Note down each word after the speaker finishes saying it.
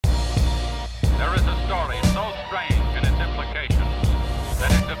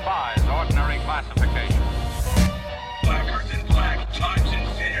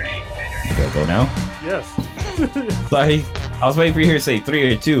go now? Yes. Sorry, I was waiting for you to say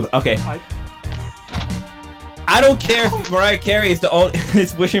 3 or 2. Okay. I don't care if Mariah Carey is the only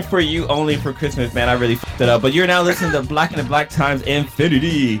is wishing for you only for Christmas, man. I really fucked it up. But you're now listening to Black and the Black Times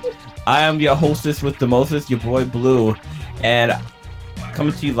Infinity. I am your hostess with the mostest, your boy Blue, and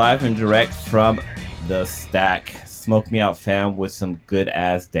coming to you live and direct from the stack. Smoke me out, fam, with some good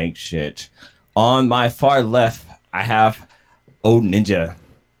ass dank shit. On my far left, I have Old Ninja.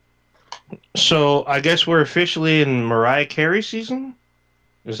 So I guess we're officially in Mariah Carey season.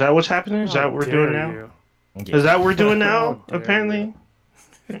 Is that what's happening? Is that what we're doing now? You. Yeah. Is that what we're doing now? How dare Apparently,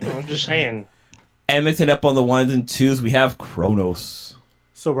 I'm just saying. And mixing up on the ones and twos, we have Kronos.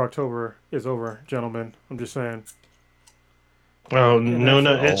 Sober October is over, gentlemen. I'm just saying. Oh no,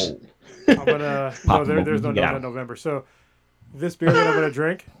 it's I'm gonna there's no November. So this beer that I'm gonna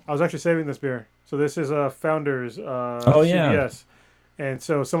drink, I was actually saving this beer. So this is Founders CBS. And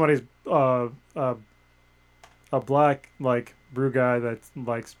so somebody's a black brew guy that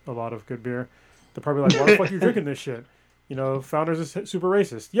likes a lot of good beer. They're probably like, why the fuck are you drinking this shit? You know, Founders is super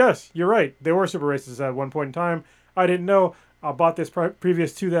racist. Yes, you're right. They were super racist at one point in time. I didn't know. I bought this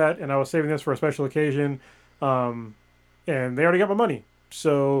previous to that, and I was saving this for a special occasion. And they already got my money.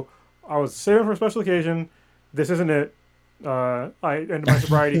 So I was saving for a special occasion. This isn't it. I ended my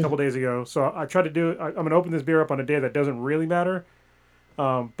sobriety a couple days ago. So I tried to do it. I'm going to open this beer up on a day that doesn't really matter.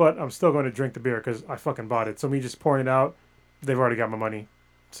 But I'm still going to drink the beer because I fucking bought it. So me just pouring it out, they've already got my money.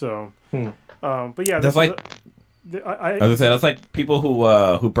 So, but yeah, that's like I was gonna say that's like people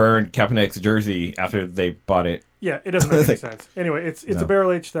who burned Kaepernick's jersey after they bought it. Yeah, it doesn't make any sense. Anyway, it's a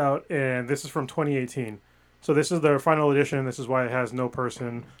barrel aged stout, and this is from 2018. So this is their final edition. This is why it has no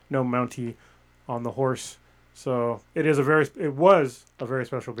person, no Mountie on the horse. So it was a very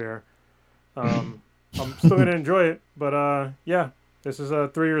special beer. I'm still gonna enjoy it, but yeah, this is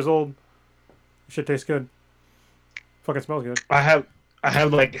 3 years old. Shit tastes good. Fucking smells good. I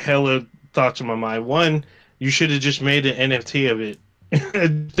have like hella thoughts in my mind. One, you should have just made an NFT of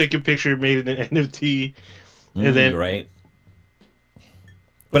it. Take a picture, made an NFT, and then right.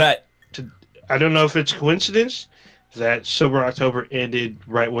 But I don't know if it's coincidence that Sober October ended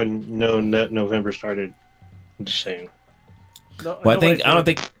right when November started. I'm just saying. I don't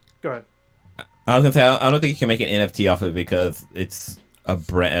think. Go ahead. I was gonna say I don't think you can make an NFT off of it because it's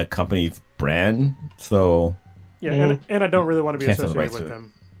a company's brand. So yeah, and I don't really want to be associated with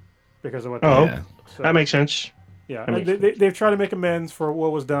them because of what. So, that makes sense. Yeah, they've tried to make amends for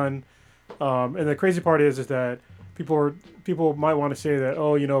what was done, and the crazy part is that people might want to say that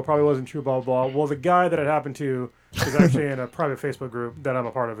it probably wasn't true, blah blah blah. Well, the guy that it happened to is actually in a private Facebook group that I'm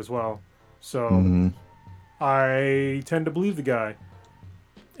a part of as well, so I tend to believe the guy.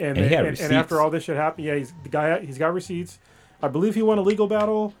 And after all this shit happened, yeah, he's got receipts. I believe he won a legal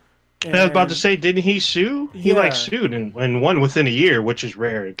battle. I was about to say, didn't he sue? He sued and won within a year, which is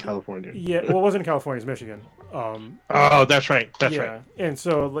rare in California. Yeah, well, it wasn't in California, it's Michigan. Oh, that's right. That's right. And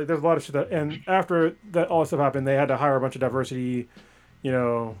so there's a lot of shit and after that all this stuff happened, they had to hire a bunch of diversity,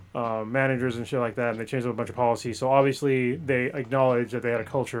 managers and shit like that, and they changed a bunch of policies. So obviously they acknowledged that they had a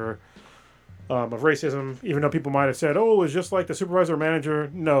culture of racism, even though people might have said, "Oh, it was just like the supervisor or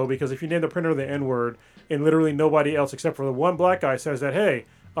manager." No, because if you name the printer the N-word, and literally nobody else except for the one black guy says that, hey,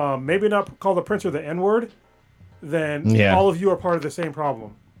 maybe not call the printer the N-word, then all of you are part of the same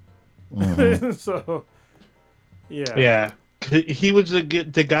problem. So, yeah. Yeah. He was the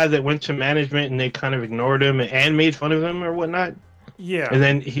guy that went to management and they kind of ignored him and made fun of him or whatnot. Yeah. And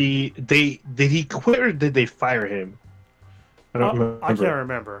then did he quit or did they fire him? I don't remember. I can't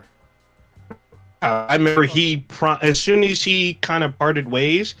remember. I remember as soon as he kind of parted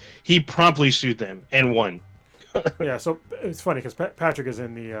ways, he promptly sued them and won. Yeah, so it's funny because Patrick is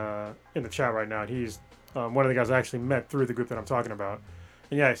in the chat right now. He's one of the guys I actually met through the group that I'm talking about.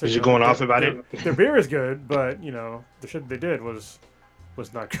 And yeah, he said, is he going off about it? Their beer is good, but the shit they did was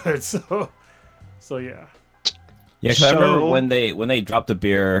not good. So yeah. Yeah, because I remember when they dropped the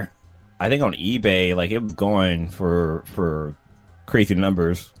beer, I think on eBay, like it was going for crazy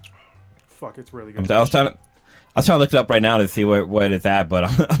numbers. Fuck, it's really good. I was trying to look it up right now to see what it's at, but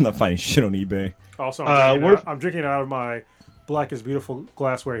I'm not finding shit on eBay. Also, I'm drinking out of my Black is Beautiful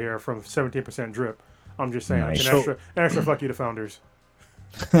glassware here from 17% drip. I'm just saying, nice. An extra fuck you to Founders.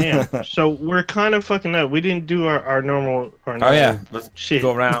 Yeah. So we're kind of fucking up. We didn't do our normal. Let's shit.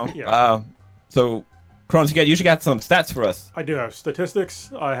 Go around. Yeah. So, Kronos, you usually got some stats for us. I do have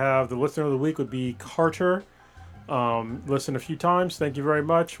statistics. I have the listener of the week would be Carter. Listened a few times. Thank you very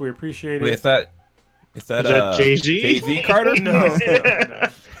much. We appreciate it. Wait, is that Jay-Z? Jay-Z Carter? No.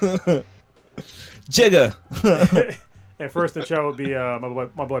 Jigga. And first in the chat would be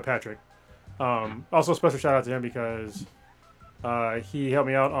my boy Patrick. Also, special shout out to him because he helped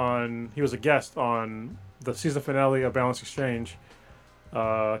me out he was a guest on the season finale of Balanced Exchange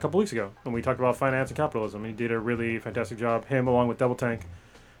a couple weeks ago when we talked about finance and capitalism. He did a really fantastic job. Him along with Double Tank,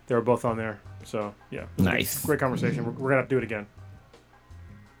 they were both on there. So yeah, Nice. great conversation. We're gonna have to do it again.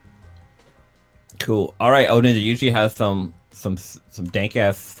 Cool. All right, Odin usually has some dank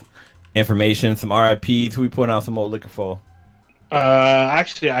ass information, some RIPs. Who we putting out some more liquor for?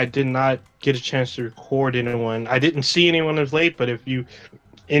 Actually, I did not get a chance to record anyone. I didn't see anyone as late, but if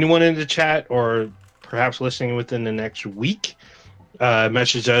anyone in the chat or perhaps listening within the next week,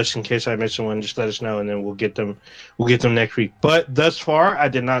 message us in case I missed someone. Just let us know, and then we'll get them. We'll get them next week. But thus far, I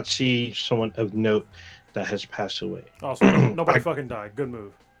did not see someone of note that has passed away. Awesome. Nobody fucking died. Good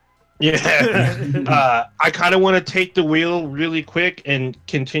move. Yeah. I kind of want to take the wheel really quick and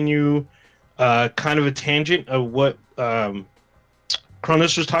continue kind of a tangent of what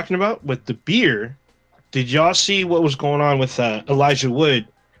Cronus was talking about with the beer. Did y'all see what was going on with Elijah Wood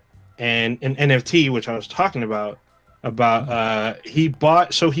and an NFT, which I was talking about he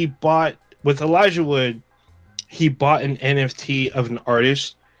bought with Elijah Wood, he bought an NFT of an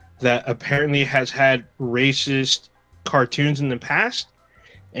artist that apparently has had racist cartoons in the past.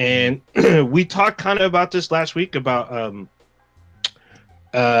 And we talked kind of about this last week about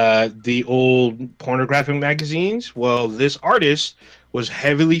the old pornographic magazines. Well, this artist was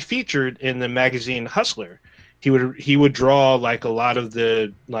heavily featured in the magazine Hustler. He would draw like a lot of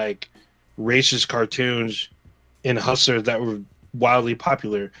the like racist cartoons in Hustler that were wildly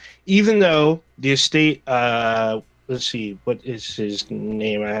popular. Even though the estate, let's see, what is his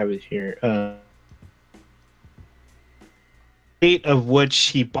name? I have it here. Of which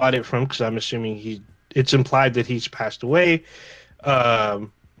he bought it from, because I'm assuming it's implied that he's passed away.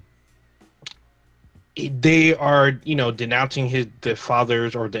 They are, denouncing the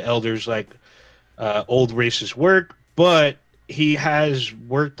fathers or the elders like old racist work, but he has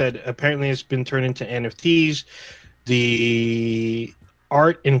work that apparently has been turned into NFTs. The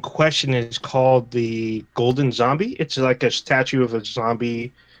art in question is called the Golden Zombie. It's like a statue of a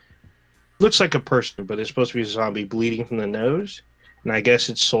zombie. Looks like a person, but it's supposed to be a zombie bleeding from the nose. And I guess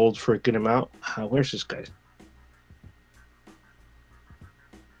it's sold for a good amount. Where's this guy?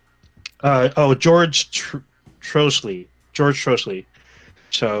 George Trosley. George Trosley.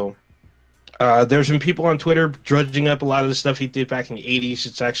 So there's some people on Twitter drudging up a lot of the stuff he did back in the 80s.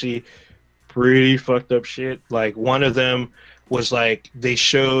 It's actually pretty fucked up shit. Like one of them was like they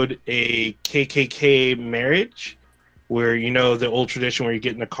showed a KKK marriage where, the old tradition where you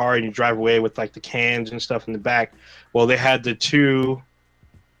get in a car and you drive away with like the cans and stuff in the back. Well, they had the two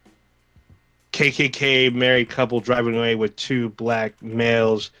KKK married couple driving away with two black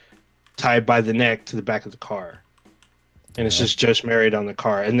males tied by the neck to the back of the car. And it's just married on the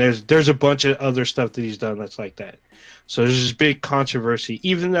car. And there's a bunch of other stuff that he's done that's like that. So there's this big controversy.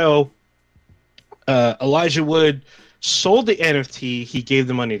 Even though Elijah Wood sold the NFT, he gave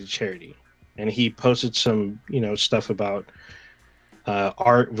the money to charity. And he posted some, stuff about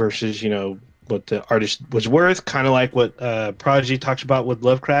art versus, what the artist was worth. Kind of like what Prodigy talks about with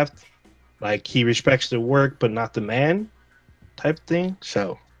Lovecraft. Like, he respects the work, but not the man type thing.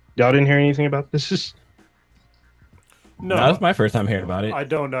 So, y'all didn't hear anything about this? No, that was my first time hearing about it. I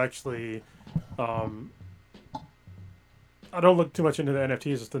don't actually. I don't look too much into the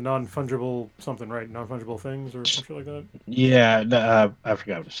NFTs. It's the non-fungible something, right? Non-fungible things or something like that. Yeah, I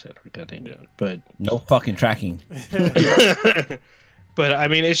forgot what I said. I forgot it. But no fucking tracking. But I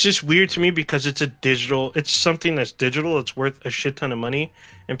mean, it's just weird to me because it's it's something that's digital. It's worth a shit ton of money,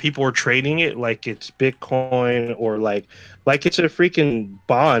 and people are trading it like it's Bitcoin or like it's a freaking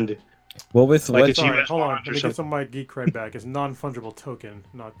bond. Well, with like what? Sorry, hold on. Let me get some of my geek cred back. It's non-fungible token,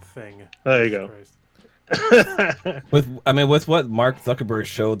 not thing. There you go. with what Mark Zuckerberg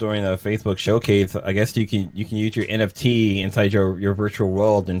showed during the Facebook showcase, I guess you can use your NFT inside your virtual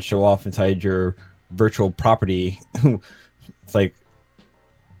world and show off inside your virtual property. It's like,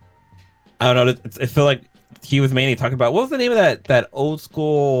 I don't know. It felt like he was mainly talking about, what was the name of that old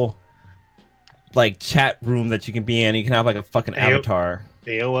school like chat room that you can be in? You can have like a fucking avatar.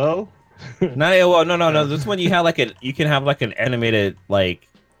 AOL? Not AOL. No. This one you can have like an animated like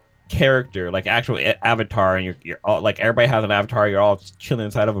character, like actual avatar, and you're all like, everybody has an avatar. You're all chilling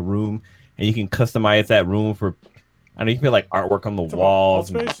inside of a room, and you can customize that room for. I know you can put like artwork on the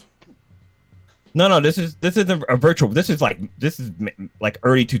walls. No. This is a virtual. This is like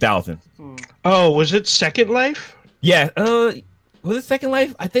early 2000s. Oh, was it Second Life? Yeah. Was it Second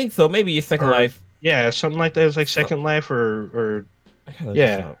Life? I think so. Maybe it's Second Life. Yeah, something like that. It was like Second Life or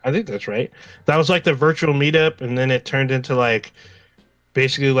yeah, I think that's right. That was like the virtual meetup, and then it turned into like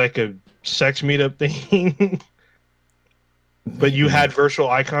basically like a sex meetup thing. But you had virtual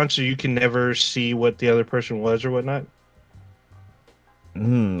icons, so you can never see what the other person was or whatnot. I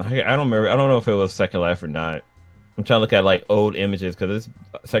don't remember. I don't know if it was Second Life or not. I'm trying to look at like old images because this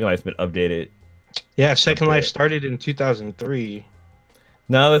Second Life's been updated. Yeah, Second Life bit. started in 2003.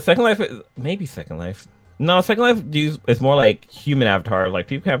 No, the Second Life maybe Second Life. No, Second Life it's more like human avatar. Like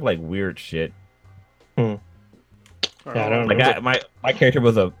people have like weird shit. Yeah, I don't Like remember. my character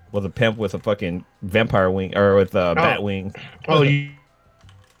was a pimp with a fucking vampire wing or with bat wings. Oh, you.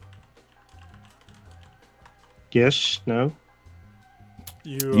 Yes, no.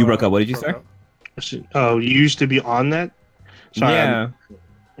 You broke up. What did you say? Oh, you used to be on that? Sorry, Yeah.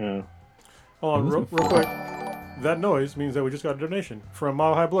 Yeah. Hold on, real quick. That noise means that we just got a donation from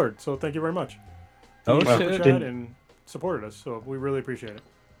Mile High Blurred. So thank you very much. Oh He super shit! chat and supported us, so we really appreciate it.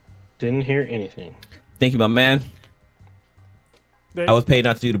 Didn't hear anything. Thank you, my man. They- I was paid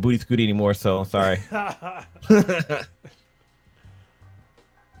not to do the booty scooty anymore, so sorry.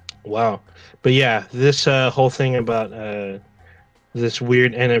 Wow. But yeah, this whole thing about this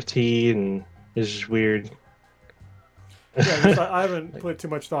weird NFT and is weird. Yeah, just, I haven't put too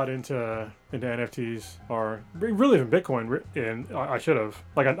much thought into NFTs or really even Bitcoin. And I should have.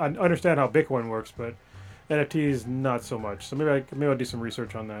 Like I understand how Bitcoin works, but NFTs not so much. So maybe I'll do some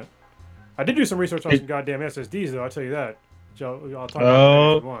research on that. I did do some research on some goddamn SSDs though. I'll tell you that. So I'll talk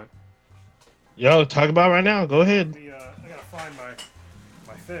about that if you want. Yo, talk about it right now. Go ahead. I gotta find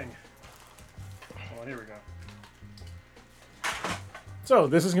my thing. Oh, here we go. So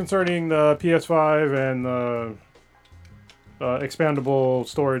this is concerning the PS5 and the expandable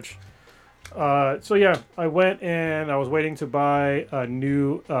storage. So yeah, I went and I was waiting to buy a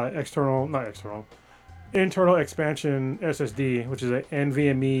new internal expansion SSD, which is an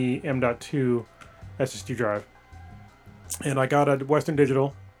NVMe M.2 SSD drive, and I got a Western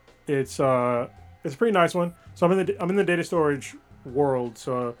Digital. It's a pretty nice one. So I'm in the data storage world,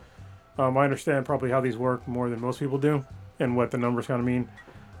 so I understand probably how these work more than most people do, and what the numbers kind of mean.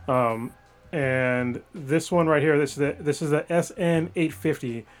 And this one right here, this is the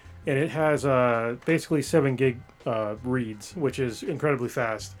SN850, and it has basically 7 gig reads, which is incredibly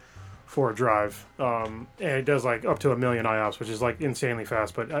fast for a drive. And it does like up to 1 million IOPS, which is like insanely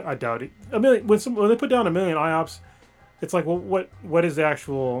fast. But I doubt it. A million when they put down 1 million IOPS, it's like, well, what is the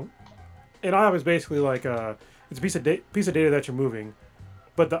actual? An IOP is basically like it's a piece of data that you're moving,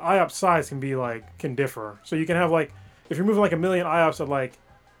 but the IOP size can differ. So you can have like, if you're moving like 1 million IOPS at like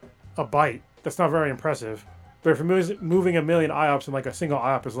a byte, that's not very impressive. But if you're moving 1 million IOPS and like a single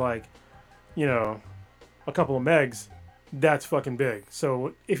IOP is like, a couple of megs, that's fucking big.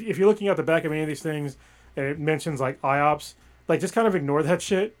 So if you're looking at the back of any of these things and it mentions like IOPS, like just kind of ignore that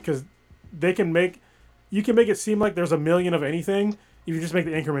shit, because you can make it seem like there's 1 million of anything if you just make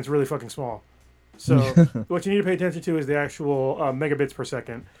the increments really fucking small. So what you need to pay attention to is the actual megabits per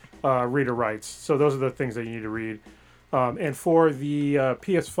second read or writes. So those are the things that you need to read. And for the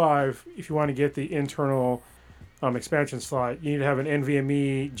PS5, if you want to get the internal expansion slot, you need to have an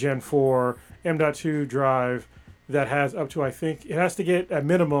NVMe Gen 4 M.2 drive that has up to, I think, it has to get at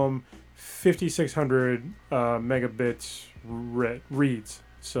minimum 5,600 megabits reads.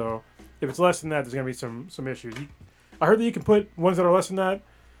 So if it's less than that, there's going to be some issues. I heard that you can put ones that are less than that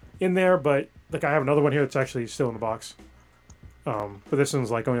in there, but like I have another one here that's actually still in the box. But this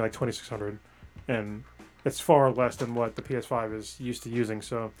one's like only like 2,600, and it's far less than what the PS5 is used to using.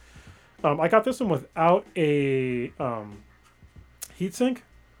 So I got this one without a heatsink,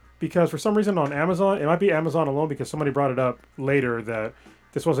 because for some reason on Amazon, it might be Amazon alone because somebody brought it up later that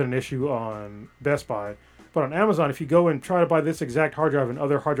this wasn't an issue on Best Buy. But on Amazon, if you go and try to buy this exact hard drive and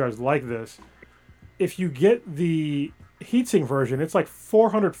other hard drives like this, if you get the heatsink version, it's like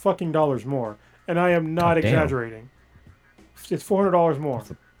 $400 fucking more. And I am not exaggerating. It's $400 more.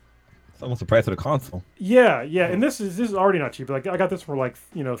 It's almost the price of the console. Yeah, and this is already not cheap. Like I got this for like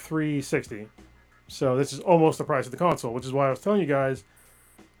 $360, so this is almost the price of the console, which is why I was telling you guys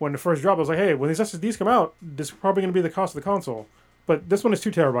when the first dropped, I was like, hey, when these SSDs come out, this is probably going to be the cost of the console. But this one is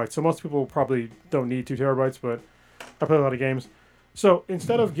 2 terabytes, so most people probably don't need 2 terabytes. But I play a lot of games, so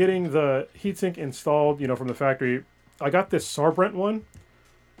instead of getting the heatsink installed, from the factory, I got this Sarbrent one.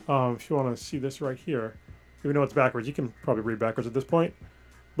 If you want to see this right here, even though it's backwards, you can probably read backwards at this point.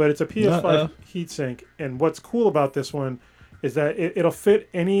 But it's a PS5 heatsink, and what's cool about this one is that it'll fit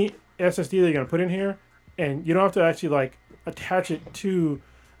any SSD that you're going to put in here, and you don't have to actually like attach it to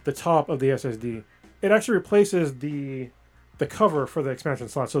the top of the SSD. It actually replaces the cover for the expansion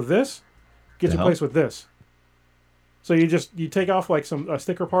slot. So this gets replaced with this. So you take off like a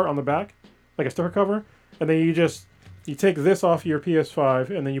sticker part on the back, like a sticker cover, and then you just You take this off your PS5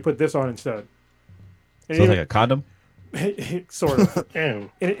 and then you put this on instead. And So it's like a condom. sort of.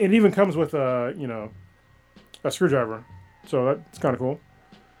 Damn. It even comes with a screwdriver, so that's kind of cool.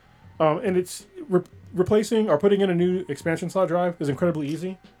 And it's replacing or putting in a new expansion slot drive is incredibly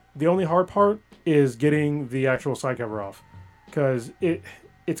easy. The only hard part is getting the actual side cover off, because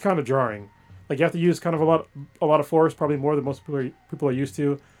it's kind of jarring. Like you have to use kind of a lot of force, probably more than most people are used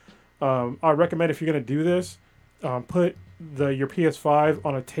to. I recommend if you're gonna do this, put your PS5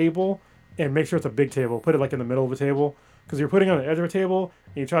 on a table and make sure it's a big table. Put it like in the middle of a ttable, because you're putting it on the edge of a table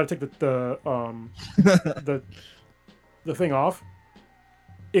and you try to take the thing off.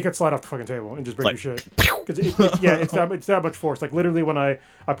 It could slide off the fucking table and just break your shit. Cause it's that much force. Like literally when I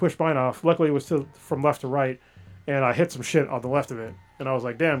pushed mine off, luckily it was from left to right, and I hit some shit on the left of it. And I was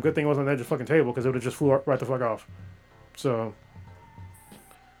like, damn, good thing it wasn't on the edge of the fucking table, because it would have just flew right the fuck off. So,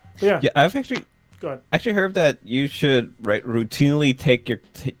 yeah. Yeah, I've actually Go ahead. heard that you should routinely take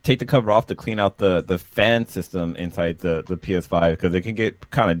the cover off to clean out the fan system inside the PS5, because it can get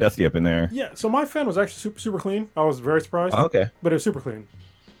kind of dusty up in there. Yeah, so my fan was actually super clean. I was very surprised. Oh, okay. But it was super clean.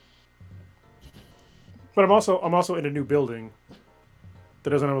 But I'm also in a new building that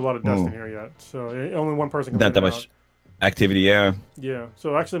doesn't have a lot of dust in here yet. So only one person can Not that clean it much out. activity, yeah. Yeah.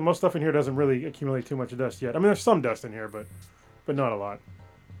 So actually most stuff in here doesn't really accumulate too much dust yet. I mean, there's some dust in here, but not a lot.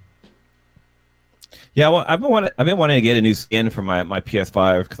 Yeah, well, I've been wanting to get a new skin for my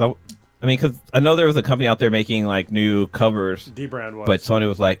PS5, because I know there was a company out there making like new covers, D-brand was. but Sony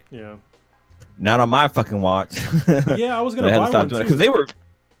was like, yeah. not on my fucking watch. Yeah, I was They gonna had to buy stop one doing it too. because they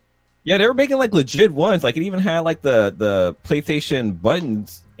were making like legit ones. Like it even had like the PlayStation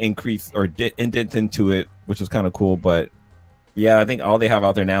buttons increase or indent into it, which was kind of cool. But yeah, I think all they have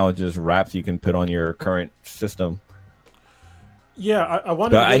out there now is just wraps you can put on your current system. Yeah, I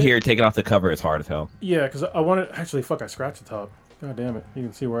wanted. But I hear taking off the cover is hard as hell. Yeah, because I wanted. Actually, fuck! I scratched the top. God damn it! You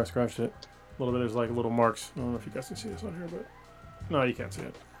can see where I scratched it. A little bit. There's like little marks. I don't know if you guys can see this on here, but no, you can't see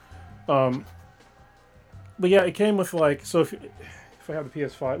it. But yeah, it came with like, so if I have the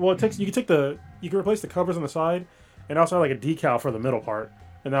PS5, well, you can replace the covers on the side, and also like a decal for the middle part,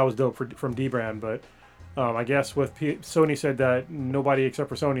 and that was dope from D-brand. But I guess with Sony said that nobody except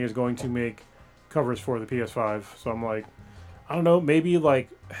for Sony is going to make covers for the PS5. So I'm like, I don't know, maybe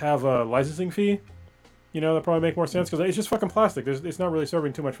like have a licensing fee. That probably make more sense, because it's just fucking plastic. It's not really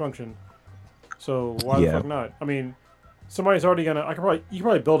serving too much function. So why the fuck not? I mean, somebody's already gonna. You could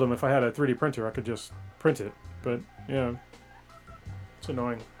probably build them if I had a 3D printer. I could just print it. But yeah, it's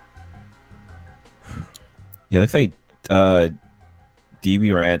annoying. Yeah, looks like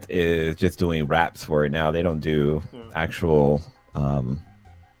DB Rant is just doing wraps for it now. They don't do actual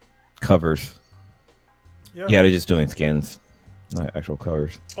covers. Yeah, they're just doing skins, not actual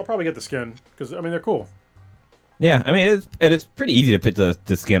covers. I'll probably get the skin, because I mean they're cool. Yeah, I mean it's pretty easy to put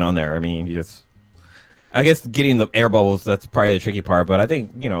the skin on there. I mean, I guess getting the air bubbles, that's probably the tricky part. But I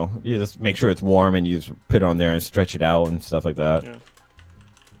think you just make sure it's warm and you just put it on there and stretch it out and stuff like that. Yeah.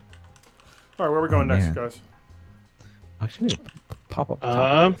 All right, where are we going next, guys? Actually, pop up.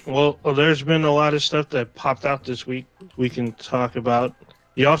 Well, there's been a lot of stuff that popped out this week. We can talk about.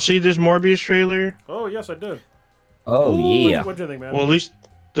 Y'all see this Morbius trailer? Oh yes, I did. Oh yeah. What'd you think, man? Well, at least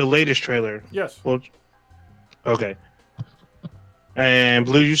the latest trailer. Yes. Well, okay. And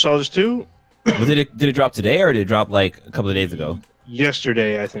Blue, you saw this too? Did it drop today or did it drop like a couple of days ago?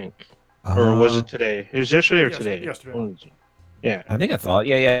 Yesterday, I think. Or was it today? It was yesterday or today? Yesterday. Yeah. I think I saw it.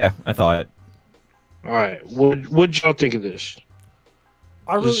 Yeah, I saw it. All right. What'd y'all think of this?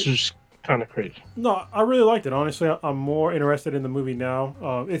 This is kind of crazy. No, I really liked it. Honestly, I'm more interested in the movie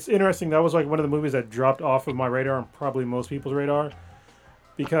now. It's interesting. That was like one of the movies that dropped off of my radar and probably most people's radar,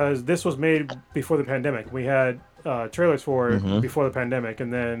 because this was made before the pandemic. We had trailers for it before the pandemic,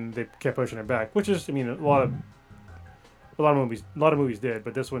 and then they kept pushing it back. Which is, I mean, a lot of movies did,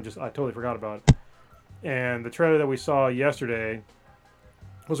 but this one I totally forgot about it. And the trailer that we saw yesterday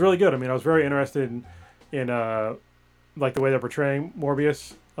was really good. I mean, I was very interested in like the way they're portraying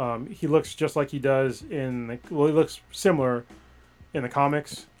Morbius. He looks just like he does he looks similar in the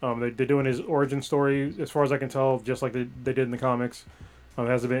comics. They're doing his origin story, as far as I can tell, just like they did in the comics. There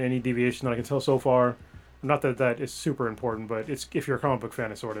hasn't been any deviation that I can tell so far. Not that is super important, but if you're a comic book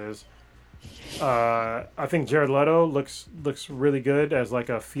fan, it sort of is. I think Jared Leto looks really good as like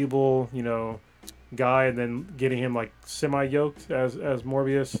a feeble, guy, and then getting him like semi-yoked as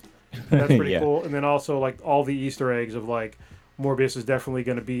Morbius. That's pretty cool. And then also like all the Easter eggs of like Morbius is definitely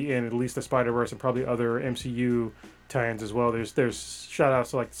going to be in at least the Spider-Verse and probably other MCU tie-ins as well. There's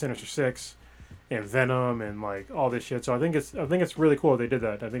shout-outs to like Sinister Six and Venom and like all this shit. So I think it's really cool they did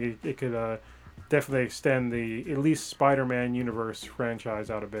that. I think it could definitely extend the at least Spider-Man universe franchise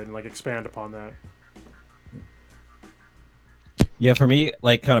out a bit and like expand upon that. Yeah, for me,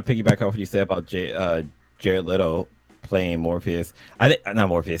 like kind of piggyback off what you said about Jared Leto playing Morpheus. I think not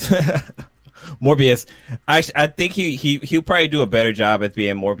Morpheus, Morbius. I think he'll probably do a better job at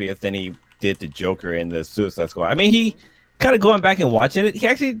being Morbius than he did the Joker in the Suicide Squad. I mean, he kind of going back and watching it, he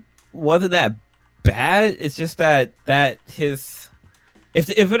actually wasn't that bad. It's just that his if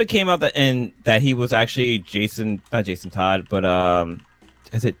it had came out that he was actually not Jason Todd, but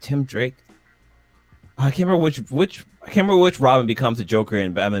is it Tim Drake? I can't remember which Robin becomes the Joker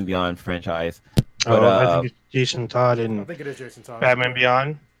in Batman Beyond franchise. But, I think it's Jason Todd I in think it is Jason Todd. Batman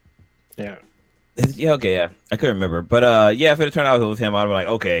Beyond. Yeah. Yeah, okay, yeah. I couldn't remember. But yeah, if it had turned out it was him, I'd be like,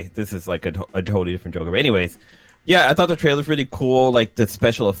 okay, this is like a totally different Joker. But anyways, yeah, I thought the trailer was really cool. Like the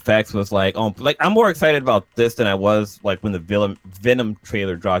special effects was like I'm more excited about this than I was like when the Venom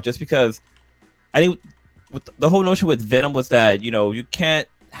trailer dropped, just because I think the whole notion with Venom was that, you can't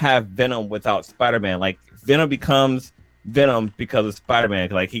have Venom without Spider-Man. Like Venom becomes Venom because of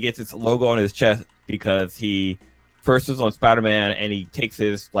Spider-Man. Like he gets his logo on his chest because he first was on Spider-Man and he takes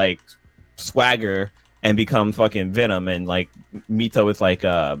his like swagger and becomes fucking Venom, and like meets up with like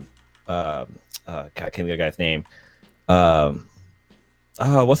God, I can't think of the guy's name.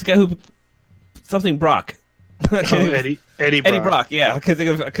 What's the guy who something Brock? Eddie Brock. Yeah, I couldn't think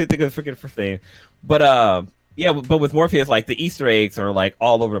of the freaking first name. But yeah, but with Morpheus, like the Easter eggs are like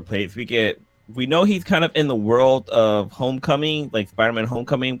all over the place. We know he's kind of in the world of Homecoming, like Spider-Man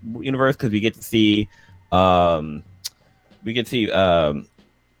Homecoming universe, because we get to see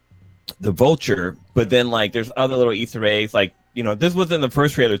the Vulture, but then like there's other little Easter eggs, like this was in the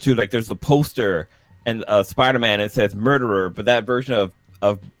first trailer too. Like there's the poster and Spider-Man, it says murderer, but that version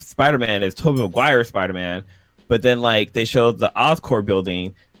of Spider-Man is Tobey Maguire Spider-Man. But then like they showed the Oscorp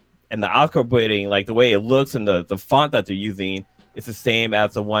building, and the Oscorp building, like the way it looks and the font that they're using, it's the same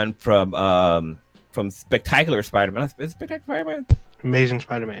as the one from Spectacular Spider-Man. Is it Spectacular Spider-Man? Amazing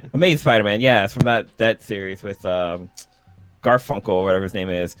Spider-Man. Amazing Spider-Man, yeah, it's from that series with Garfunkel or whatever his name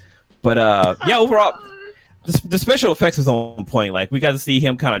is. But yeah, overall, the special effects was on point. Like we got to see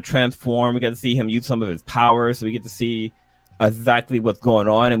him kind of transform. We got to see him use some of his powers. So we get to see exactly what's going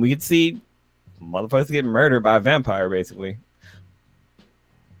on, and we get to see motherfuckers get murdered by a vampire, basically.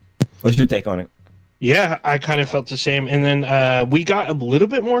 What's your take on it? Yeah, I kind of felt the same. And then we got a little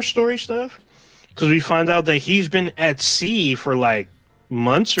bit more story stuff because we found out that he's been at sea for like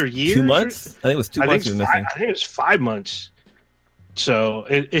months or years. 2 months? I think it was 2 months. I think it was 5 months. So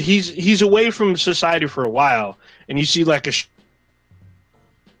he's away from society for a while, and you see like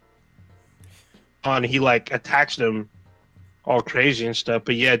he like attacks them all crazy and stuff,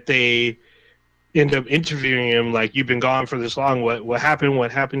 but yet they end up interviewing him like, you've been gone for this long. What happened?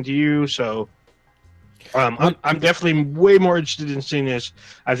 What happened to you? So I'm definitely way more interested in seeing this.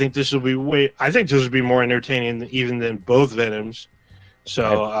 I think this will be more entertaining even than both Venoms.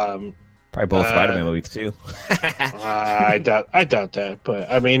 So probably both Spider-Man movies too. I doubt that,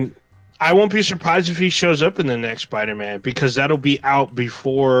 but I mean, I won't be surprised if he shows up in the next Spider-Man, because that'll be out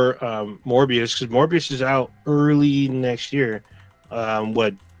before Morbius, because Morbius is out early next year.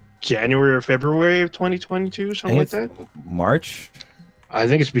 January or February of 2022, something like that. March. I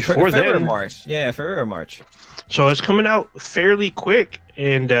think it's before February then. Or March. Yeah, February or March. So it's coming out fairly quick,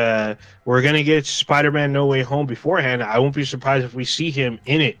 and we're gonna get Spider-Man No Way Home beforehand. I won't be surprised if we see him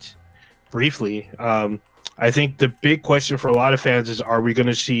in it briefly. I think the big question for a lot of fans is, are we going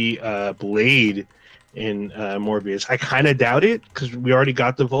to see Blade in Morbius? I kind of doubt it, because we already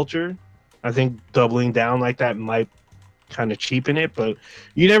got the Vulture. I think doubling down like that might kind of cheapen it, but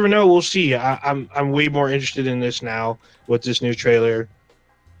you never know. We'll see. I'm way more interested in this now with this new trailer.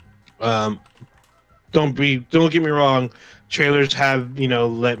 Don't get me wrong. Trailers have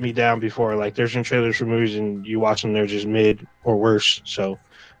let me down before. Like there's some trailers for movies and you watch them, they're just mid or worse. So.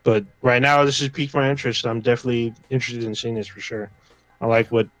 But right now, this has piqued my interest. I'm definitely interested in seeing this for sure. I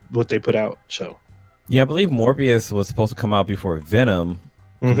like what they put out. So, yeah, I believe Morbius was supposed to come out before Venom.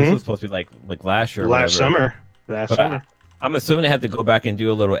 Mm-hmm. This was supposed to be like last year. Last summer. I'm assuming they had to go back and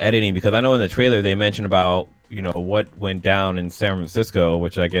do a little editing, because I know in the trailer they mentioned about what went down in San Francisco,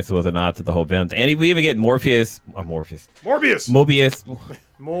 which I guess was a nod to the whole Venom. And we even get Mobius.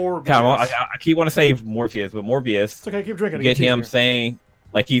 God, I keep want to say Morpheus, but Morbius. It's okay, keep drinking. Get him saying.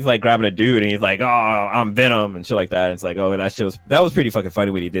 Like he's like grabbing a dude and he's like, "Oh, I'm Venom" and shit like that. And it's like, oh, that was pretty fucking funny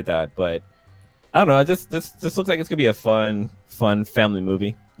when he did that. But I don't know. This looks like it's gonna be a fun family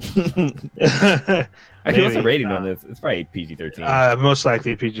movie. Actually, what's the Maybe. rating on this? It's probably PG-13. Most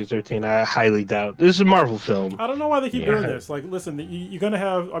likely PG-13. I highly doubt. This is a Marvel film. I don't know why they keep Yeah. doing this. Like, listen, you're gonna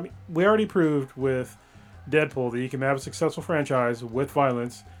have. I mean, we already proved with Deadpool that you can have a successful franchise with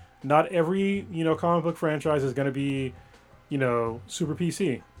violence. Not every comic book franchise is gonna be super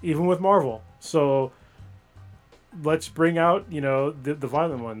PC, even with Marvel. So let's bring out the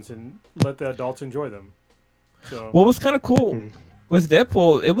violent ones and let the adults enjoy them. So What was kind of cool Hmm. was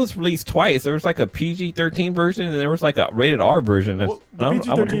Deadpool. It was released twice. There was like a PG-13 version, and there was like a rated R version. well, the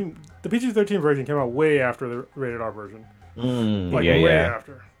PG-13 version came out way after the rated R version. Like yeah, way yeah.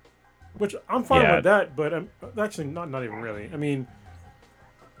 after. Which I'm fine Yeah. with that, but actually not even really. I mean,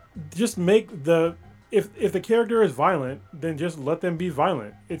 just make the if the character is violent, then just let them be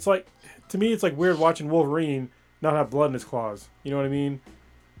violent. It's like, to me, it's like weird watching Wolverine not have blood in his claws. You know what I mean?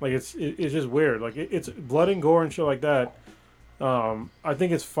 Like it's just weird. Like it's blood and gore and shit like that. I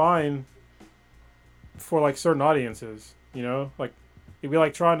think it's fine for like certain audiences. Like it'd be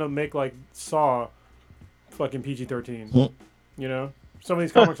like trying to make like Saw fucking PG-13. Some of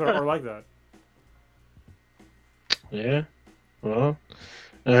these comics are like that. Yeah. Well,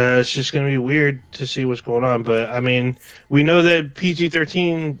 it's just gonna be weird to see what's going on. But I mean, we know that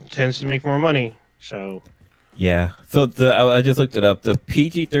PG-13 tends to make more money. So Yeah. So I just looked it up. The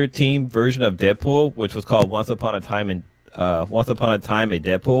PG-13 version of Deadpool, which was called Once Upon a Time in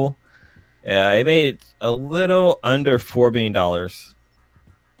Deadpool, it made a little under $4 billion.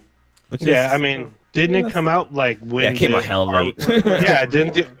 Which yeah, is, I mean, didn't it come out like when yeah, it came the out hell late. yeah,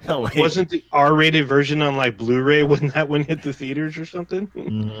 didn't it? Hell late. Wasn't the R-rated version on like Blu-ray when that one hit the theaters or something?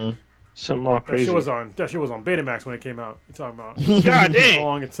 Mhm. Something all That crazy. shit was on Betamax when it came out. You're talking about God how dang!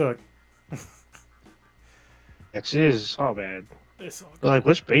 long it took. It is all bad. It's all They're like,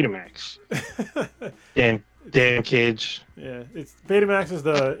 what's Betamax? Damn kids. yeah, it's Betamax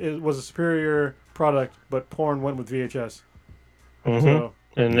was a superior product, but porn went with VHS. Mm-hmm. So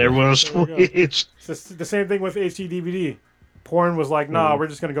And everyone else There we go. switched. it's just the same thing with HD DVD. Porn was like, nah, we're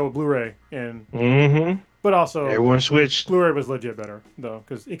just gonna go with Blu-ray, Mm-hmm. but also Everyone switched. Blu-ray was legit better though,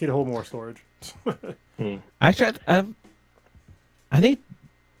 because it could hold more storage. Actually, I think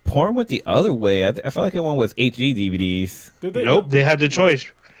porn went the other way. I felt like it went with HD DVDs. Did they? Nope, they had the choice.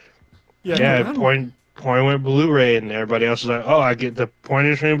 Yeah. Yeah, porn went Blu-ray, and everybody else was like, "Oh, I get the porn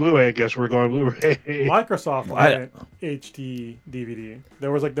industry in Blu-ray. I guess we're going Blu-ray." Microsoft went HD DVD.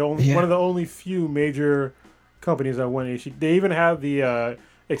 There was like one of the only few major companies that went HD. They even had the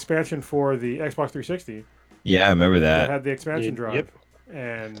expansion for the Xbox 360. Yeah, I remember They that. had the expansion drive. Yep.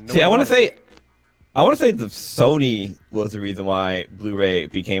 And See, I one want to else. say, the Sony was the reason why Blu-ray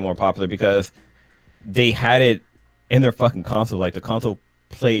became more popular because they had it in their fucking console. Like the console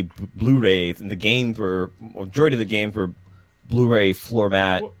played Blu-rays, and the games majority of the games were Blu-ray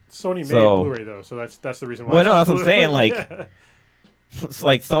format. Well, Sony made So- Blu-ray though, so that's the reason why. Well, no, that's what I'm saying, like- Yeah. It's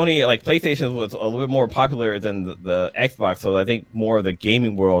like Sony, like PlayStation was a little bit more popular than the Xbox, so I think more of the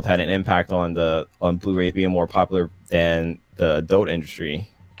gaming world had an impact on Blu-ray being more popular than the adult industry.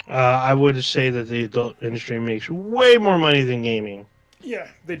 I would say that the adult industry makes way more money than gaming. Yeah,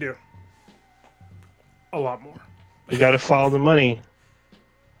 they do. A lot more. You got to follow the money,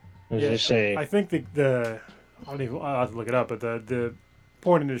 as Yeah, they say. I think I'll have to look it up, but the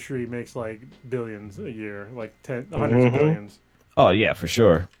porn industry makes like billions a year, like hundreds of Mhm. billions. Oh yeah, for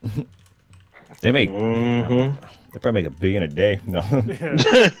sure. They make Mm-hmm. they probably make $1 billion a day. No.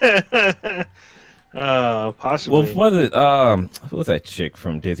 Yeah. Possibly. Well, who was that chick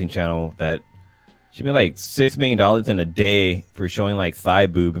from Disney Channel that she made like $6 million in a day for showing like thigh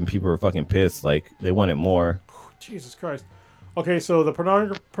boob, and people were fucking pissed. Like they wanted more. Jesus Christ. Okay, so the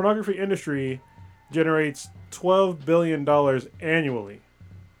pornography industry generates $12 billion annually.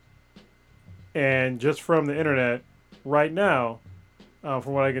 And just from the internet, right now,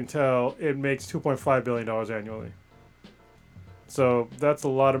 from what I can tell, it makes $2.5 billion annually. So that's a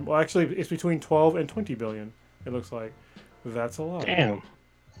lot of... Well, actually, it's between 12 and 20 billion, it looks like. That's a lot. Damn.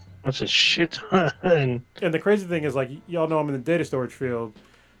 That's a shit ton. And the crazy thing is, like, y'all know I'm in the data storage field.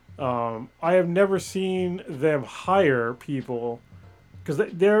 I have never seen them hire people because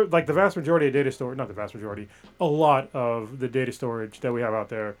they're like the vast majority of data storage, not the vast majority, a lot of the data storage that we have out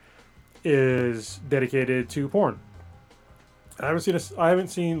there is dedicated to porn. I haven't seen,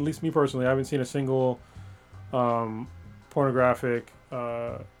 at least me personally, I haven't seen a single pornographic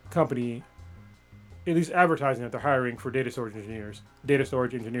company at least advertising that they're hiring for data storage engineers,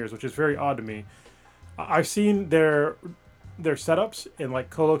 which is very odd to me. I've seen their setups in like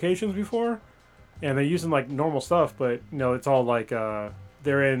co-locations before, and they're using like normal stuff, but it's all like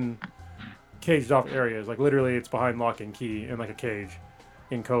they're in caged off areas. Like literally, it's behind lock and key in like a cage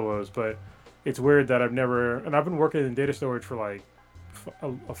in colos. But it's weird that I've been working in data storage for like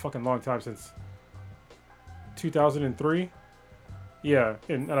a fucking long time, since 2003. Yeah,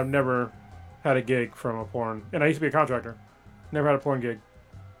 and I've never had a gig from a porn, and I used to be a contractor. Never had a porn gig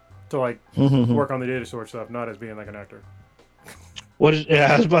to like work on the data storage stuff, not as being like an actor.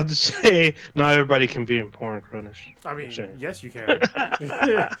 Yeah, I was about to say, not everybody can be in porn, Cronus. I mean, yes, you can.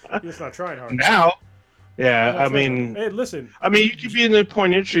 You're just not trying hard. Now, yeah, I mean, hey, listen. I mean, you could be in the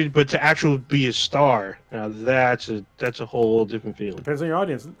porn industry, but to actually be a star, now that's a whole different feeling. Depends on your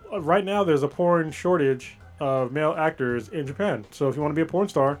audience. Right now, there's a porn shortage of male actors in Japan. So if you want to be a porn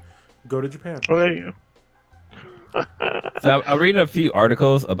star, go to Japan. Oh, there you go. So I'm reading a few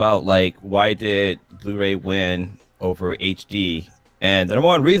articles about like why did Blu-ray win over HD, and the number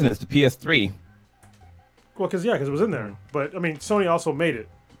one reason is the PS3. Well, because it was in there. But I mean, Sony also made it.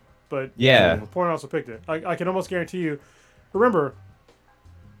 But Yeah. porn also picked it. I can almost guarantee you. Remember,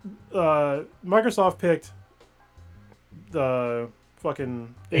 Microsoft picked the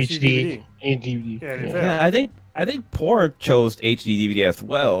fucking HD. DVD. Yeah, Yeah, I think porn chose HD DVD as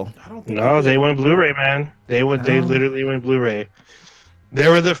well. I don't think No, they went Blu-ray, man. They literally went Blu-ray. They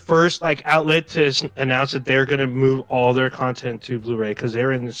were the first like outlet to announce that they're going to move all their content to Blu-ray because they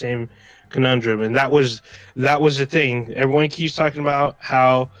were in the same conundrum, and that was the thing. Everyone keeps talking about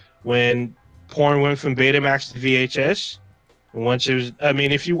how when porn went from Betamax to VHS, once it was, I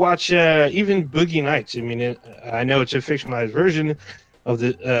mean, if you watch even Boogie Nights, I mean, I know it's a fictionalized version of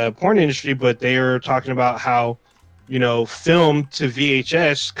the porn industry, but they are talking about how, film to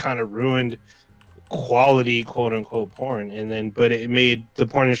VHS kind of ruined quality, quote unquote, porn, but it made the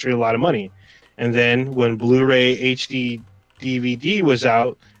porn industry a lot of money. And then when Blu-ray HD DVD was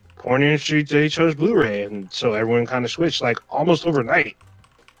out, porn industry, they chose Blu-ray, and so everyone kind of switched like almost overnight.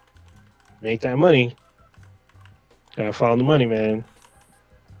 Make that money. Gotta follow the money, man.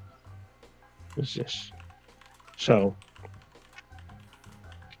 What's this? So,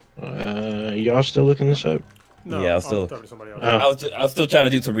 y'all still looking this up? No, Yeah, I'll still- talk to somebody else. I was still trying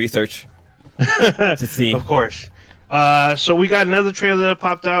to do some research to see. Of course. So we got another trailer that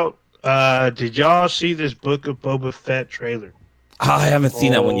popped out. Did y'all see this Book of Boba Fett trailer? Oh, I haven't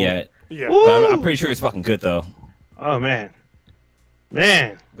seen that one yet. Yeah. But I'm pretty sure it's fucking good though. Oh man.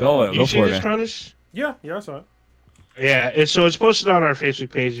 Go You see for it, this, man. Cronus? Yeah, I saw it. Yeah, so it's posted on our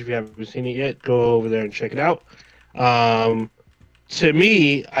Facebook page. If you haven't seen it yet, go over there and check it out. To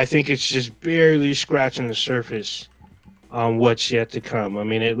me, I think it's just barely scratching the surface on what's yet to come. I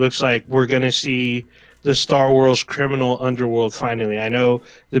mean, it looks like we're going to see the Star Wars criminal underworld finally. I know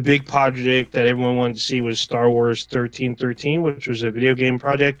the big project that everyone wanted to see was Star Wars 1313, which was a video game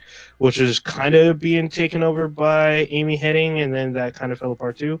project, which was kind of being taken over by Amy Hennig, and then that kind of fell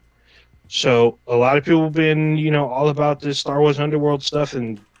apart too. So a lot of people have been, all about this Star Wars underworld stuff,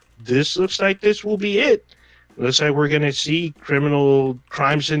 and this looks like this will be it. Looks like we're going to see criminal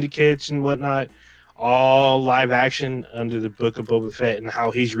crime syndicates and whatnot, all live action under the Book of Boba Fett, and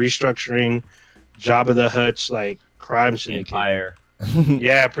how he's restructuring Jabba the Hutt's like crime syndicate. Empire.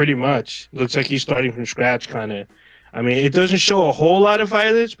 Yeah, pretty much. Looks like he's starting from scratch, kind of. I mean, it doesn't show a whole lot of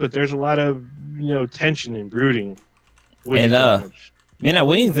violence, but there's a lot of tension and brooding. And Mina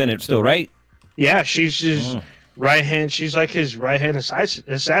Wing's in it still, right? Yeah, she's his right hand. She's like his right hand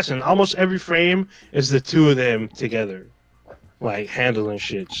assassin. Almost every frame is the two of them together, like handling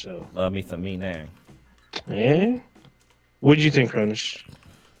shit. So Love me some Mina. yeah. What do you think, Cronus?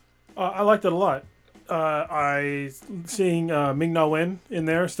 I liked it a lot. Seeing Ming-Na Wen in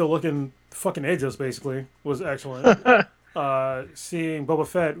there, still looking fucking ageless, basically, was excellent. Seeing Boba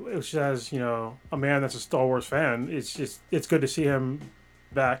Fett, which has a man that's a Star Wars fan, it's good to see him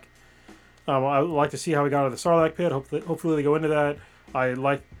back. I would like to see how he got out of the Sarlacc pit. Hopefully they go into that. I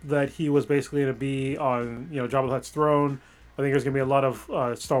like that he was basically going to be on Jabba the Hutt's throne. I think there's going to be a lot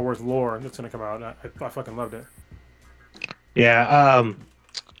of Star Wars lore that's going to come out. I fucking loved it. Yeah.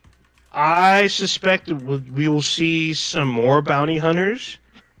 I suspect we will see some more bounty hunters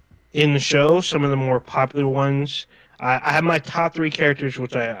in the show. Some of the more popular ones. I have my top 3 characters,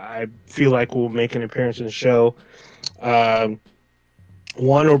 which I feel like will make an appearance in the show.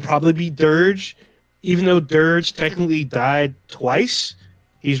 One will probably be Dirge. Even though Dirge technically died twice,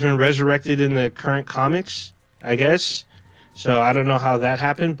 he's been resurrected in the current comics, I guess. So I don't know how that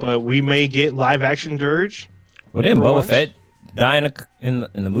happened, but we may get live action Dirge. Well, didn't Boba Fett die in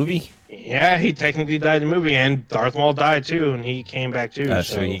the movie? Yeah, he technically died in the movie, and Darth Maul died too, and he came back too.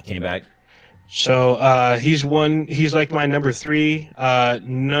 That's true. He came back. So he's like my number 3.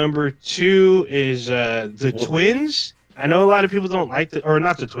 Number 2 is the twins. I know a lot of people don't like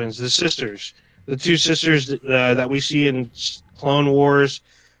not the twins, the sisters. The 2 sisters that we see in Clone Wars.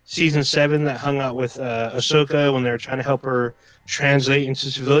 season 7 that hung out with Ahsoka when they were trying to help her translate into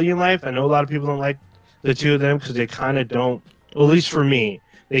civilian life. I know a lot of people don't like the two of them because they kind of don't, well, at least for me,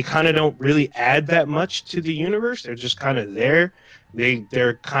 they kind of don't really add that much to the universe. They're just kind of there.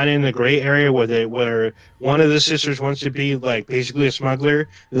 They're kind of in the gray area where one of the sisters wants to be like basically a smuggler,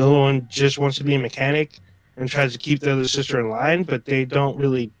 the other one just wants to be a mechanic and tries to keep the other sister in line, but they don't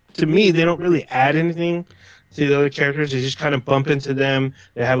really, to me, they don't really add anything to the other characters. They just kind of bump into them.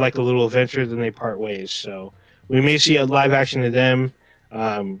 They have like a little adventure, then they part ways. So we may see a live action of them.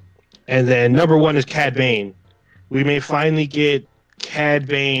 And then number 1 is Cad Bane. We may finally get Cad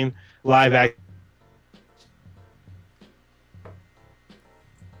Bane live action.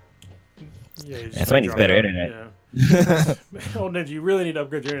 Yeah, somebody needs better internet. Yeah. Oh, Ninja, you really need to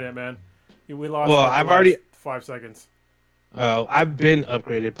upgrade your internet, man. We lost. Well, I've already 5 seconds. I've been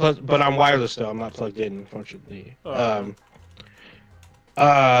upgraded, but I'm wireless though. I'm not plugged in, unfortunately. But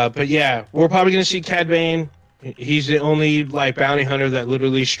yeah, we're probably gonna see Cad Bane. He's the only like bounty hunter that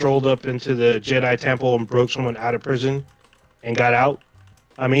literally strolled up into the Jedi Temple and broke someone out of prison and got out.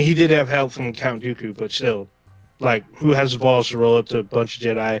 I mean, he did have help from Count Dooku, but still, like, who has the balls to roll up to a bunch of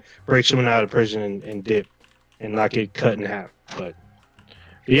Jedi, break someone out of prison, and dip, and not get cut in half? But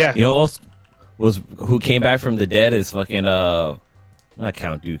yeah, You know, was who came back from the dead is fucking not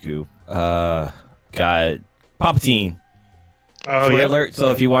Count Dooku. God, Palpatine. oh Spoiler yeah, alert. So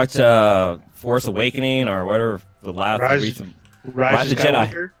if you watch Force Awakening or whatever the last Rise- recent, Rise of the Jedi.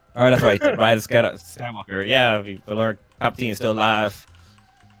 Skywalker. oh that's right, Rise of Skywalker. Yeah, if you learn Palpatine is still alive.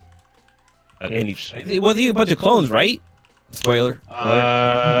 And was he a bunch of clones, right? Spoiler.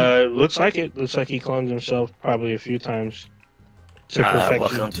 Looks like it. Looks like he cloned himself probably a few times to perfection.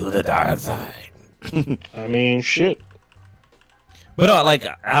 Welcome to the dark side. I mean, shit. But like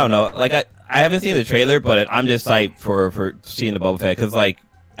I don't know, like I haven't seen the trailer, but I'm just hyped for seeing the Boba Fett because like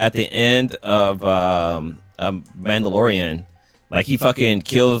at the end of Mandalorian, like he fucking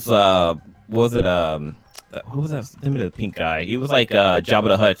kills what was it who was that? Name of the pink guy? He was like Jabba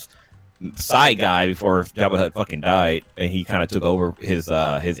the Hutt's side guy before Jabba the Hutt fucking died, and he kind of took over his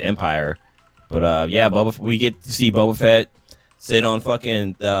empire. But yeah, we get to see Boba Fett sit on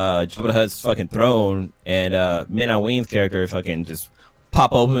fucking Jabba the Hutt's fucking throne, and Min-Na Ween's character fucking just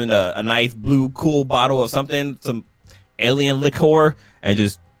pop open a nice blue cool bottle of something, some alien liqueur, and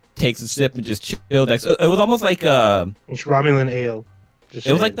just takes a sip and just chill. It was almost like It's Romulan ale. Just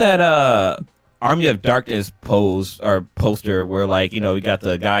it was saying. like that Army of Darkness pose or poster where like, you know, you got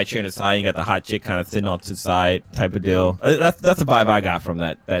the guy cheering aside, you got the hot chick kind of sitting on to the side type of deal. That's the vibe I got from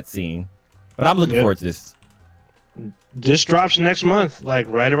that scene. But I'm looking Yeah. forward to this. This drops next month, like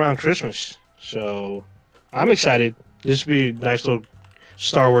right around Christmas. So I'm excited. This would be a nice little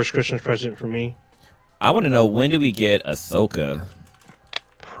Star Wars Christmas present for me. I want to know, when do we get Ahsoka?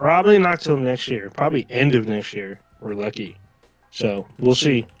 Probably not till next year. Probably end of next year. We're lucky. So we'll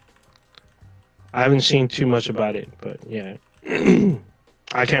see. I haven't seen too much about it, but yeah.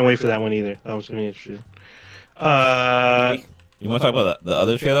 I can't wait for that one either. That was gonna be interesting. You want to talk about the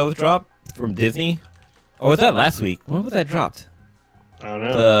other trailer that was dropped from Disney? Or was that last week? When was that dropped? I don't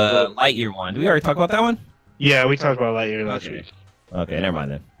know. The Lightyear one. Did we already talk about that one? Yeah, we talked about Lightyear last Okay. week. Okay, never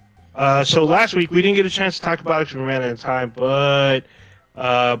mind then. So last week we didn't get a chance to talk about it because we ran out of time, but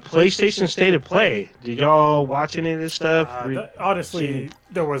PlayStation State of Play. Did y'all watch any of this stuff? Honestly,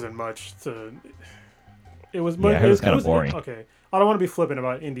 there wasn't much to. It was. Yeah, it was kind of boring. Okay, I don't want to be flippant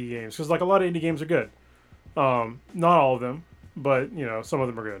about indie games because like a lot of indie games are good. Not all of them, but you know some of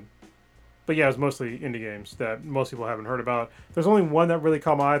them are good. But yeah, it was mostly indie games that most people haven't heard about. There's only one that really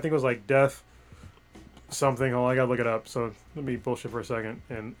caught my eye. I think it was like Death something. Oh, I gotta look it up. So let me bullshit for a second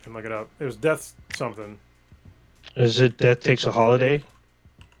and look it up. It was Death something. Is it Death Takes a Holiday?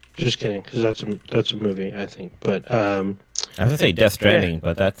 Just kidding, because that's a movie, I think. But I was gonna say Death Stranding,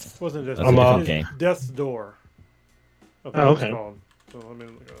 but that's It wasn't Death. That's a different game. Death's Door. I think Oh, it's okay. called. So let me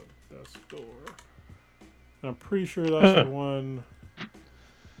look up Death's Door. And I'm pretty sure that's the one.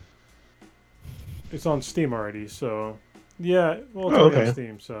 It's on Steam already, so yeah. Well, it's already okay. on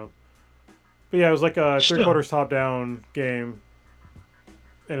Steam, so. But yeah, it was like a Still. three-quarters top-down game,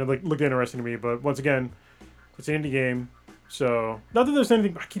 and it looked interesting to me. But once again, it's an indie game, so not that there's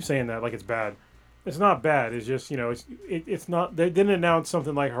anything. I keep saying that like it's bad. It's not bad. It's just it's not. They didn't announce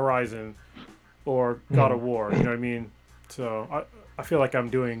something like Horizon or God of War. You know what I mean? So I feel like I'm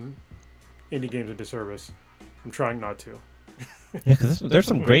doing indie games a disservice. I'm trying not to. yeah, because there's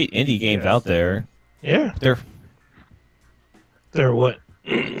some great indie games Yes. out there. yeah, They're they're what?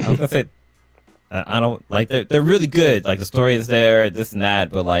 I was gonna say, I don't like they're really good. Like the story is there, this and that,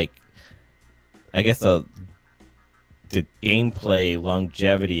 but like, I guess the the gameplay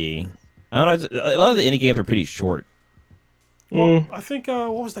longevity. I don't know. A lot of the indie games are pretty short. Well, I think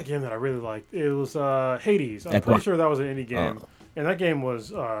what was that game that I really liked? It was Hades. I'm pretty sure that was an indie game, and that game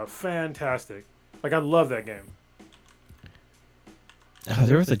was fantastic. Like I love that game.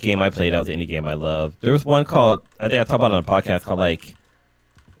 There was a game I played that was an indie game I loved. There was one called, I think I talked about it on a podcast, called like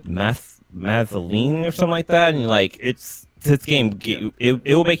Mazzoline or something like that. And like this game, it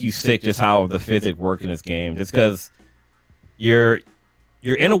will make you sick just how the physics work in this game. Just because you're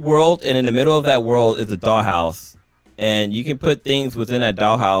in a world, and in the middle of that world is a dollhouse, and you can put things within that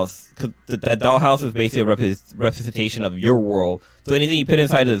dollhouse. Cause that dollhouse is basically a representation of your world. So anything you put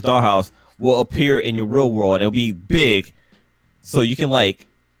inside of this dollhouse will appear in your real world, and it'll be big. So you can like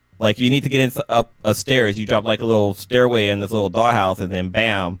you need to get up a stairs. You drop like a little stairway in this little dollhouse, and then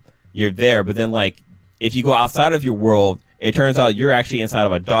bam, you're there. But then like if you go outside of your world, it turns out you're actually inside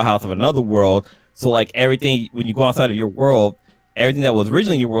of a dollhouse of another world. So like everything, when you go outside of your world, everything that was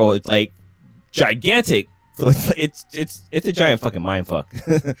originally your world, it's like gigantic. So it's a giant fucking mind fuck.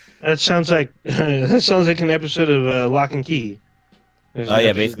 That sounds like an episode of Lock and Key. Oh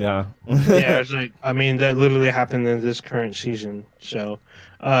yeah, basically. Yeah, it's like, I mean, that literally happened in this current season. So,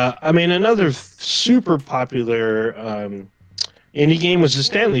 I mean, another super popular indie game was the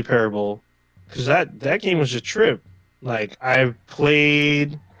Stanley Parable, because that game was a trip. Like I've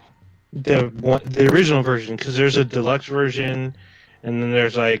played the original version, because there's a deluxe version, and then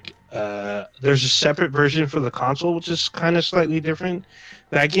there's like there's a separate version for the console, which is kind of slightly different.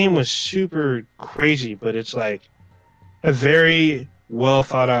 That game was super crazy, but it's like a very well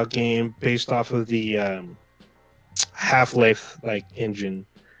thought out game based off of the Half-Life like engine.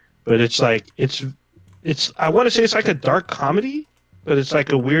 But it's like it's I want to say it's like a dark comedy, but it's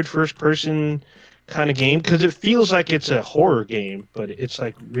like a weird first person kind of game, because it feels like it's a horror game, but it's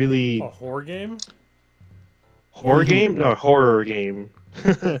like really a horror game. Game? No, horror game.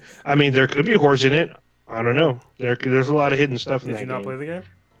 I mean, there could be horrors in it. I don't know. There's a lot of hidden stuff in that game. Did you not play the game?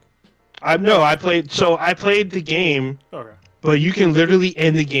 I played the game. Okay. But you can literally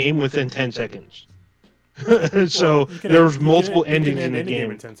end the game within 10 seconds. So there was multiple endings in the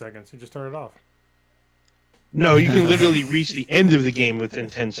game. In 10 seconds. You just turn it off. No, you can literally reach the end of the game within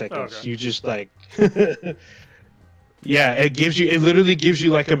 10 seconds. Okay. You just like... Yeah, it literally gives you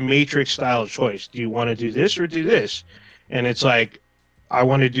like a Matrix style choice. Do you want to do this or do this? And it's like, I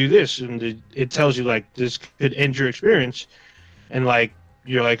want to do this. And it tells you like, this could end your experience. And like,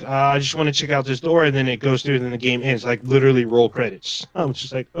 you're like, I just want to check out this door, and then it goes through, and then the game ends. Like literally roll credits. I'm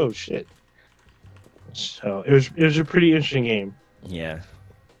just like, oh shit. So it was a pretty interesting game. Yeah.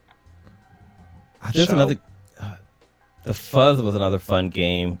 There's another. The Fuzz was another fun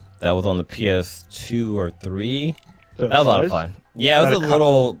game that was on the PS2 or 3. That was a lot of fun. Yeah, it was a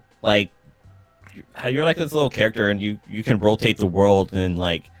little like you're like this little character, and you can rotate the world, and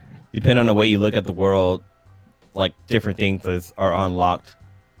like depending on the way you look at the world, like different things are unlocked.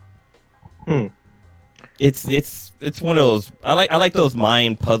 It's one of those I like those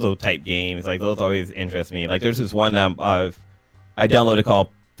mind puzzle type games. Like those always interest me. Like there's this one I downloaded called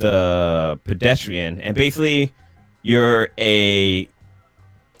the Pedestrian, and basically you're a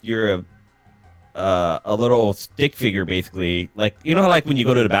little stick figure, basically. Like you know how like when you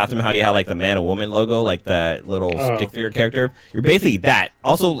go to the bathroom, how you have like the man and woman logo, like that little stick figure character. You're basically that.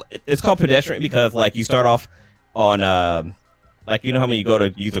 Also, it's called Pedestrian because like you start off on like you know how when you go to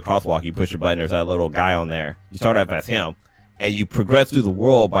use a crosswalk, you push a button, there's that little guy on there. You start off as him, and you progress through the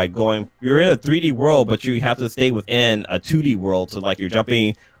world by going. You're in a 3D world, but you have to stay within a 2D world. So like you're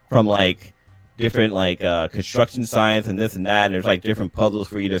jumping from like different like construction signs and this and that, and there's like different puzzles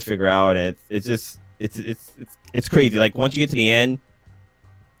for you to figure out, and it's crazy. Like once you get to the end,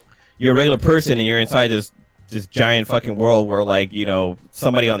 you're a regular person and you're inside this giant fucking world where like you know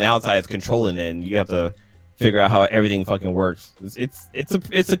somebody on the outside is controlling it, and you have to figure out how everything fucking works. It's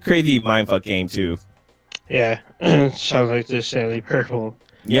a crazy mindfuck game too. Yeah, sounds like the Stanley Parable.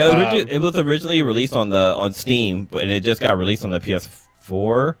 Yeah, it was originally released on Steam, but it just got released on the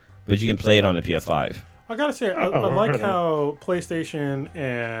PS4. But you can play it on the PS5. I gotta say, I like how PlayStation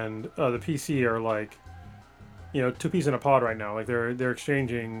and the PC are like, you know, two peas in a pod right now. Like they're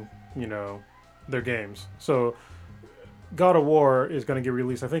exchanging, you know, their games. So God of War is going to get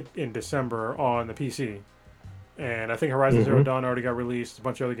released, I think, in December on the PC. And I think Horizon Zero Dawn already got released. A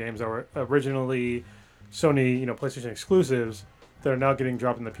bunch of other games that were originally Sony, you know, PlayStation exclusives that are now getting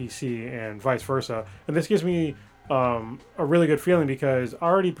dropped in the PC and vice versa. And this gives me a really good feeling because I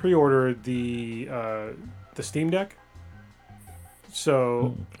already pre-ordered the Steam Deck.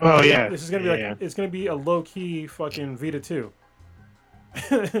 So this is gonna be it's gonna be a low-key fucking Vita 2.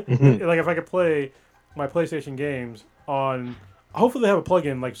 Like if I could play my PlayStation games on. Hopefully, they have a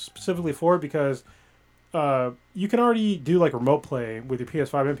plugin like specifically for it because you can already do like remote play with your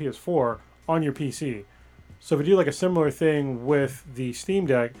PS5 and PS4 on your PC. So if you do like a similar thing with the Steam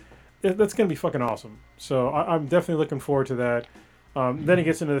Deck, that's gonna be fucking awesome. So I'm definitely looking forward to that. Then it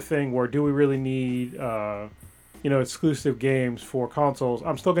gets into the thing where do we really need exclusive games for consoles?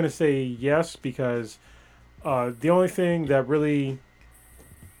 I'm still gonna say yes because the only thing that really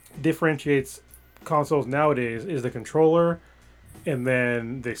differentiates consoles nowadays is the controller and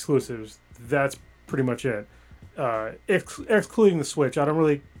then the exclusives. That's pretty much it. Excluding the Switch, I don't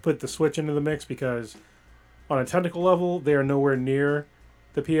really put the Switch into the mix because on a technical level, they are nowhere near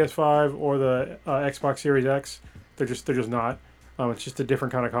the PS5 or the Xbox Series X. They're just not. It's just a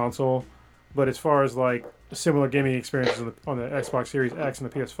different kind of console. But as far as like similar gaming experiences on the Xbox Series X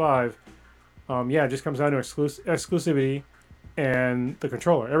and the PS5, it just comes down to exclusivity and the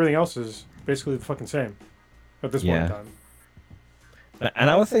controller. Everything else is basically the fucking same at this point in time. And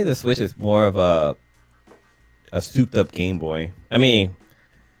I would say the Switch is more of a souped up Game Boy. I mean,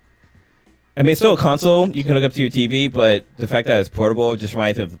 it's still a console. You can hook up to your TV, but the fact that it's portable just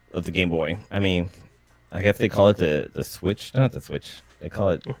reminds me of the Game Boy. I mean, I guess they call it the Switch. Not the Switch. They call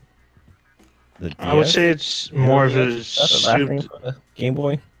it the DS? I would say it's more of a souped Game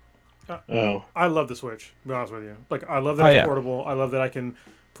Boy. I love the Switch, to be honest with you. Like, I love that it's portable. I love that I can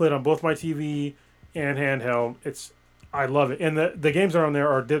play it on both my TV and handheld. I love it. And the games that are on there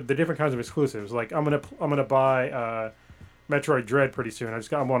are the different kinds of exclusives. Like, I'm gonna buy Metroid Dread pretty soon.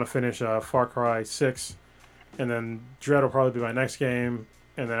 I want to finish Far Cry 6, and then Dread will probably be my next game,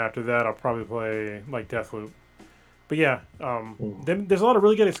 and then after that I'll probably play like Deathloop. But yeah, then there's a lot of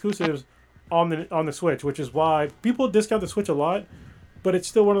really good exclusives on the Switch, which is why people discount the Switch a lot, but it's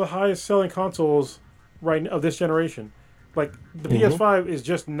still one of the highest selling consoles of this generation. Like the PS5 is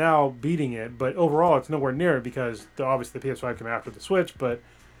just now beating it, but overall it's nowhere near it because obviously the PS5 came after the Switch, but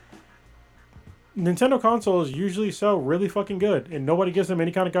Nintendo consoles usually sell really fucking good, and nobody gives them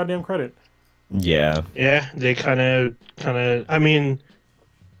any kind of goddamn credit. Yeah. Yeah, they kind of. I mean,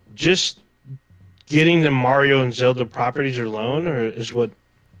 just getting the Mario and Zelda properties alone, is what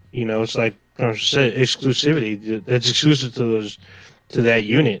it's like. I said, exclusivity. That's exclusive to that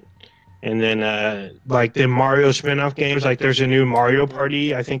unit. And then, like the Mario spin-off games, like there's a new Mario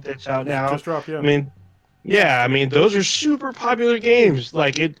Party, I think that's out now. Just dropped, yeah. I mean, those are super popular games.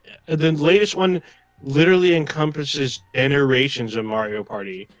 Like the latest one literally encompasses generations of Mario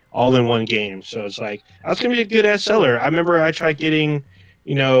Party all in one game. So it's like that's gonna be a good ass seller. I remember I tried getting,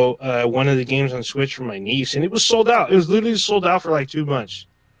 one of the games on Switch for my niece, and it was sold out. It was literally sold out for like 2 months.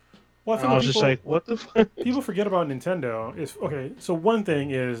 Well, I was just like, what the fuck? People forget about Nintendo. So one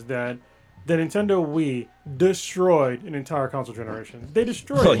thing is that the Nintendo Wii destroyed an entire console generation. They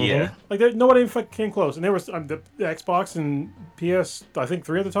destroyed it. Oh, yeah. Like, nobody even came close. And there was the Xbox and PS, I think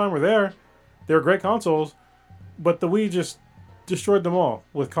 3 at the time were there. They were great consoles. But the Wii just destroyed them all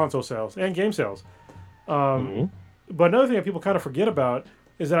with console sales and game sales. But another thing that people kind of forget about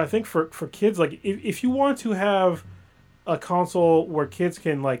is that I think for kids, like, if you want to have a console where kids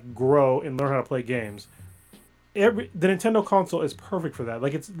can, like, grow and learn how to play games, the Nintendo console is perfect for that.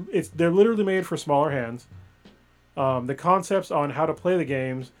 Like they're literally made for smaller hands. The concepts on how to play the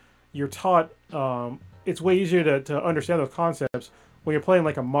games, you're taught. It's way easier to understand those concepts when you're playing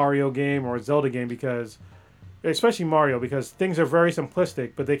like a Mario game or a Zelda game because, especially Mario, because things are very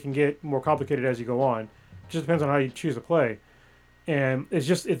simplistic, but they can get more complicated as you go on. It just depends on how you choose to play, and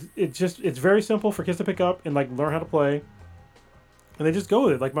it's very simple for kids to pick up and like learn how to play, and they just go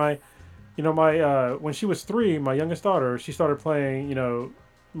with it. Like my when she was 3, my youngest daughter, she started playing,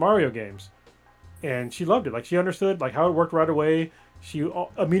 Mario games, and she loved it. Like she understood like how it worked right away. She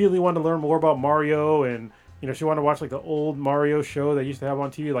immediately wanted to learn more about Mario, and she wanted to watch like the old Mario show they used to have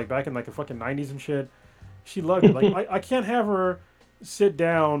on TV, like back in like the fucking 90s and shit. She loved it. Like I can't have her sit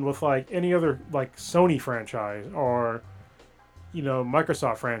down with like any other like Sony franchise or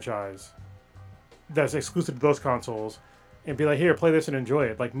Microsoft franchise that's exclusive to those consoles and be like, here, play this and enjoy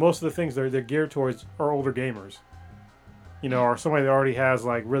it. Like most of the things they're geared towards are older gamers, or somebody that already has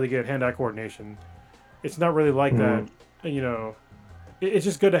like really good hand-eye coordination. It's not really like that, It's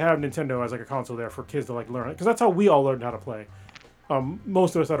just good to have Nintendo as like a console there for kids to like learn, because that's how we all learned how to play.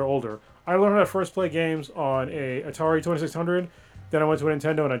 Most of us that are older, I learned how to first play games on a Atari 2600. Then I went to a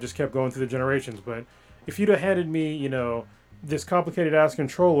Nintendo, and I just kept going through the generations. But if you'd have handed me, this complicated ass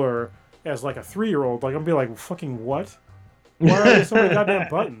controller as like a 3-year-old, like I'm be like, fucking what? Why are there so many goddamn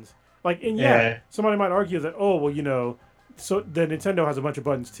buttons? Like, and somebody might argue that, oh, well, so the Nintendo has a bunch of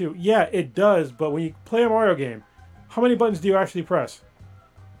buttons too. Yeah, it does, but when you play a Mario game, how many buttons do you actually press?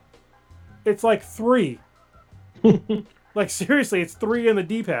 It's like 3. Like seriously, it's 3 in the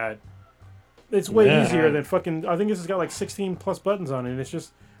D-pad. It's way Yeah. easier than fucking. I think this has got like 16 plus buttons on it. And it's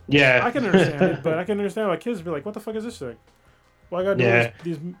just Yeah. I can understand it, but I can understand why kids be like, "What the fuck is this thing? Why I gotta do Yeah.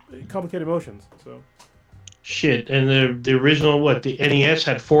 these complicated motions?" So Shit, and the original the NES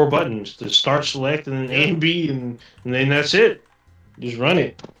had 4 buttons: the start, select, and then A and B, and then that's it. Just run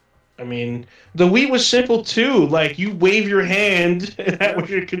it. I mean, the Wii was simple too. Like you wave your hand, and that was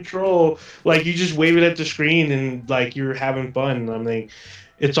your control. Like you just wave it at the screen, and like you're having fun. I mean,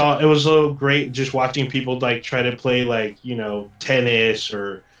 it was so great just watching people like try to play like tennis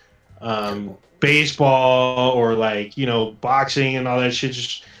or baseball or like boxing and all that shit.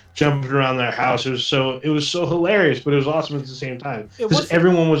 Just jumping around their house. It was so hilarious, but it was awesome at the same time because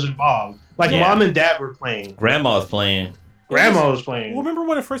everyone was involved. Like mom and dad were playing, Grandma was playing. grandma was playing. Well, remember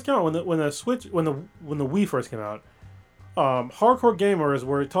when it first came out, when the Wii first came out, hardcore gamers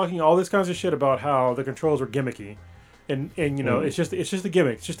were talking all this kinds of shit about how the controls were gimmicky, and it's just a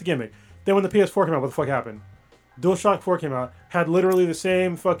gimmick. It's just a gimmick. Then when the PS4 came out, what the fuck happened? DualShock 4 came out, had literally the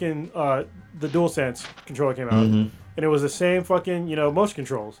same fucking the DualSense controller came out, and it was the same fucking motion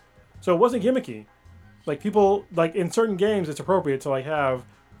controls. So it wasn't gimmicky. Like people like in certain games, it's appropriate to like have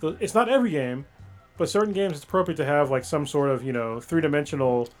it's not every game, but certain games it's appropriate to have like some sort of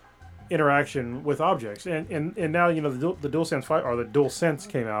 3-dimensional interaction with objects. And now the DualSense 5 or the DualSense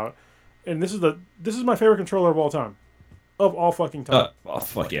came out, and this is my favorite controller of all time, of all fucking time. Oh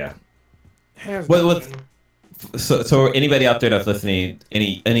fuck yeah! Hands down. So anybody out there that's listening,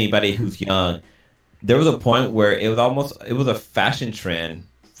 anybody who's young, there was a point where it was a fashion trend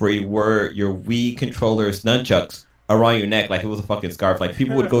for you wore your Wii controllers nunchucks around your neck like it was a fucking scarf. Like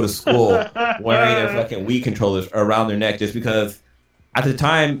people would go to school wearing their fucking Wii controllers around their neck just because at the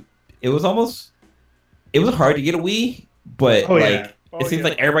time it was hard to get a Wii, but it seems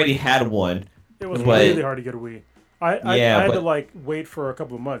like everybody had one. It was really hard to get a Wii. I had to like wait for a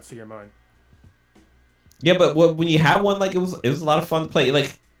couple of months to get mine. Yeah, but when you have one, like it was a lot of fun to play.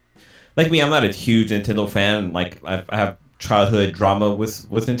 Like me, I'm not a huge Nintendo fan. Like I have childhood drama with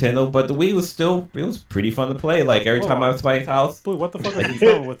Nintendo, but the Wii was pretty fun to play. Like every time I was by his house. Blue, what the fuck is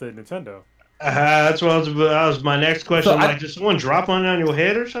wrong with the Nintendo? That's what that was my next question. So did someone drop one on your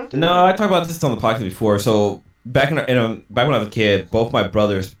head or something? No, I talked about this on the podcast before. So back back when I was a kid, both my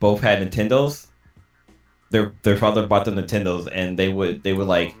brothers had Nintendos. Their father bought them Nintendos, and they would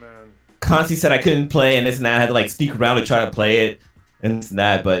like constantly said I couldn't play and this and that. I had to like sneak around to try to play it and this and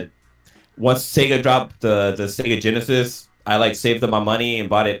that. But once Sega dropped the Sega Genesis, I like saved up my money and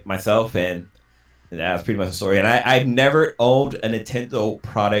bought it myself, and that's pretty much the story. And I've never owned a Nintendo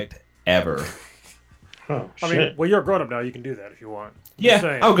product ever. Oh, I mean, well, you're a grown up now. You can do that if you want.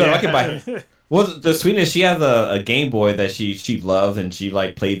 Yeah, I'll go. I can buy it. Well, the sweetness, she has a Game Boy that she loves, and she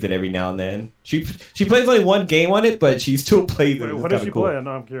like plays it every now and then. She plays only one game on it, but she still plays it. What does she play?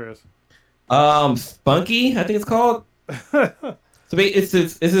 No, I'm curious. Spunky, I think it's called. So it's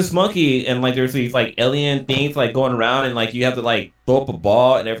this monkey, and like there's these like alien things like going around, and like you have to like throw up a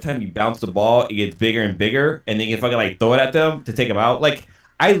ball, and every time you bounce the ball, it gets bigger and bigger, and then you can fucking like throw it at them to take them out. Like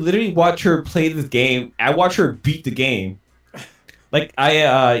I literally watch her play this game. I watch her beat the game. Like I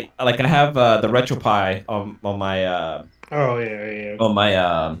have the RetroPie on my on my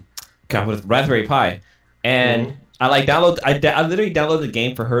God, what is it? Raspberry Pi, and I like I literally downloaded the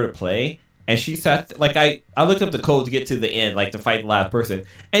game for her to play. And she sat like I looked up the code to get to the end, like to fight the last person,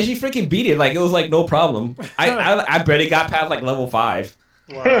 and she freaking beat it. Like it was like no problem. I barely got past like level 5.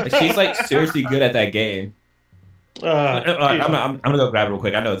 Wow. Like, she's like seriously good at that game. I'm gonna go grab it real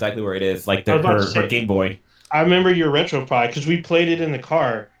quick. I know exactly where it is. Like her Game Boy. I remember your RetroPie because we played it in the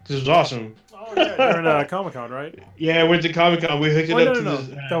car. This was awesome. Oh yeah, you're in Comic-Con, right? Yeah, we went to Comic-Con. We hooked it up to this.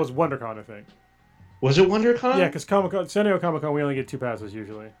 That was WonderCon, I think. Was it WonderCon? Yeah, because Comic-Con, San Diego Comic-Con, we only get 2 passes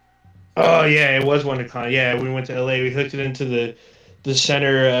usually. Oh yeah, it was WonderCon. Yeah, we went to LA. We hooked it into the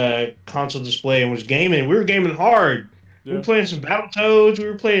center console display and was gaming. We were gaming hard. Yeah. We were playing some Battletoads. We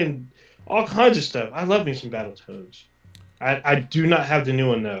were playing all kinds of stuff. I love me some Battletoads. I do not have the new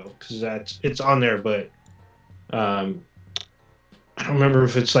one though, because it's on there, but I don't remember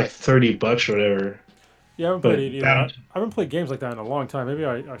if it's like $30 or whatever. Yeah, I haven't played it either. I haven't played games like that in a long time. Maybe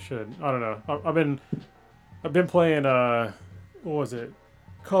I should. I don't know. I've been playing what was it?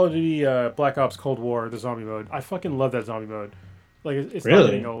 Call of Duty Black Ops Cold War, the zombie mode. I fucking love that zombie mode. Like it's not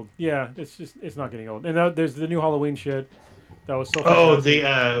getting old. Yeah, it's not getting old. And there's the new Halloween shit. That was so. Oh,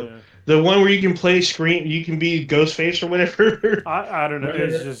 the one where you can play Scream. You can be Ghostface or whatever. I don't know.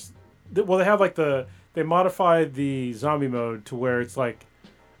 It's just well, they have like they modified the zombie mode to where it's like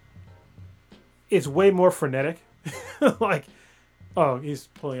it's way more frenetic. Like Oh, he's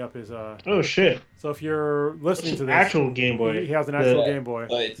pulling up his. Oh shit! So if you're listening It's to an this, actual Game he Boy. has an actual The- Game Boy.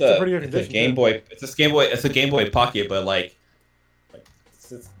 It's in pretty good it's a condition. Game too. Boy. It's a Game Boy Pocket, but like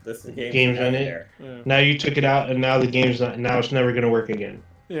this is the Games on it? there. Yeah. Now you took it out, and now the game's not. Now it's never gonna work again.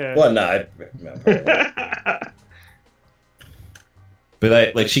 Yeah. Well, no,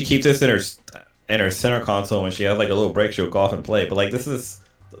 but like she keeps this in her center console when she has like a little break. She'll go off and play. But like this is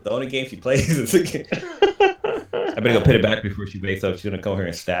the only game she plays. Is a game. I better go put it back before she wakes up. She's gonna come here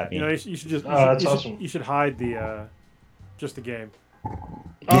and stab me. You know, you should just. Oh, that's awesome. You should hide the, just the game, Oh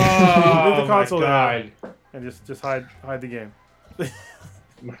the my console god! and just hide the game.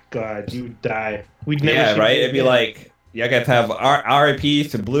 My god, you would die. We'd never. Yeah, see right. you It'd be again. like, yeah, I got to have RIP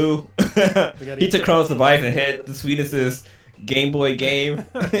to Blue. He took Chronos device and hit the sweetest Game Boy game.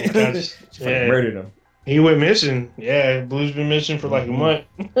 That's- Just like murdered him. He went missing. Yeah, Blue's been missing for like a month.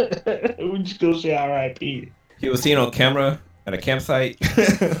 Mm-hmm. We just go say R.I.P. He was seen on camera at a campsite.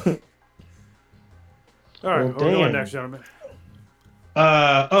 All right, Well, what are we doing damn. next, gentlemen?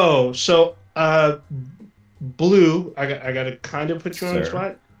 Blue. I got to kind of put you on the Sir.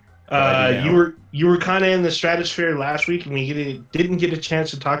 spot. Ready now. You were kind of in the stratosphere last week, and we didn't get a chance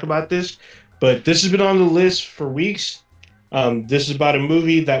to talk about this, but this has been on the list for weeks. This is about a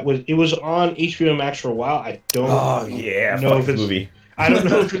movie that was on HBO Max for a while. I don't Oh yeah, know fuck if this it's movie. I don't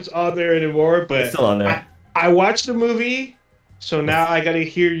know if it's on there anymore, but It's still on there. I watched the movie, so now I got to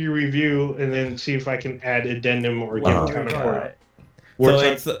hear your review and then see if I can add addendum or Wow. give counter God. for it. So Where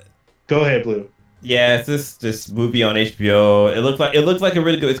it's go ahead, Blue. yeah, it's this movie on HBO. It looks like a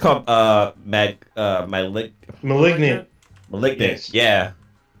really good. It's called Malignant. Malignant. Yes. Yeah.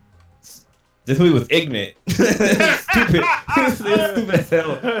 This movie was ignorant. Stupid. It's stupid as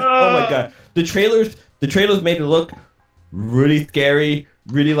hell. Oh my god. The trailers made it look really scary.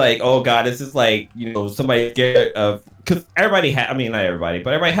 Really like, oh god, this is like, you know, somebody scared of, because everybody had, I mean not everybody,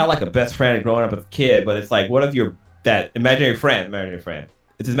 but everybody had like a best friend growing up as a kid. But it's like, what if that imaginary friend,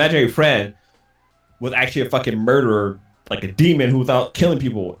 it's his imaginary friend was actually a fucking murderer, like a demon who was out killing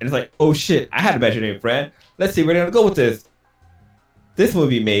people. And it's like, oh shit, I had an imaginary friend. Let's see where they're gonna go with this. This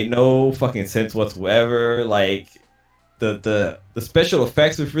movie made no fucking sense whatsoever. Like the special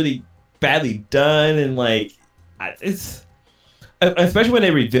effects was really badly done, and like it's especially when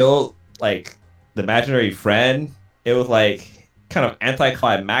they revealed like the imaginary friend, it was like kind of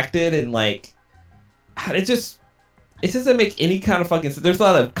anticlimactic, and like it doesn't make any kind of fucking sense. There's a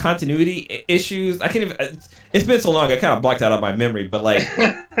lot of continuity issues. I can't even. It's been so long, I kind of blocked out of my memory. But like,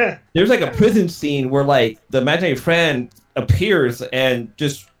 there's like a prison scene where like the imaginary friend appears and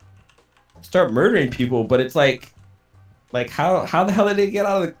just start murdering people. But it's like how the hell did they get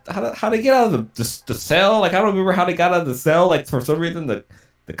out of how they get out of the cell? Like I don't remember how they got out of the cell. Like for some reason the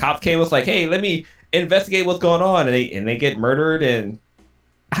cop came, was like, hey, let me investigate what's going on, and they get murdered, and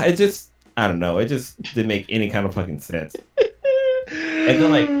it just. I don't know. It just didn't make any kind of fucking sense. And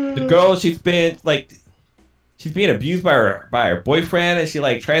then like the girl, she's being abused by her boyfriend, and she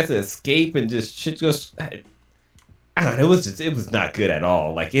like tries to escape, and just shit goes. I don't know. It was not good at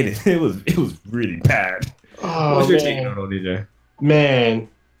all. Like it was really bad. Oh, What's your man. take on it, DJ?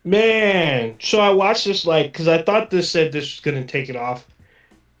 Man. So I watched this like because I thought this said this was gonna take it off.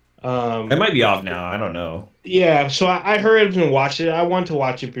 It might be off now. I don't know. Yeah, so I heard it and watched it. I wanted to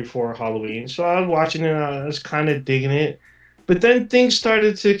watch it before Halloween, so I was watching it. And I was kind of digging it, but then things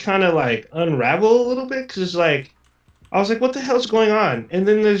started to kind of like unravel a little bit because it's like I was like, "What the hell's going on?" And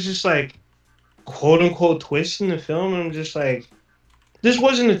then there's just like quote unquote twist in the film, and I'm just like, "This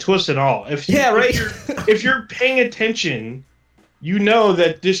wasn't a twist at all." Yeah, right. If you're paying attention, you know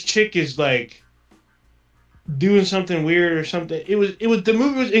that this chick is like doing something weird or something. It was the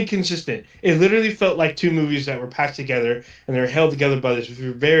movie was inconsistent. It literally felt like two movies that were packed together and they're held together by this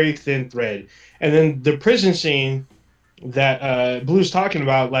very thin thread. And then the prison scene that Blue's talking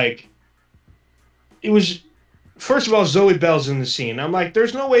about, like, it was, first of all, Zoe Bell's in the scene. I'm like,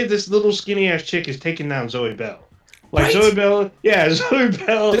 there's no way this little skinny ass chick is taking down Zoe Bell. Like Right? Zoe Bell, Zoe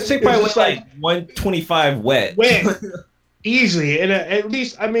Bell. This chick is probably just was like 125 wet. Easily, and at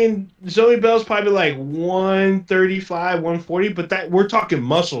least I mean Zoe Bell's probably like 135, 140, but that we're talking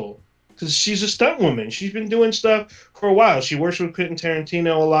muscle because she's a stunt woman. She's been doing stuff for a while. She works with Quentin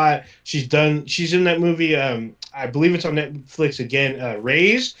Tarantino a lot. She's in that movie. I believe it's on Netflix again.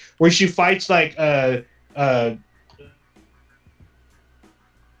 Raised, where she fights like in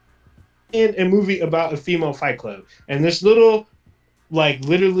a movie about a female fight club, and this little like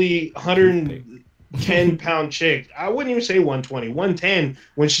literally 110-pound chick, I wouldn't even say 120, 110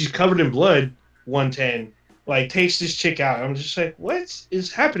 when she's covered in blood, 110, like takes this chick out. I'm just like, what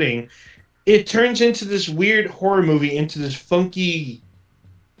is happening? it turns into this weird horror movie, into this funky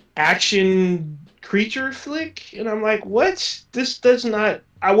action creature flick, and I'm like, what? This does not.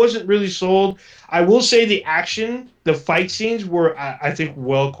 I wasn't really sold. I will say the action, the fight scenes were, I think,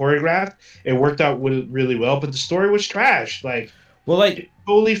 well choreographed. It worked out really well, but the story was trash. Like, Well, like, it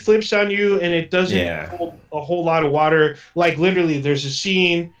totally flips on you, and it doesn't yeah. hold a whole lot of water. Like, literally, there's a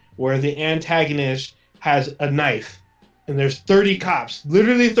scene where the antagonist has a knife, and there's 30 cops,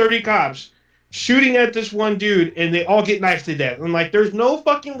 literally 30 cops, shooting at this one dude, and they all get knifed to death. I'm like, there's no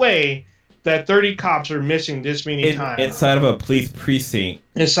fucking way that 30 cops are missing this many times inside of a police precinct.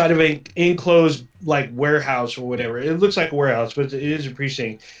 inside of an enclosed like warehouse or whatever. It looks like a warehouse, but it is a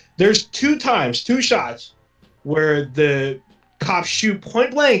precinct. There's two shots where the cops shoot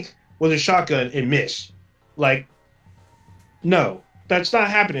point blank with a shotgun and miss. Like, no, that's not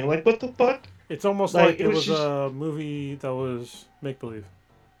happening. Like, what the fuck? It's almost Like, like it it was was just- a movie that was make believe.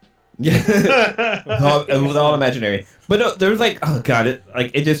 Yeah. It was all imaginary. But no, there was like, oh god,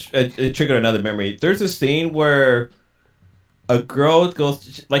 it triggered another memory. There's a scene where a girl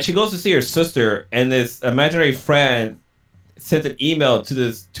she goes to see her sister, and this imaginary friend sent an email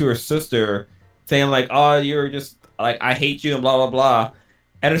to her sister saying like, oh, you're just like, I hate you and blah blah blah.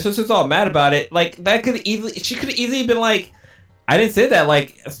 And her sister's all mad about it. Like, she could have easily been like, I didn't say that.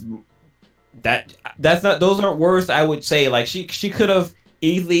 Like, that's not, those aren't words I would say. Like, she could have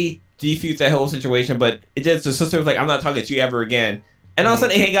easily defused that whole situation, but it just, the sister was like, I'm not talking to you ever again. And all of a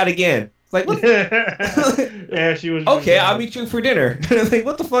sudden, it hang out again. It's like, what? Yeah, she was. Okay, I'll meet you for dinner. Like,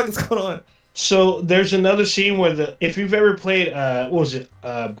 what the fuck is going on? So there's another scene where if you've ever played, what was it?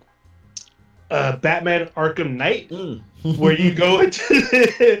 Batman Arkham Knight, where you go into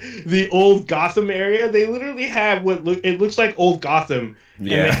the old Gotham area. They literally have it looks like old Gotham, and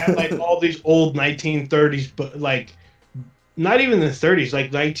they have like all these old 1930s, but like not even the 30s,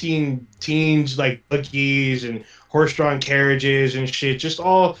 like 19 teens, like buggies and horse-drawn carriages and shit, just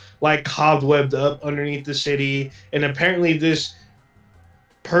all like cobwebbed up underneath the city. And apparently this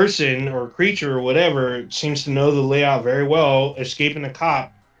person or creature or whatever seems to know the layout very well, escaping a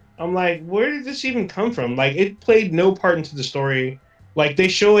cop. I'm like, where did this even come from? Like, it played no part into the story. Like, they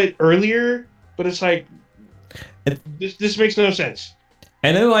show it earlier, but it's like, this makes no sense.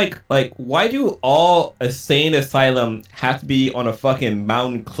 And then like why do all insane asylum have to be on a fucking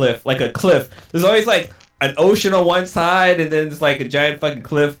mountain cliff, like a cliff? There's always like an ocean on one side, and then there's like a giant fucking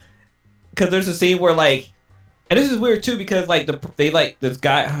cliff. Because there's a scene where like, and this is weird too, because like this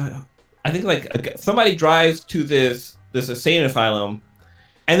guy, I think like somebody drives to this insane asylum,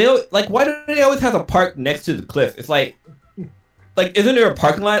 and they like, why do they always have to park next to the cliff? It's like isn't there a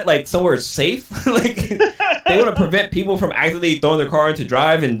parking lot like somewhere safe? Like, they want to prevent people from accidentally throwing their car into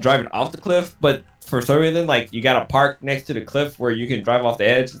drive and driving off the cliff, but for some reason, like, you gotta park next to the cliff where you can drive off the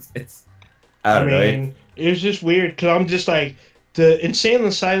edge. It's I don't know. It was just weird because I'm just like, the insane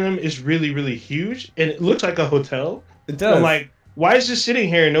asylum is really, really huge, and it looks like a hotel. It does. I'm like, why is this sitting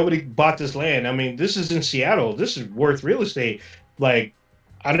here and nobody bought this land? I mean, this is in Seattle. This is worth real estate. Like,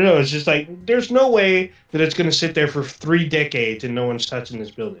 I don't know. It's just like, there's no way that it's going to sit there for 3 decades and no one's touching this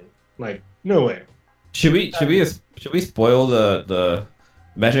building. Like, no way. Should we spoil the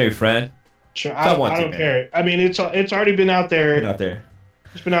imaginary friend? Sure, I don't care. I mean, it's already been out there. Out there.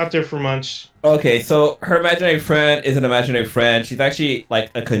 It's been out there for months. Okay, so her imaginary friend is an imaginary friend. She's actually like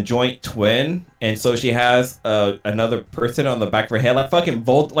a conjoined twin, and so she has another person on the back of her head, like fucking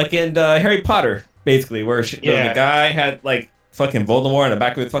like in Harry Potter, basically, where the guy had like fucking Voldemort on the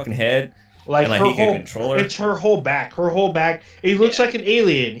back of his fucking head. Like, and, like, he can control her. It's her whole back. Her whole back. He looks like an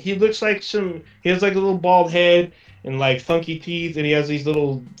alien. He looks like he has like a little bald head and like funky teeth, and he has these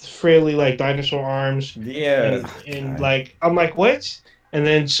little fraily like dinosaur arms. Yeah. And like, I'm like, what? And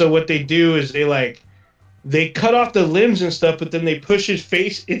then so what they do is they cut off the limbs and stuff, but then they push his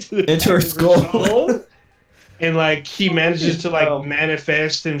face into her skull. And like, he manages to like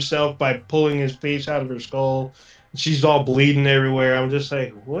manifest himself by pulling his face out of her skull. She's all bleeding everywhere. I'm just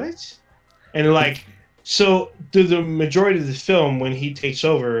like, what? And like, so through the majority of the film, when he takes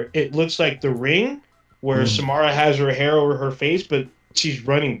over, it looks like The Ring, where Samara has her hair over her face, but she's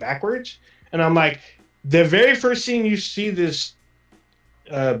running backwards. And I'm like, the very first scene you see this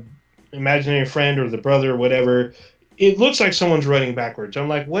imaginary friend or the brother or whatever, it looks like someone's running backwards. I'm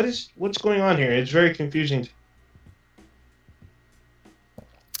like, what's going on here? It's very confusing.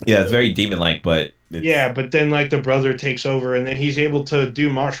 Yeah, it's very demon-like, but yeah, but then like the brother takes over, and then he's able to do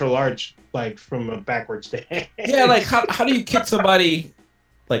martial arts like from a backwards stance. Yeah, like how do you kick somebody?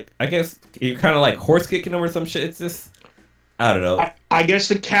 Like, I guess you're kind of like horse kicking them or some shit. It's just, I don't know. I guess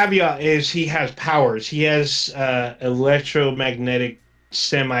the caveat is he has powers. He has electromagnetic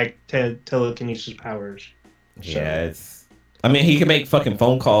telekinesis powers. So. Yeah, it's. I mean, he can make fucking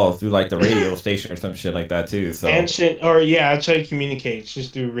phone calls through like the radio station or some shit like that too. So And that's how he communicates,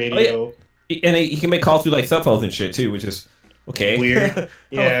 just through radio. Oh, yeah. And he can make calls through like cell phones and shit too, which is okay. Weird. How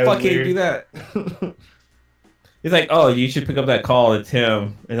Yeah, the fuck can weird. you do that? He's like, oh, you should pick up that call. It's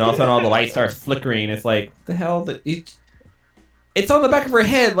him, and all of a sudden all the lights start flickering. It's like, the hell? It's on the back of her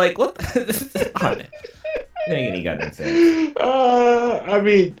head. Like, what? This is on it. It ain't any goddamn sense. I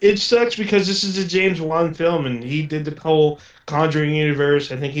mean, it sucks because this is a James Wan film, and he did the whole Conjuring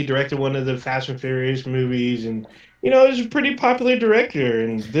universe. I think he directed one of the Fast and Furious movies, and he's a pretty popular director.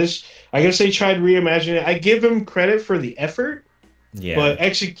 And this, I guess they tried reimagining it. I give him credit for the effort, Yeah. but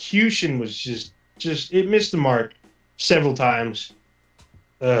execution was just it missed the mark several times.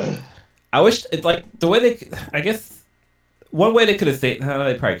 Ugh. I wish it's like the way they. I guess one way they could have saved. No,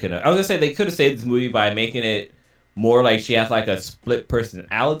 they probably couldn't. I was gonna say they could have saved this movie by making it more like she has like a split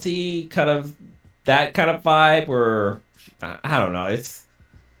personality kind of that kind of vibe, or I don't know. It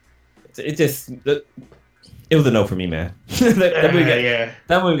was a no for me, man.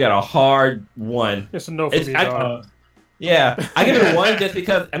 That movie got a hard one. It's a no for me, dog. Yeah, I give it a 1 just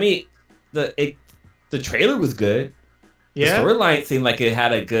because I mean the trailer was good. Yeah. The storyline seemed like it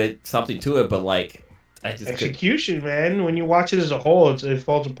had a good something to it, but like I just couldn't. Execution, man. When you watch it as a whole, it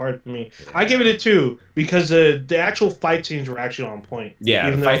falls apart for me. I give it a 2 because the actual fight scenes were actually on point. Yeah,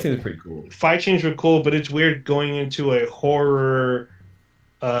 Even the though fight scene was pretty cool. Fight scenes were cool, but it's weird going into a horror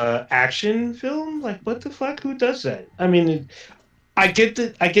action film. Like, what the fuck? Who does that? I mean, I get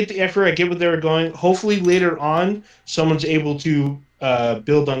the effort. I get what they were going. Hopefully, later on, someone's able to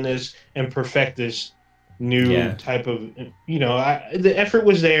build on this and perfect this new type of. The effort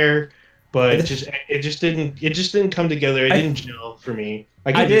was there. But it just didn't come together. It didn't gel for me.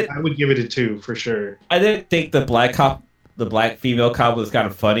 I would give it a 2 for sure. I didn't think the black female cop was kind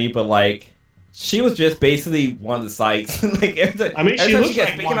of funny, but like she was just basically one of the sites. Like every time she looks gets like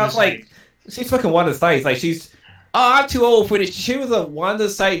speaking Wanda up, like she's fucking one of the sites. Like I'm too old for this. She was a Wanda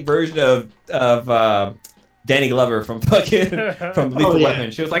Site version of Danny Glover from fucking from Lethal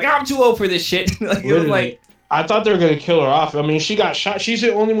Weapon. She was like, I'm too old for this shit. Like, it was like. I thought they were going to kill her off. I mean, she got shot. She's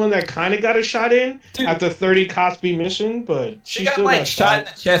the only one that kind of got a shot in at the 30 Cosby mission, but she got like shot in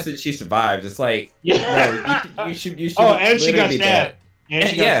the chest and she survived. It's like, no, you should. Oh, and she got stabbed. And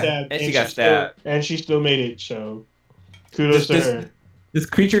she got stabbed. And she still made it. So, kudos to her. This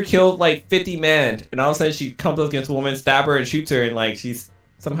creature killed like 50 men, and all of a sudden she comes up against a woman, stab her, and shoots her, and like she's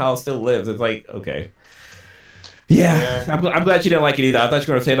somehow still lives. It's like, okay. Yeah. I'm glad you didn't like it either. I thought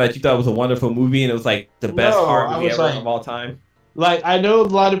you were going to say that you thought it was a wonderful movie and it was like the best horror movie ever of all time. Like, I know a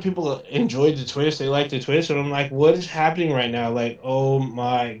lot of people enjoyed the twist. They liked the twist. And I'm like, what is happening right now? Like, oh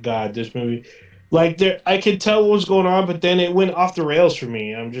my God, this movie. Like, I could tell what was going on, but then it went off the rails for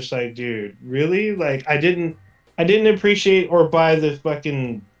me. I'm just like, dude, really? Like, I didn't appreciate or buy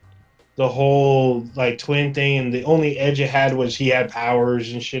the whole, like, twin thing. And the only edge it had was he had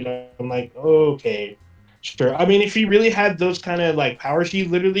powers and shit. I'm like, okay. Sure. I mean, if he really had those kind of like powers,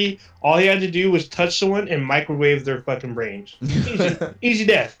 all he had to do was touch someone and microwave their fucking brains. Easy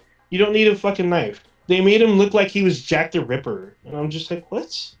death. You don't need a fucking knife. They made him look like he was Jack the Ripper, and I'm just like,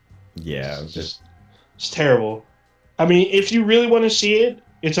 what? Yeah, it's terrible. I mean, if you really want to see it,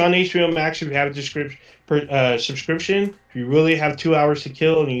 it's on HBO Max if you have a subscription. If you really have 2 hours to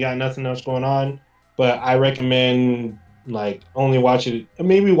kill and you got nothing else going on, but I recommend like only watch it.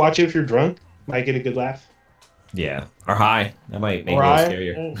 Maybe watch it if you're drunk. Might get a good laugh. Yeah, or high. That might make it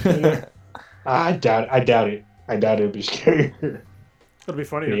scarier. I doubt it. I doubt it'd be scarier. It'll be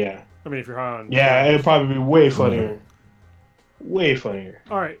funnier. Yeah. I mean, if you're high on. Yeah, it'd probably be way funnier. Way funnier.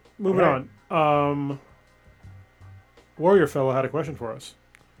 All right, moving on. Warrior Fellow had a question for us.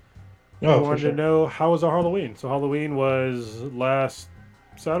 Oh, he wanted to know, how was our Halloween? So Halloween was last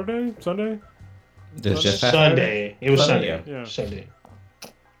Sunday? Sunday. It was Sunday. Yeah. Sunday.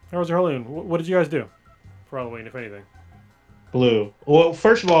 How was your Halloween? What did you guys do for Halloween, if anything? Blue. Well,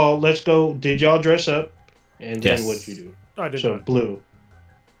 first of all, let's go. Did y'all dress up? And then what did you do? I did not. Blue.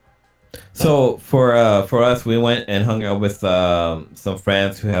 So for us, we went and hung out with some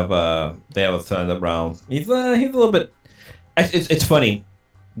friends who have they have a son around. He's a little bit. It's funny.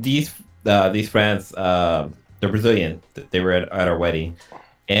 These friends, they're Brazilian. They were at our wedding,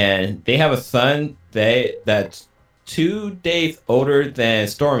 and they have a son that's 2 days older than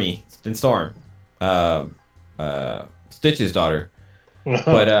Storm, Stitch's daughter.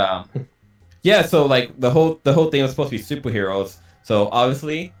 But yeah, so like the whole thing was supposed to be superheroes. So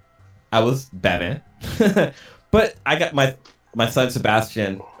obviously, I was Batman, but I got my son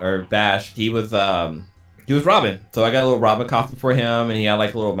Sebastian or Bash. He was he was Robin. So I got a little Robin costume for him, and he had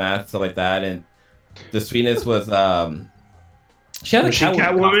like a little mask, stuff like that. And the sweetness was she had a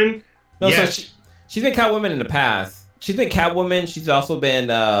Catwoman. No, Yes. so she's been Catwoman in the past. She's been Catwoman. She's also been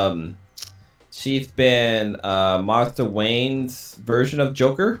Martha Wayne's version of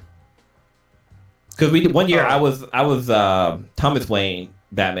Joker. Because we one year I was Thomas Wayne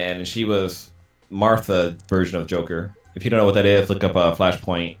Batman, and she was Martha version of Joker. If you don't know what that is, look up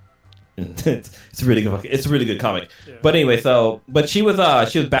Flashpoint. It's a really good. It's a really good comic. Yeah. But anyway, but she was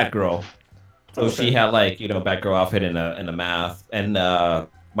Batgirl. So she had like Batgirl outfit and a mask. And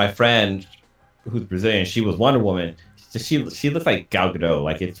my friend, who's Brazilian, she was Wonder Woman. She looks like Gal Gadot.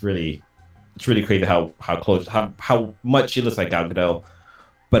 Like it's really crazy how much she looks like Gal Gadot.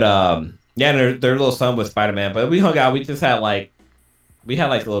 But yeah, their little son was Spider-Man. But we hung out. We just had like a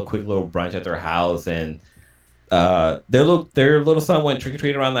little quick little brunch at their house, and their little son went trick or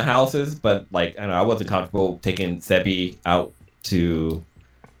treating around the houses. But like I don't know, I wasn't comfortable taking Sebi out to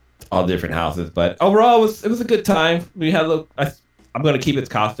all the different houses. But overall, it was a good time. We had I'm gonna keep its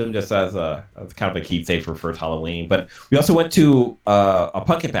costume just as kind of a keepsake for first Halloween. But we also went to a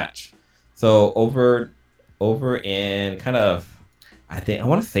pumpkin patch. So over in kind of, I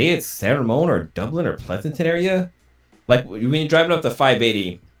want to say it's San Ramon or Dublin or Pleasanton area. Like when you're driving up the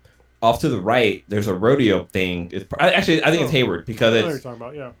 580, off to the right, there's a rodeo thing. I think it's Hayward because I know what you're talking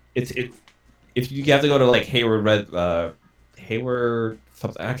about. Yeah. It's if you have to go to like Hayward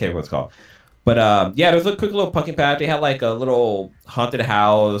something, I can't remember what it's called. But yeah, there's a quick little pumpkin patch. They had like a little haunted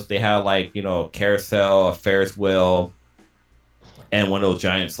house. They had like carousel, a Ferris wheel, and one of those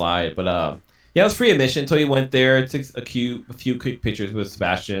giant slides. But yeah, it was free admission. So we went there, took a few quick pictures with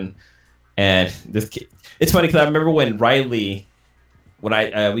Sebastian, and this kid. It's funny because I remember when Riley,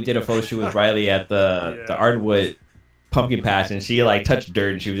 we did a photo shoot with Riley at the Ardenwood pumpkin patch, and she like touched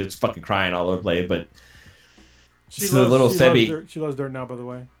dirt and she was just fucking crying all over the place. But She loves dirt now, by the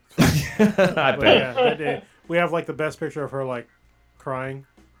way. I But bet. yeah, that day, we have like the best picture of her like crying.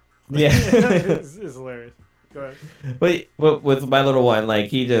 Yeah. it's hilarious. Go ahead. But with my little one, like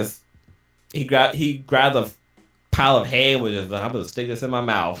he grabbed a pile of hay and was just like, I'm gonna stick this in my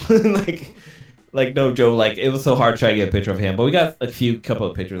mouth. like no joke. Like it was so hard trying to get a picture of him, but we got a couple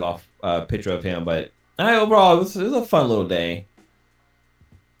of pictures picture of him. But overall, it was a fun little day.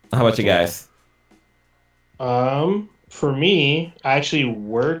 How about you guys? For me, I actually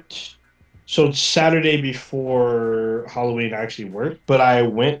worked. So Saturday before Halloween, I actually worked, but I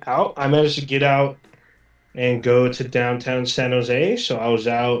went out. I managed to get out and go to downtown San Jose. So I was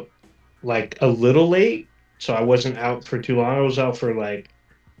out like a little late. So I wasn't out for too long. I was out for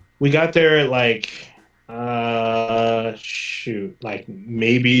we got there at like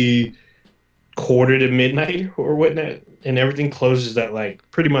maybe quarter to midnight or whatnot, and everything closes at like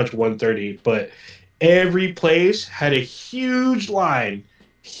pretty much 1:30. But every place had a huge line.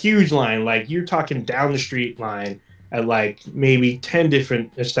 Like you're talking down the street line at like maybe 10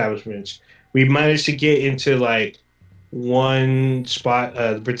 different establishments. We managed to get into like one spot.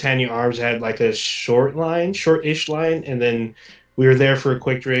 The Britannia Arms had like a short-ish line, and then we were there for a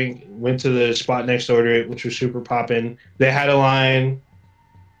quick drink. Went to the spot next door to it, which was super poppin'. They had a line.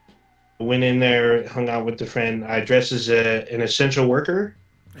 Went in there, hung out with the friend. I dressed as an essential worker,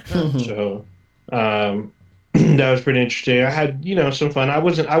 so that was pretty interesting. I had some fun. I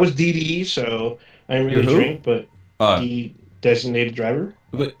was DD, so I didn't really drink, but the designated driver.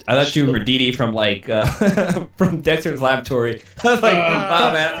 But I thought you were Dee Dee from like from Dexter's Laboratory. I was like,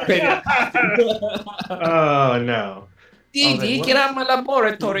 wow, man, that's crazy. Oh no. Dee Dee, get out of my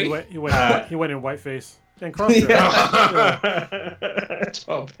laboratory. He went in whiteface and crossed. That's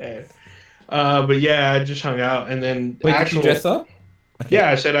all bad. But yeah, I just hung out, and then Wait, did you dress up? Yeah,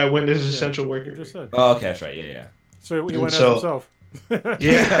 I said I went as essential worker. Just said. Oh, okay, that's right. Yeah. So he went as himself.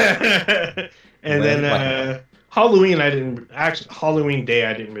 Yeah. And then Halloween Halloween Day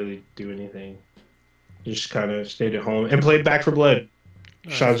I didn't really do anything. Just kind of stayed at home and played Back 4 Blood.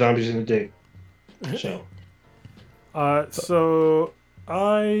 Nice. Shot zombies in the dick. So. So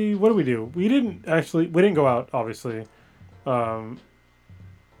what did we do? We didn't go out, obviously.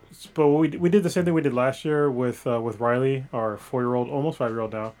 But we did the same thing we did last year with Riley, our 4-year-old, almost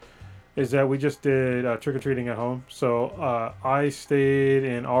 5-year-old now. Is that we just did trick or treating at home. So I stayed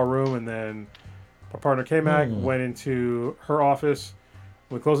in our room, and then my partner K-Mac went into her office.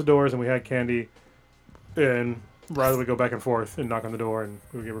 We closed the doors, and we had candy. And Riley would go back and forth and knock on the door, and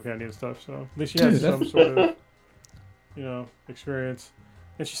we would give her candy and stuff. So at least she had some sort of experience.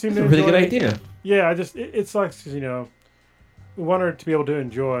 And she seemed to That's a really enjoy good idea. Yeah, it sucks because we want her to be able to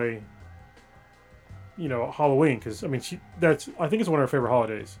enjoy Halloween, because I think it's one of her favorite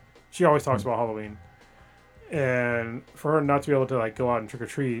holidays. She always talks about Halloween. and for her not to be able to like go out and trick or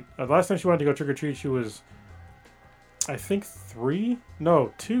treat. The last time she wanted to go trick or treat, she was, I think 3,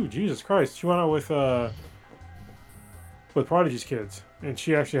 no 2. Jesus Christ, she went out with Prodigy's kids, and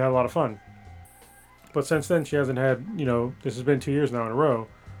she actually had a lot of fun. But since then, she hasn't had, this has been 2 years now in a row,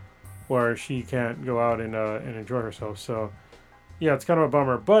 where she can't go out and enjoy herself. So, yeah, it's kind of a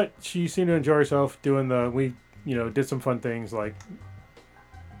bummer. But she seemed to enjoy herself doing we did some fun things, like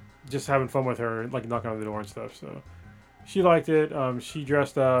just having fun with her, like knocking on the door and stuff. So she liked it. She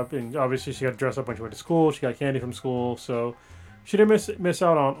dressed up, and obviously she got dressed up when she went to school. She got candy from school, so she didn't miss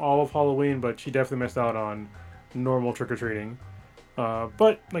out on all of Halloween, but she definitely missed out on normal trick-or-treating.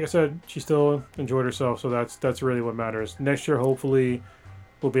 But like I said, she still enjoyed herself, so that's really what matters. Next year, hopefully,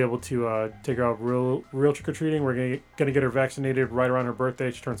 we'll be able to take her out real trick-or-treating. We're gonna get her vaccinated right around her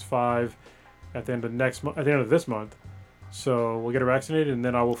birthday. She turns 5 at the end of this month. So we'll get her vaccinated, and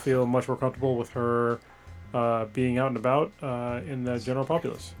then I will feel much more comfortable with her being out and about in the general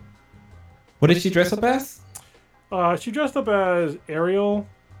populace. What did she dress up as? She dressed up as Ariel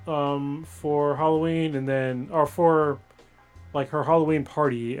for Halloween, and then for like her Halloween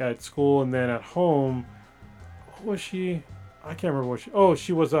party at school, and then at home. What was she? I can't remember what she. Oh,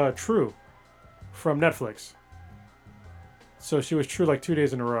 she was True from Netflix. So she was True like 2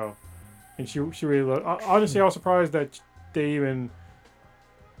 days in a row, and she really loved. Honestly, I was surprised that they even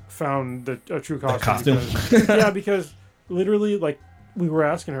found a True costume. Because literally, like, we were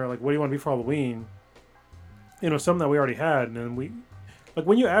asking her, like, what do you want to be for Halloween? Something that we already had, and then like,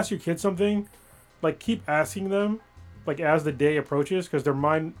 when you ask your kids something, like, keep asking them, like, as the day approaches, because they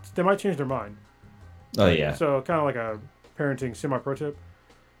might change their mind. Oh yeah. So kind of like a parenting semi-pro tip.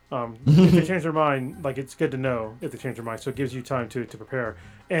 If they change their mind, like, it's good to know if they change their mind, so it gives you time to prepare.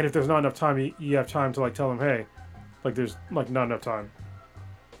 And if there's not enough time, you have time to, like, tell them, hey, like, there's, like, not enough time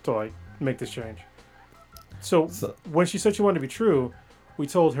to, like, make this change. So when she said she wanted to be True, we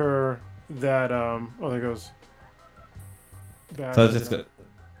told her that oh, there goes. So it's just go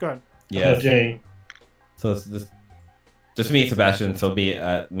ahead. Yeah. Jay. So it's just me and Sebastian. So me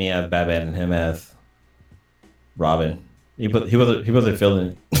as Batman and him as Robin. He wasn't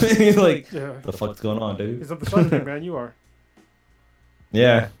feeling it. He's like, Yeah. the fuck's going on, dude? He's not the son of it, man. You are.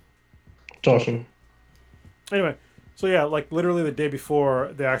 Yeah. It's awesome. Anyway, so yeah, like, literally the day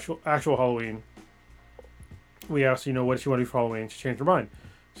before the actual Halloween, we asked, what does she want to be for Halloween? She changed her mind.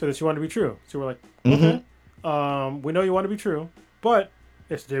 So that she wanted to be True. So we're like, okay. We know you want to be True, but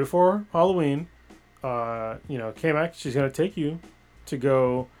it's the day before Halloween. K-Mac, she's going to take you to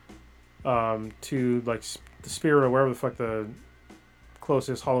go to, like, the Spirit or wherever the fuck the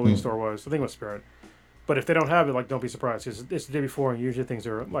closest Halloween store was. I think it was Spirit. But if they don't have it, like, don't be surprised, because it's the day before, and usually things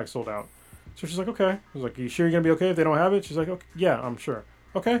are, like, sold out. So she's like, okay. I was like, you sure you're going to be okay if they don't have it? She's like, okay, yeah, I'm sure.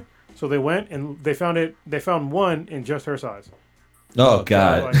 Okay. So they went, and they found one in just her size. Oh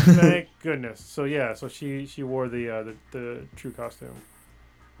God! So, like, thank goodness. So yeah, so she wore the True costume,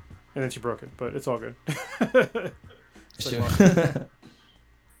 and then she broke it, but it's all good.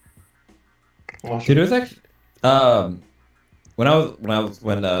 Awesome. Dude, it was actually when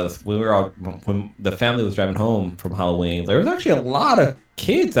the family was driving home from Halloween, there was actually a lot of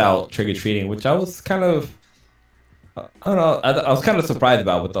kids out trick or treating, which I was kind of. I don't know. I was kind of surprised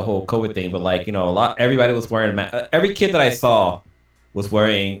about with the whole COVID thing, but, like, everybody was wearing a mask. Every kid that I saw was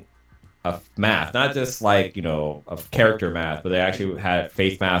wearing a mask, not just like a character mask, but they actually had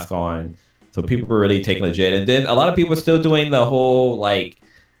face mask on. So people were really taking legit, and then a lot of people were still doing the whole like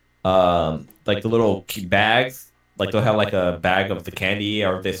the little bags. Like, they'll have like a bag of the candy,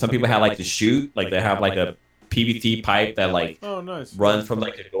 or some people have like the chute, like they have like a PVC pipe that like nice. runs from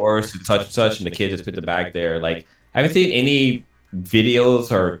like the doors to such, and the kid just put the bag there. Like, I haven't seen any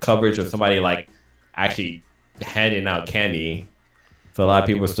videos or coverage of somebody like actually handing out candy. So a lot of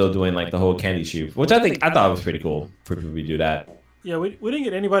people are still doing like the whole candy shoot, which I thought was pretty cool for people to do that. Yeah, we didn't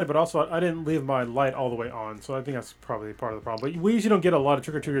get anybody, but also I didn't leave my light all the way on, so I think that's probably part of the problem. But we usually don't get a lot of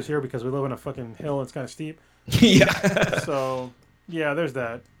trick-or-treaters here because we live on a fucking hill and it's kind of steep. Yeah. So, yeah, there's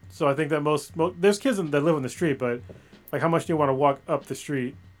that. So I think that most there's kids that live on the street, but, like, how much do you want to walk up the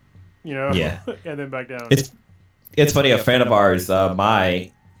street, Yeah. and then back down? It's funny, a friend of ours,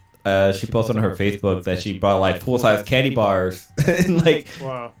 she posted on her Facebook that she bought like full-size candy bars, and like,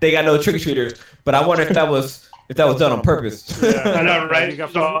 wow. They got no trick-or-treaters. But I wonder if that was done on purpose. Yeah, I know, right?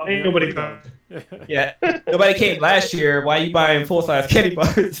 So, Ain't nobody come. Yeah, nobody came last year. Why are you buying full-size candy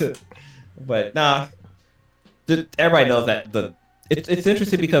bars? But nah, everybody knows that it's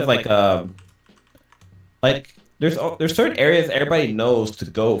interesting because like there's certain areas everybody knows to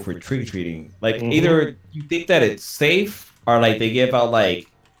go for trick-or-treating. Like, either you think that it's safe, or like they give out like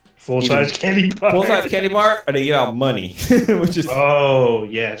Full size candy bar. Full size candy bar, or they give out money, Oh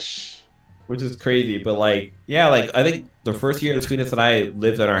yes. which is crazy. But like, yeah, like I think the first year the Sweetness and I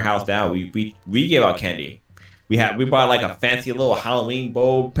lived in our house down, we gave out candy. We bought like a fancy little Halloween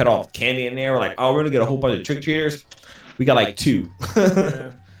bowl, put all candy in there. We're like, oh, we're gonna get a whole bunch of trick or treaters. We got like 2.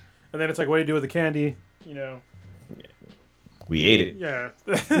 Yeah. And then it's like, what do you do with the candy? You know. We ate it. Yeah.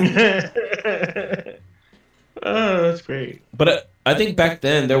 Oh, that's great. But I think back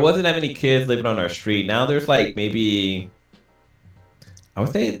then there wasn't that many kids living on our street. Now there's like maybe, I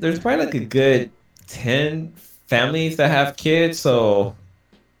would say there's probably like a good 10 families that have kids. So,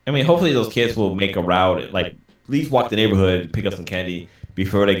 I mean, hopefully those kids will make a route, like at least walk the neighborhood, pick up some candy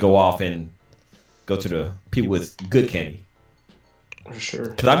before they go off and go to the people with good candy. For sure.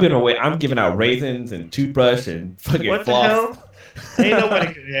 Because I'm giving out raisins and toothbrush and fucking What the floss, hell? Ain't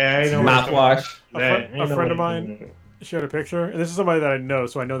nobody. Yeah, ain't nobody. mouthwash. A friend of mine shared a picture, and this is somebody that I know,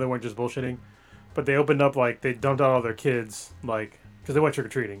 so I know they weren't just bullshitting. But they opened up, like, they dumped out all their kids, like, because they went trick or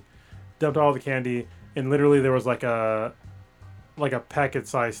treating, dumped out all the candy, and literally there was like a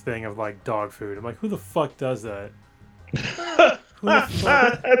packet-sized thing of like dog food. I'm like, who the fuck does that? Who the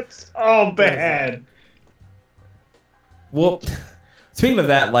fuck? That's all bad. Well, speaking of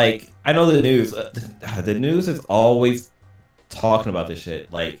that, like, I know the news. The news is always talking about this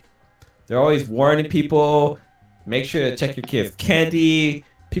shit. Like, they're always warning people, make sure to check your kids' candy.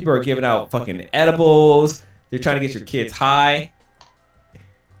 People are giving out fucking edibles. They're trying to get your kids high.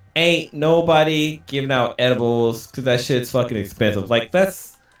 Ain't nobody giving out edibles because that shit's fucking expensive. Like,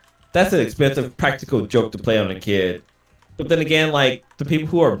 that's an expensive practical joke to play on a kid. But then again, like, the people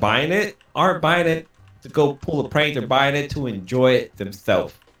who are buying it aren't buying it to go pull a prank. They're buying it to enjoy it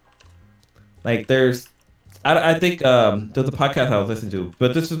themselves. Like, I think there's a podcast I was listening to,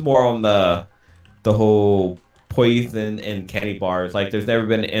 but this is more on the whole poison in candy bars. Like, there's never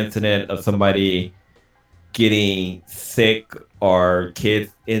been an incident of somebody getting sick or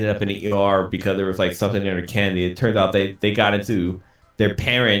kids ended up in the ER because there was like something in their candy. It turns out they got into their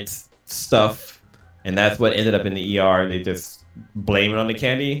parents' stuff, and that's what ended up in the ER. And they just blame it on the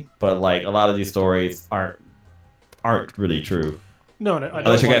candy. But like, a lot of these stories aren't really true. No,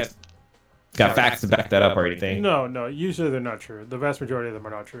 Unless you got facts to back that up or anything. No. Usually they're not true. The vast majority of them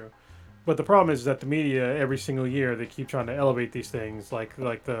are not true. But the problem is that the media, every single year, they keep trying to elevate these things, like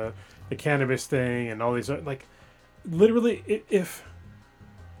the cannabis thing and all these, like, literally, if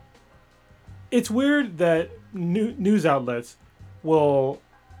it's weird that news outlets will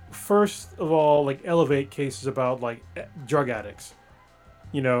first of all like elevate cases about like drug addicts,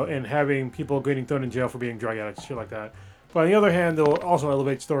 you know, and having people getting thrown in jail for being drug addicts, shit like that. But on the other hand, they'll also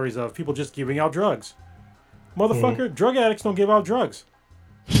elevate stories of people just giving out drugs. Motherfucker, drug addicts don't give out drugs.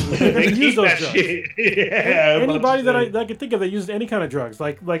 They use those drugs. Yeah, Anybody that I can think of that uses any kind of drugs,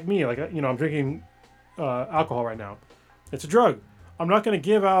 like me, like, you know, I'm drinking alcohol right now. It's a drug. I'm not going to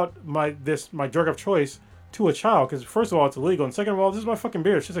give out my drug of choice to a child because first of all it's illegal, and second of all this is my fucking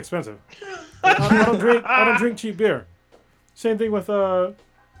beer. It's just expensive. I don't drink cheap beer. Same thing with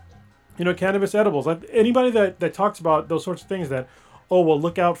you know, cannabis edibles. Like anybody that talks about those sorts of things, that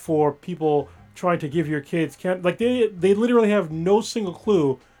look out for people trying to give your kids like they literally have no single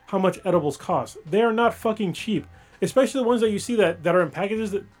clue how much edibles cost. They are not fucking cheap, especially the ones that you see that are in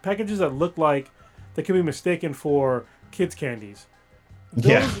packages that look like they can be mistaken for kids candies.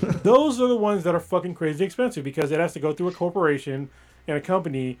 Those are the ones that are fucking crazy expensive because it has to go through a corporation and a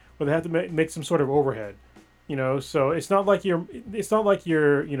company where they have to make some sort of overhead, you know. So it's not like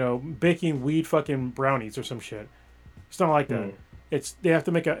you're you know, baking weed fucking brownies or some shit. It's not like that. They have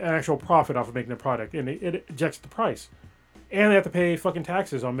to make an actual profit off of making the product, and it ejects the price, and they have to pay fucking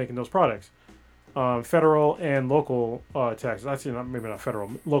taxes on making those products, federal and local taxes. Actually, maybe not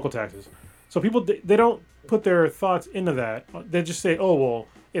federal, local taxes. So people they don't put their thoughts into that. They just say, oh well,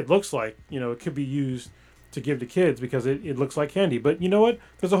 it looks like, you know, it could be used to give to kids because it looks like candy. But you know what?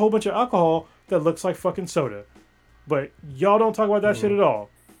 There's a whole bunch of alcohol that looks like fucking soda, but y'all don't talk about that shit at all.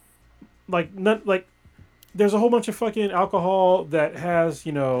 There's a whole bunch of fucking alcohol that has,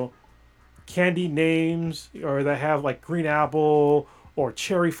 you know, candy names or that have like green apple or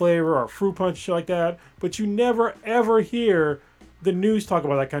cherry flavor or fruit punch, shit like that. But you never ever hear the news talk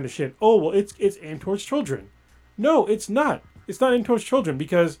about that kind of shit. Oh, well, it's aimed towards children. No, it's not. It's not aimed towards children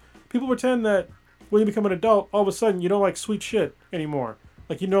because people pretend that when you become an adult, all of a sudden you don't like sweet shit anymore.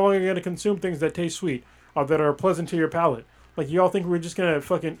 Like you're no longer going to consume things that taste sweet or that are pleasant to your palate. Like you all think we're just going to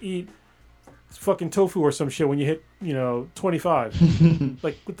fucking eat fucking tofu or some shit when you hit, you know, 25.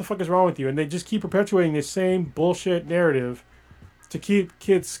 Like, what the fuck is wrong with you? And they just keep perpetuating this same bullshit narrative to keep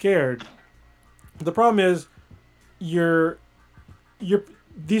kids scared. The problem is,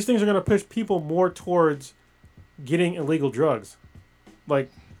 these things are going to push people more towards getting illegal drugs.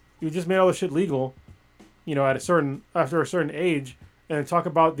 Like, you just made all this shit legal, after a certain age, and talk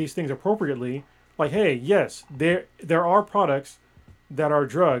about these things appropriately. Like, hey, yes, there are products that are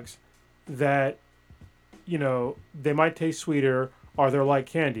drugs that, they might taste sweeter or they're like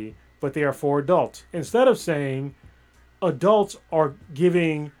candy, but they are for adults. Instead of saying adults are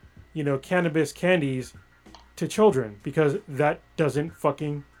giving, cannabis candies to children, because that doesn't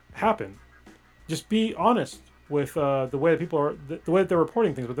fucking happen. Just be honest with the way that people are, the way that they're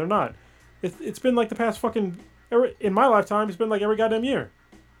reporting things, but they're not. It's been like the past fucking, in my lifetime, it's been like every goddamn year.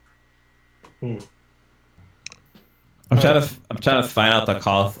 I'm trying to find out the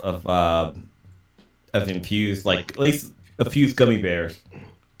cost of infused, like at least infused gummy bears.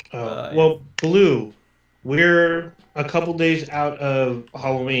 Well, Blue, we're a couple days out of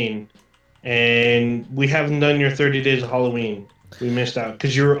Halloween, and we haven't done your 30 days of Halloween. We missed out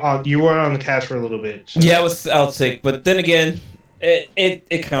because you were on the cast for a little bit. So. Yeah, I was out sick, but then again,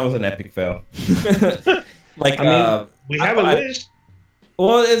 it kind of was an epic fail. Like, we have a list.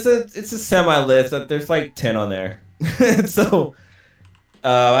 Well, it's a semi list. There's like 10 on there. So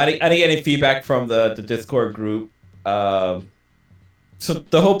I didn't get any feedback from the Discord group. So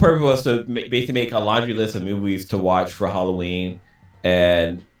the whole purpose was to basically make a laundry list of movies to watch for Halloween,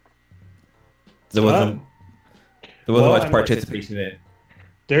 and there wasn't much participation in it.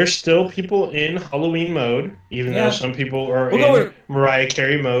 There's still people in Halloween mode, even though some people are in Mariah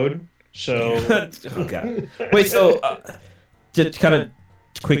Carey mode. So, oh god. Wait, so just kind of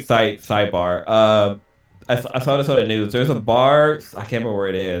quick sidebar. I saw this on the news. There's a bar. I can't remember where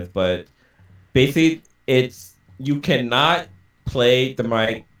it is, but basically, you cannot play the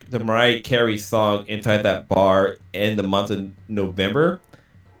Mariah Carey song inside that bar in the month of November,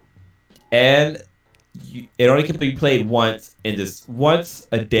 and it only can be played once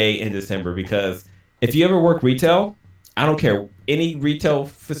a day in December. Because if you ever work retail, I don't care any retail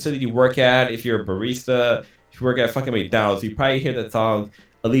facility you work at. If you're a barista, if you work at fucking McDonald's, you probably hear that song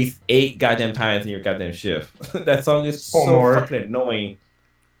at least 8 goddamn times in your goddamn shift. That song is so fucking annoying.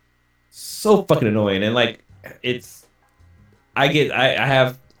 So fucking annoying. And like, I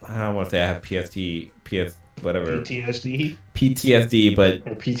don't want to say I have PTSD, but or PTS.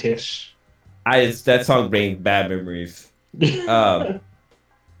 That song brings bad memories. Let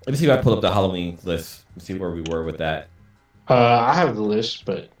me see if I pull up the Halloween list. Let's see where we were with that. I have the list,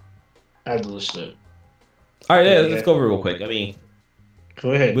 but I have the list up. All right, let's go over it real quick. I mean,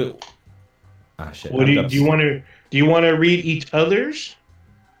 go ahead. Shit. What do you want to? Do you want to read each other's?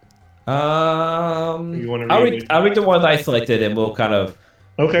 I'll read the ones I selected, and we'll kind of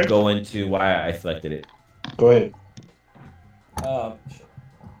go into why I selected it. Go ahead. So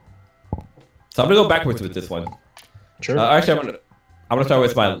I'm gonna go backwards with this one. Sure. Actually, I'm gonna start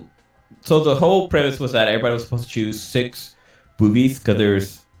with my. So the whole premise was that everybody was supposed to choose 6 movies, because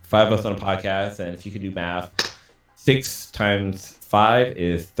there's 5 of us on a podcast, and if you can do math, 6 times 5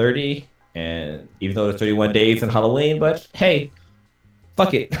 is 30, and even though there's 31 days in Halloween, but hey,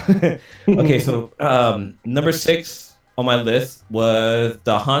 fuck it. Okay, so number 6 on my list was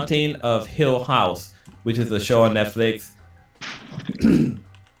The Haunting of Hill House, which is a show on Netflix.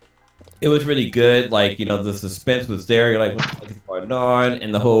 It was really good. Like, the suspense was there. You're like, what the fuck is going on?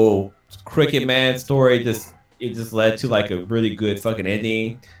 And the whole Cricket Man story just led to like a really good fucking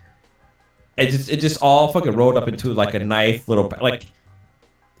ending. It just all fucking rolled up into like a nice little, like,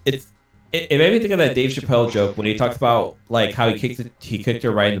 it made me think of that Dave Chappelle joke when he talks about like how he kicked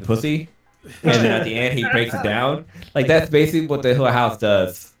her right in the pussy, and then at the end he breaks it down. Like, that's basically what the Hill House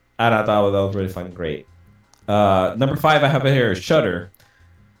does. And I thought that was really fucking great. Number 5 I have in here is Shudder.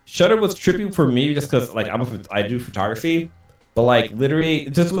 Shudder was trippy for me just because like I do photography, but like literally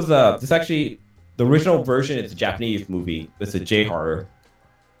this was this actually the original version is a Japanese movie. It's a J horror,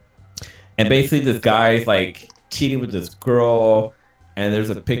 and basically this guy's like cheating with this girl, and there's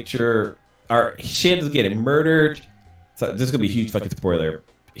a picture, or she ends up getting murdered. So this is gonna be a huge fucking spoiler.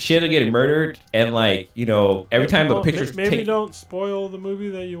 She ended up getting murdered, and like every time the pictures maybe don't spoil the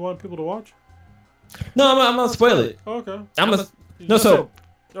movie that you want people to watch. No, I'm gonna spoil it. Oh, okay.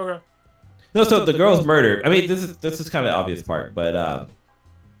 Okay. No, so the girl's murdered. I mean, this is kind of the obvious part, but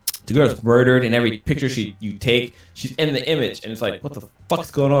the girl's murdered, and every picture you take, she's in the image, and it's like, what the fuck's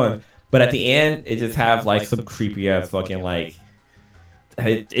going on? But at the end, it just have like some creepy ass fucking like,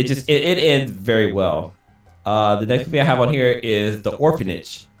 it ends very well. The next movie I have on here is The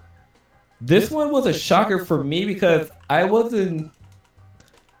Orphanage. This one was a shocker for me because I wasn't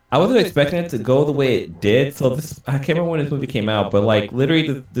expecting it to go the way it did. So I can't remember when this movie came out, but like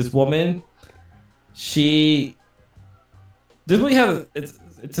literally this woman, this movie has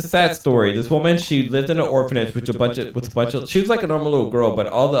it's a sad story. This woman, she lived in an orphanage with a bunch of she was like a normal little girl, but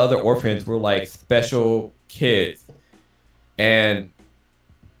all the other orphans were like special kids. And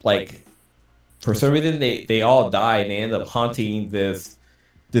like for some reason they all died and they end up haunting this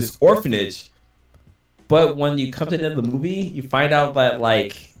orphanage. But when you come to the end of the movie, you find out that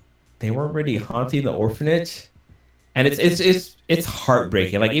like they weren't really haunting the orphanage. And it's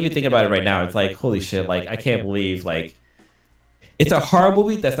heartbreaking. Like even thinking about it right now, it's like holy shit, like I can't believe like it's a horror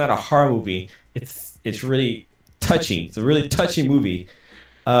movie that's not a horror movie. It's really touching. It's a really touching movie.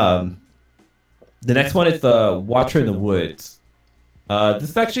 The next one is the Watcher in the Woods.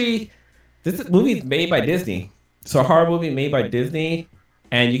 This movie is made by Disney. So a horror movie made by Disney,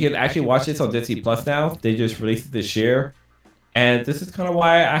 and you can actually watch this on Disney Plus now. They just released it this year, and this is kind of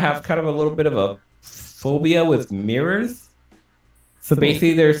why I have kind of a little bit of a phobia with mirrors. So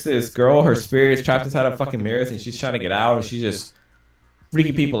basically, there's this girl, her spirit is trapped inside of fucking mirrors, and she's trying to get out, and she's just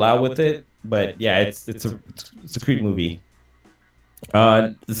freaking people out with it. But yeah, it's a creepy movie.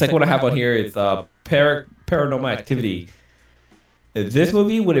 The second one I have on here is Paranormal Activity. This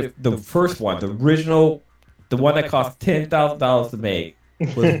movie the first one, the original, the one that cost $10,000 to make,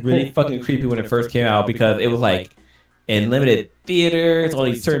 was really fucking creepy when it first came out because it was like in limited theaters.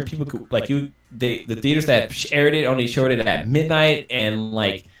 Only certain people could the theaters that aired it only showed it at midnight, and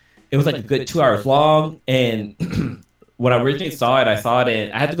like it was like a good 2 hours long. And when I originally saw it, I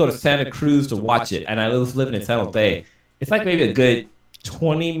had to go to Santa Cruz to watch it, and I was living in San Jose. It's like maybe a good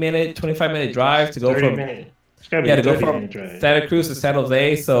 25-minute drive to go from Santa Cruz to San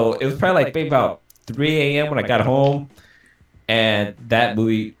Jose. So it was probably like maybe about 3 a.m. when I got home, and that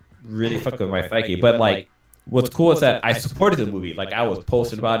movie really fucked with my psyche. But like, what's cool is that I supported the movie. Like I was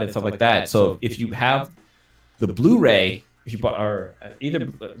posted about it and stuff like that. So if you have the Blu-ray, if you bought, or either,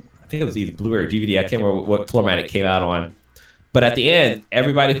 I think it was either Blu-ray or DVD. I can't remember what format it came out on. But at the end,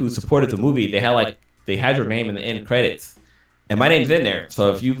 everybody who supported the movie, they had your name in the end credits. And my name's in there.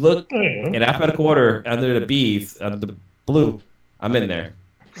 So if you look in alphabetical order under the B's, under the blue, I'm in there.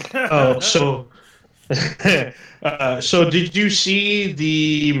 Oh, so so did you see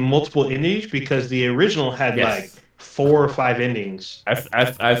the multiple endings? Because the original had like 4 or 5 endings.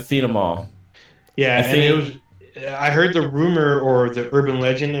 I've seen them all. Yeah, I heard the rumor or the urban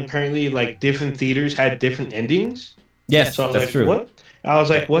legend. Apparently, like different theaters had different endings. Yes, so that's true. What? I was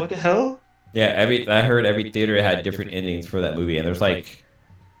like, what the hell? Yeah, I heard every theater had different endings for that movie, and it's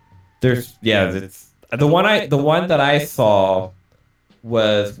the one that I saw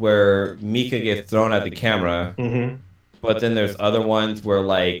was where Mika gets thrown at the camera, but then there's other ones where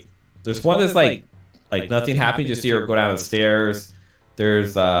like there's one that's like nothing happened, you see her go down the stairs.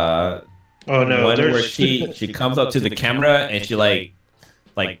 There's one where she comes up to the camera and she like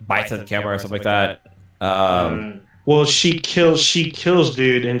bites at the camera or something like that. Well, she kills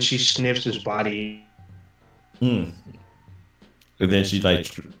dude, and she sniffs his body. And then she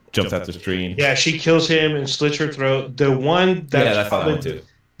like jumps out the screen. Yeah, she kills him and slits her throat. The one that's probably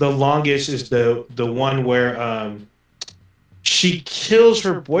the longest is the one where she kills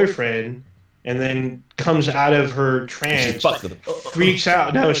her boyfriend and then comes out of her trance, freaks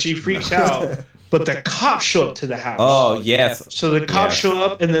out. No, she freaks out. But the cops show up to the house. Oh, yes. So the cops show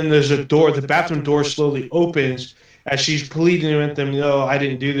up, and then there's a door. The bathroom door slowly opens as she's pleading with them. No, I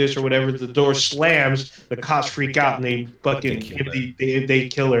didn't do this or whatever. The door slams. The cops freak out, and they fucking they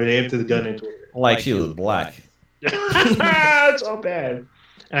kill her. They empty the gun into her. Like she was black. It's all bad.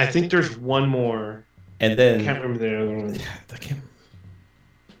 And I think there's one more. And then I can't remember the other one.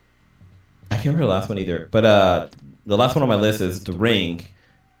 I can't remember the last one either. But the last one on my list is The Ring,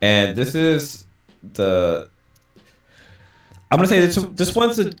 and this is I'm gonna say this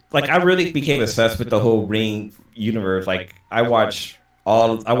one's like I really became obsessed with the whole Ring universe. Like I watch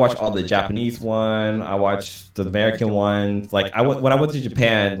all the Japanese one, I watched the American ones. Like when I went to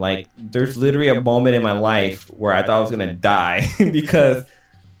Japan, like there's literally a moment in my life where I thought I was gonna die because.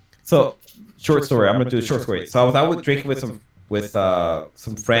 So short story. I'm gonna do a short story. So I was out drinking with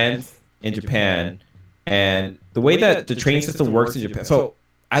some friends in Japan, and the way that the train system works in Japan. So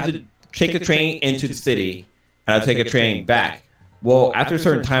I had to take a train into the city, and I'd take a train back. Well, after a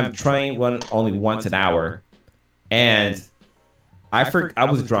certain time, the train went only once an hour, and I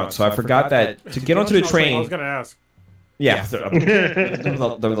was drunk, so I forgot that to get onto the train. I was gonna ask. Yeah, there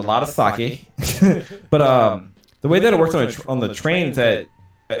was a lot of sake, but the way that it works on the train is that,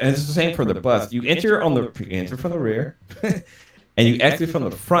 and it's the same for the bus. You enter from the rear, and you exit from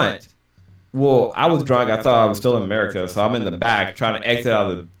the front. Well, I was drunk. I thought I was still in America, so I'm in the back trying to exit out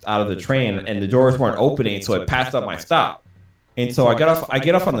of the train, and the doors weren't opening, so it passed up my stop. And so I get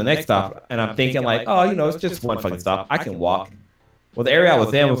off on the next stop, and I'm thinking like, oh, it's just one fucking stop. I can walk. Well, the area I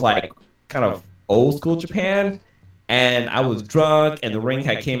was in was like kind of old school Japan, and I was drunk, and The Ring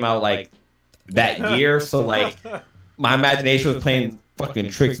had came out like that year, so like my imagination was playing fucking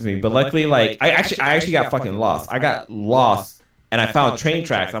tricks with me. But luckily, like I actually got fucking lost. I got lost, and I found train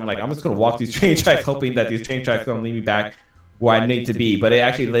tracks. I'm like, I'm just gonna walk these train tracks, hoping that these train tracks gonna lead me back where I need to be. But it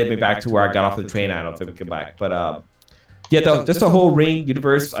actually led me back to where I got off the train. I don't think we come back, but yeah, just the whole Ring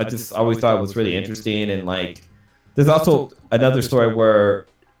universe, I just always thought it was really interesting. And like, there's also another story where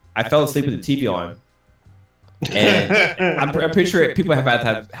I fell asleep with the TV on, and I'm pretty sure people have had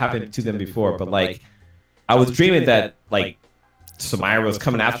that happen to them before. But like, I was dreaming that like Samira was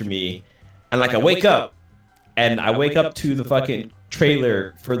coming after me, and like I wake up to the fucking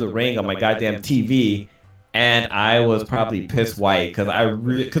trailer for The Ring on my goddamn TV. And I was probably pissed white because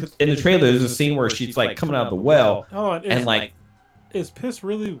cause in the trailer there's a scene where she's like coming out of the well, and like, is piss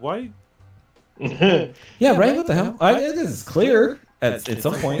really white? yeah, right. What the hell? This is clear at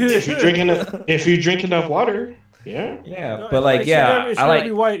some point. If you drink enough water, yeah. Yeah, but like, yeah, it I like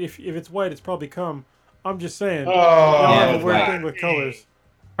be white. If it's white, it's probably cum. I'm just saying. Oh, I have yeah, a weird right. thing with colors.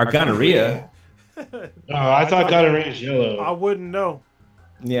 or gonorrhea. Oh, I thought gonorrhea is yellow. I wouldn't know.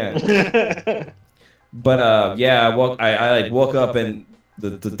 Yeah, but yeah, I like woke up and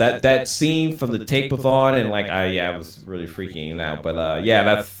that scene from the tape was on, and like I was really freaking out. But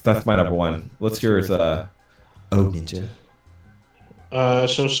yeah, that's my number one. What's yours? Oh, Ninja.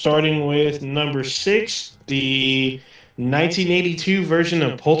 So starting with number 6, the 1982 version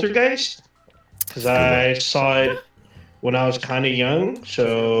of Poltergeist, because I saw it when I was kind of young.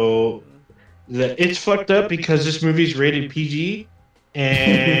 So it's fucked up because this movie's rated PG,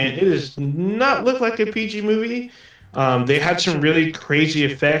 and it does not look like a PG movie. They had some really crazy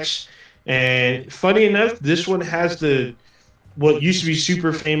effects, and funny enough, this one has what used to be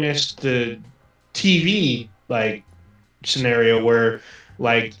super famous, the TV like scenario where,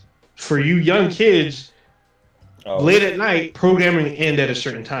 like, for you young kids, late at night, programming end at a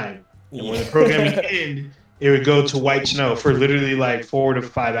certain time. And when the programming end, it would go to white snow for literally like 4 to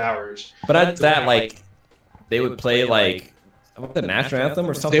 5 hours. But at that, like, they would play like the national anthem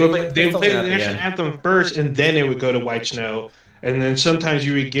or something. They would play the national anthem first, and then it would go to white snow. And then sometimes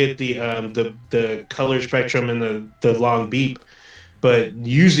you would get the color spectrum and the long beep, but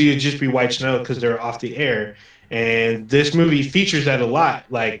usually it'd just be white snow because they're off the air. And this movie features that a lot.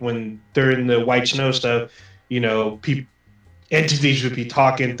 Like when they're in the white snow stuff, you know, entities would be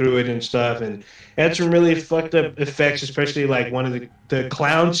talking through it and stuff, and it had some really fucked up effects, especially like one of the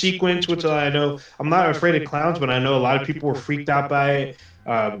clown sequence, which I know I'm not afraid of clowns, but I know a lot of people were freaked out by it.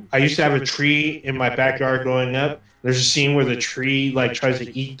 I used to have a tree in my backyard growing up. There's a scene where the tree like tries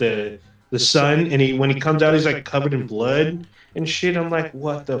to eat the sun, and when he comes out, he's like covered in blood and shit. I'm like,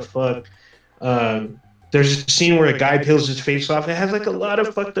 what the fuck? There's a scene where a guy peels his face off. It has like a lot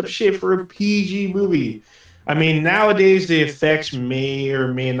of fucked up shit for a PG movie. I mean, nowadays the effects may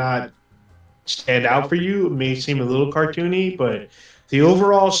or may not stand out for you. It may seem a little cartoony, but the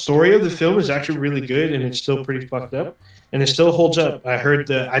overall story of the film is actually really good, and it's still pretty fucked up, and it still holds up. I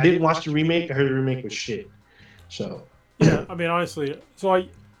didn't watch the remake. I heard the remake was shit. So yeah, I mean, honestly, so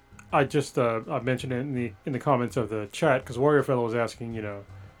I just I mentioned it in the comments of the chat because Warrior Fellow was asking, you know,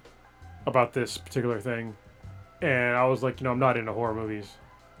 about this particular thing, and I was like, you know, I'm not into horror movies,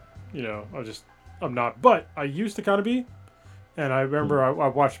 you know, I'm not, but I used to kind of be, and I remember I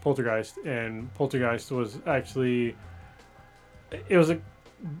watched Poltergeist, and Poltergeist was actually, it was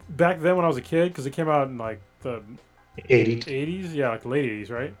back then when I was a kid, because it came out in like the 80s, yeah, like the late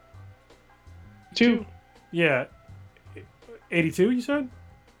 80s, right? 2. Yeah, 82, you said?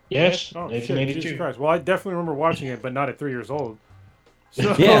 Yes, oh, 1982. Jesus Christ. Well, I definitely remember watching it, but not at 3 years old.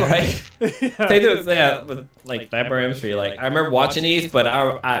 So, yeah, right. Yeah. They do it, yeah, with like Nightmare on Elm Street. Like I remember watching these, but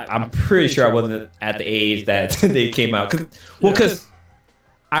I'm pretty sure I wasn't at the age that they came out. Because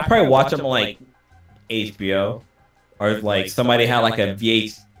I probably watched them on like HBO, or like somebody had like a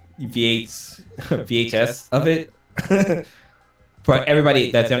VHS of it. For everybody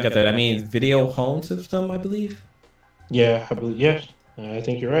that's younger, that means video home system, I believe. Yeah, I believe, yes. I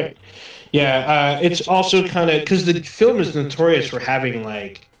think you're right. Yeah, it's also kind of because the film is notorious for having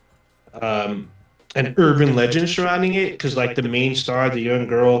like an urban legend surrounding it. Because like the main star, the young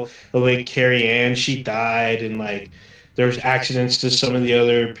girl, like Carrie Ann, she died, and like there's accidents to some of the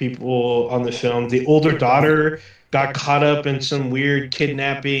other people on the film. The older daughter got caught up in some weird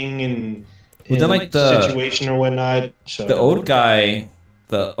kidnapping and then like the situation or whatnot. So the old guy,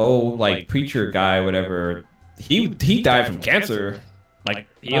 the old like preacher guy, whatever, he died from cancer. Like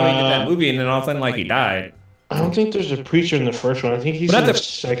he only did that movie, and then all of a sudden, like he died. I don't think there's a preacher in the first one. I think he's in the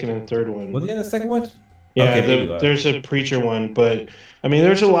second and third one. Was he in the second one? Yeah, Okay, there you go. there's a preacher one, but I mean,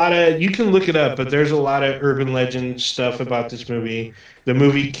 there's a lot of, you can look it up, but there's a lot of urban legend stuff about this movie. The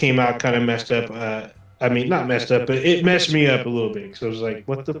movie came out kind of messed up. I mean, not messed up, but it messed me up a little bit. So I was like,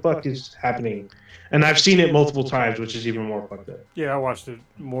 what the fuck is happening? And I've seen it multiple times, which is even more fucked up. Yeah, I watched it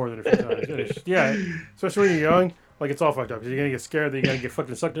more than a few times. And yeah, especially when you're young, like it's all fucked up. Because you're gonna get scared, then you're gonna get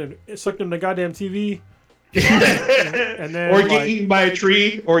fucking sucked in the goddamn TV. And then, or get eaten by a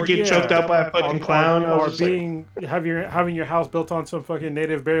tree, or get choked out by a fucking clown, or having your house built on some fucking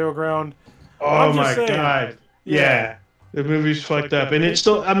native burial ground. Oh my god! Yeah, the movie's fucked up, and it's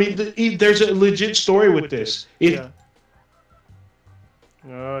still. I mean, there's a legit story with this.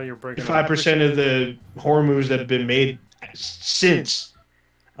 Oh, you're breaking. 5% of the horror movies that have been made since.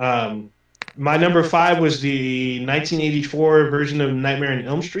 My number 5 was the 1984 version of Nightmare on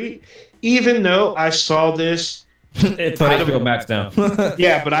Elm Street. Even though I saw this, it's out of Max down.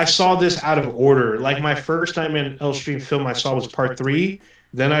 Yeah, but I saw this out of order. Like my first Nightmare on Elm Street film I saw was part 3.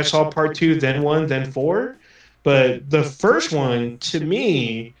 Then I saw part 2, then 1, then 4. But the first one to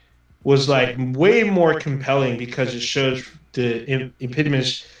me was like way more compelling because it shows the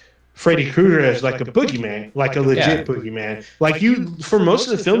epitomize Freddy Krueger as like a boogeyman, like a legit boogeyman. Like for most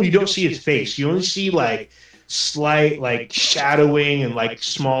of the film, you don't see his face. You only see like slight like shadowing and like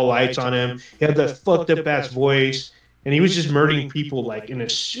small lights on him. He had that fucked up ass voice, and he was just murdering people like in a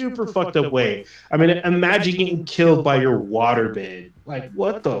super fucked up way. I mean, imagine getting killed by your waterbed. Like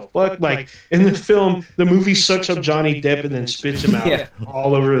what the fuck? Like in the film, the movie sucks up Johnny Depp and then spits him out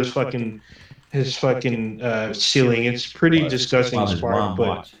all over his fucking ceiling. It's pretty disgusting as far,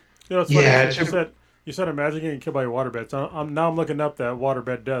 but it's funny. You said imagine getting killed by your waterbed. So I'm looking up that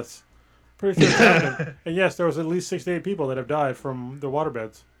waterbed deaths. Pretty sure it's happening. And yes, there was at least 6 to 8 people that have died from their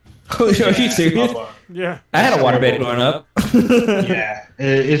waterbeds. Are you serious? Yeah. I had a waterbed growing up. Yeah,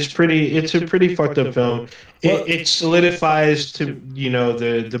 it's a pretty fucked up film. It solidifies to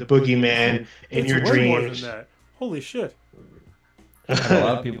the boogeyman in your dreams. More than that. Holy shit! Have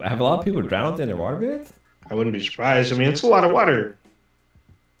a lot of people drowned in their waterbeds? I wouldn't be surprised. I mean, it's a lot of water.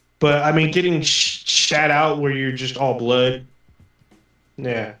 But I mean, getting shat out where you're just all blood.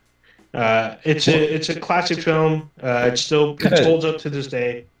 Yeah, it's a classic film. It holds up to this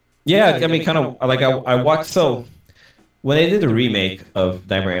day. Yeah, I mean, kind of like I watched. So when they did the remake of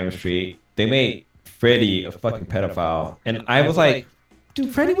Nightmare on Elm Street, they made Freddy a fucking pedophile, and I was like,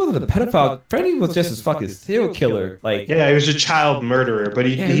 dude, Freddy wasn't a pedophile. Freddy was just a fucking serial killer. Like, yeah, he was a child murderer, but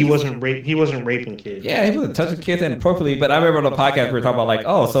he wasn't raping kids. Yeah, he wasn't touching kids inappropriately. But I remember on the podcast we were talking about like,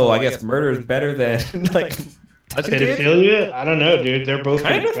 oh, so I guess murder is better than like touching pedophilia. Kids? I don't know, dude. They're both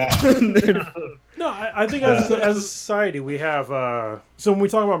kind of bad. No, I think as a society we have. So when we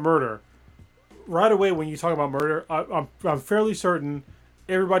talk about murder, right away when you talk about murder, I'm fairly certain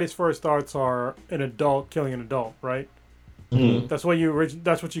everybody's first thoughts are an adult killing an adult, right? Mm-hmm. That's what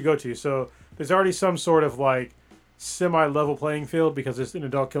you go to. So there's already some sort of like semi-level playing field because it's an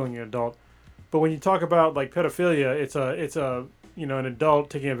adult killing an adult. But when you talk about like pedophilia, it's a an adult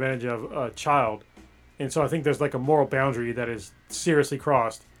taking advantage of a child, and so I think there's like a moral boundary that is seriously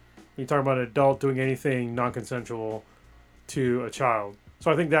crossed. When you talk about an adult doing anything non-consensual to a child.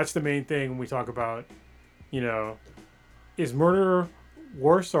 So I think that's the main thing when we talk about, is murder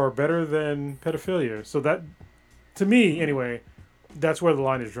worse or better than pedophilia? So that, to me anyway, that's where the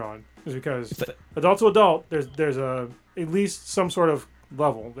line is drawn. Is because adult to adult, there's at least some sort of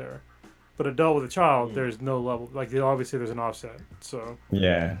level there. But adult with a child, there's no level. Like obviously, there's an offset. So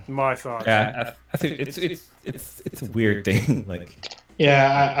yeah, my thoughts. Yeah, I think it's a weird thing. Like,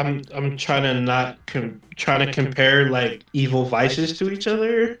 yeah, I'm trying to compare like evil vices to each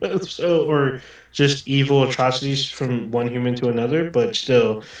other, or just evil atrocities from one human to another. But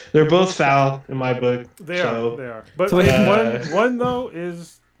still, they're both foul in my book. They are. But one though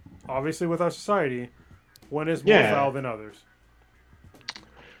is obviously with our society, one is more foul than others.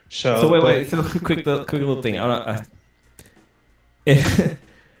 So wait. So quick little thing.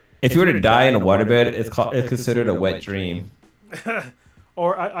 If you were to die in a waterbed, it's considered a wet dream.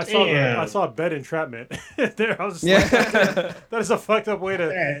 Or I saw bed entrapment. There, I was just like, that is a fucked up way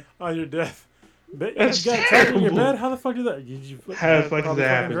to on your death. That's you got trapped in your bed. How the fuck did that? How the fuck did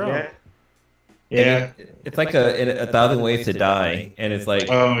that happen? Yeah. It's like a 1,000 ways to die, and it's like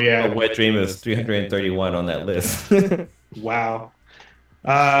a wet dream is 331 on that list. Wow.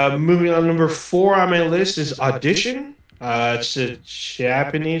 Moving on, number 4 on my list is Audition. It's a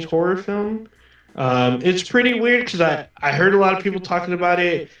Japanese horror film. It's pretty weird because I heard a lot of people talking about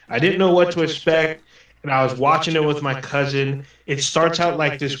it. I didn't know what to expect, and I was watching it with my cousin. It starts out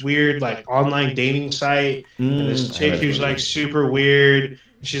like this weird like online dating site, and this chick who's like super weird.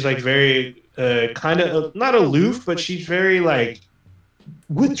 She's like very kind of not aloof, but she's very like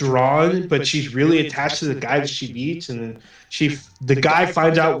withdrawn, but she's really attached to the guy that she beats, and then the guy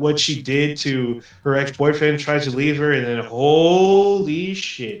finds out what she did to her ex-boyfriend, tries to leave her, and then holy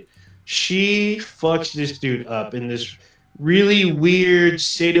shit, she fucks this dude up in this really weird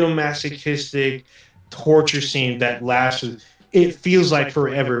sadomasochistic torture scene that lasts, it feels like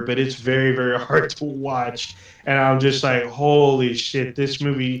forever, but it's very, very hard to watch. And I'm just like, holy shit, this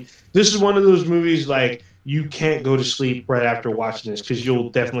is one of those movies like you can't go to sleep right after watching this because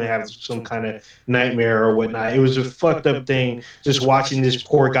you'll definitely have some kind of nightmare or whatnot. It was a fucked up thing just watching this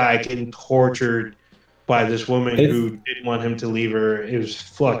poor guy getting tortured by this woman who didn't want him to leave her. It was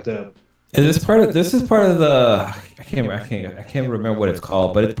fucked up. This is part of the I can't remember what it's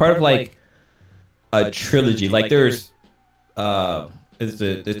called, but it's part of like a trilogy. Like there's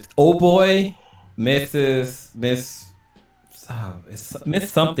it's Old Boy, Miss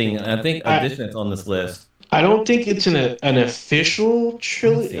something, and I think Audition's on this list. I don't think it's an official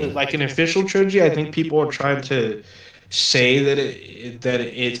trilogy, like an official trilogy. I think people are trying to say that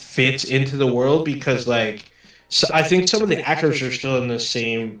it fits into the world because, like, so I think some of the actors are still in the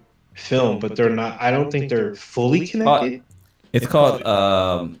same film, but they're not. I don't think they're fully connected. It's called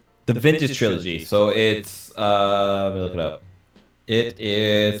the Vintage Trilogy. So it's let me look it up. It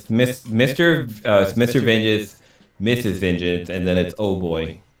is Mr. Vengeance, Mrs. Vengeance, and then it's Oh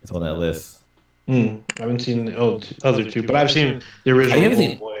Boy. It's on that list. I haven't seen the other two, but I've seen the original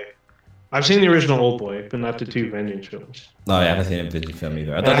Old Boy. I've seen the original Old Boy, but not the two Vengeance films. No, I haven't seen a Vengeance film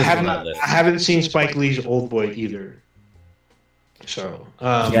either. I haven't seen Spike Lee's Old Boy either. So,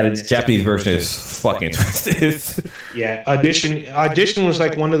 its Japanese version is fucking twisted. Yeah, Audition was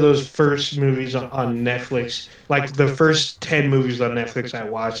like one of those first movies on Netflix, like the first 10 movies on Netflix I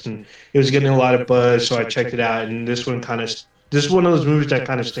watched, and it was getting a lot of buzz, so I checked it out. And this is one of those movies that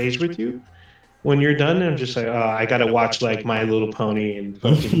kind of stays with you when you're done. And I'm just like, oh, I gotta watch like My Little Pony and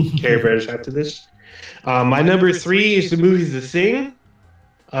fucking Care Bears after this. My number 3 is the movie The Thing.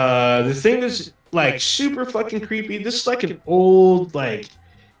 The Thing is like super fucking creepy. This is like an old, like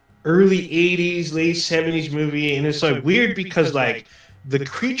early 80s, late 70s movie, and it's like weird because like the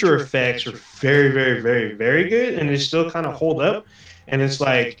creature effects are very, very, very, very good, and they still kind of hold up. And it's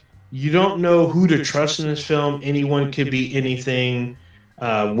like you don't know who to trust in this film. Anyone could be anything.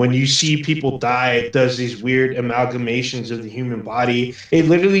 When you see people die, it does these weird amalgamations of the human body. It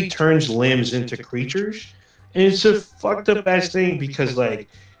literally turns limbs into creatures, and it's a fucked up ass thing because like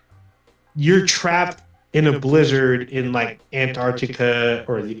you're trapped in a blizzard in like Antarctica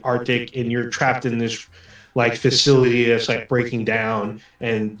or the Arctic, and you're trapped in this like facility that's like breaking down,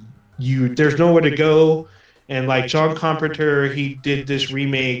 and there's nowhere to go. And like John Carpenter, he did this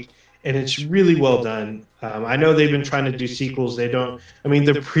remake, and it's really well done. I know they've been trying to do sequels. The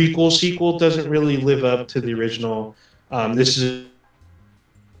prequel sequel doesn't really live up to the original. This is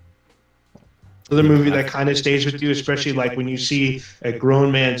another movie that kind of stays with you, especially like when you see a grown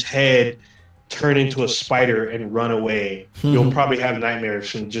man's head turn into a spider and run away. You'll probably have nightmares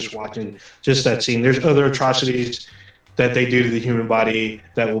from just watching just that scene. There's other atrocities that they do to the human body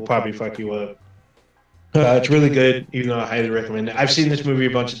that will probably fuck you up. It's really good, even though I highly recommend it. I've seen this movie a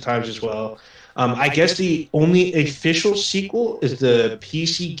bunch of times as well. I guess the only official sequel is the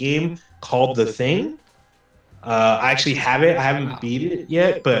PC game called The Thing. I actually have it. I haven't beat it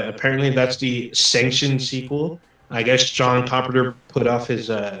yet, but apparently that's the sanctioned sequel. I guess John Carpenter put off his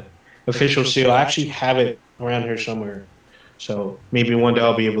official seal. I actually have it around here somewhere. So maybe one day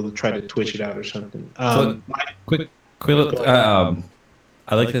I'll be able to try to twitch it out or something. Quick look.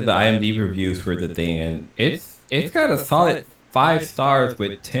 I looked at the IMDb reviews for The Thing, and it's got a solid 5 stars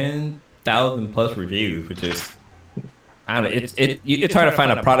with 10,000 plus reviews, which is, I don't know, it's hard to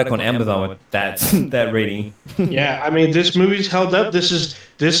find a product on Amazon with that rating. Yeah, I mean, this movie's held up. This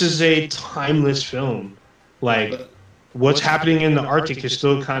is a timeless film. Like, what's happening in the Arctic is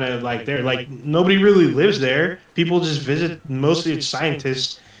still kind of like there. Like, nobody really lives there. People just visit. Mostly it's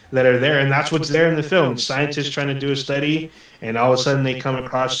scientists that are there, and that's what's there in the film. Scientists trying to do a study, and all of a sudden they come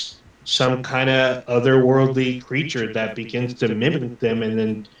across some kind of otherworldly creature that begins to mimic them and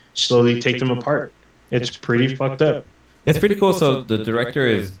then slowly take them apart. It's pretty fucked up. It's pretty cool. So the director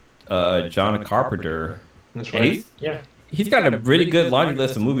is John Carpenter. That's right. He's got a really good laundry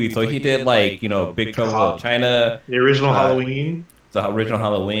list of movies. So he did like, Big Trouble in China, the original Halloween,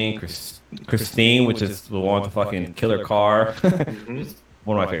 Christine, which is the one with the fucking killer car.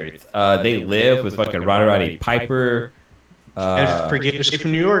 One of my favorites. They Live with fucking Roddy Piper. And Forget Escape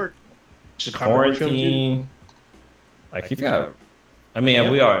from New York. Quarantine. Like he's got.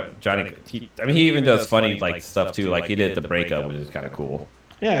 We are Johnny. He even does funny like stuff too. Like he did The Breakup, which is kind of cool.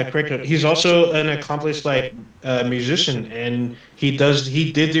 Yeah, correct. He's also an accomplished like musician, and he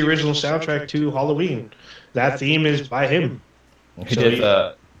did the original soundtrack to Halloween. That theme is by him. He So did he's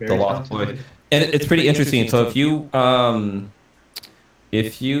the very Lost talented. Boys, and it's pretty interesting. So if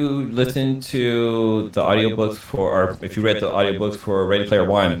you listen to the audiobooks for, or if you read the audiobooks for Ready Player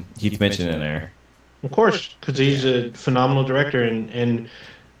One, he's mentioned in there. Of course, because he's a phenomenal director and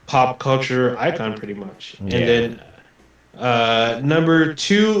pop culture icon, pretty much. Yeah. And then number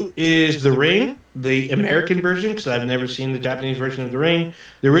two is The Ring, the American version, because I've never seen the Japanese version of The Ring.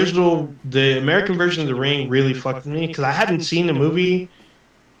 The American version of The Ring really fucked with me because I hadn't seen the movie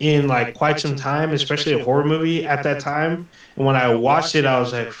in like quite some time, especially a horror movie at that time. And when I watched it, I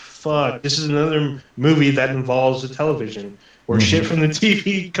was like, "Fuck, this is another movie that involves the television." Where shit from the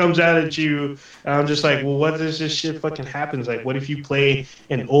TV comes out at you. And I'm just like, well, what does this shit fucking happens? Like, what if you play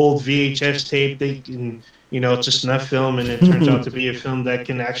an old VHS tape? It's a snuff film, and it turns out to be a film that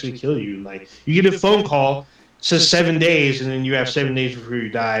can actually kill you. Like, you get a phone call, says 7 days, and then you have 7 days before you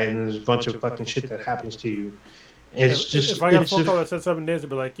die, and there's a bunch of fucking shit that happens to you. It's just if I got a phone call that said 7 days, I'd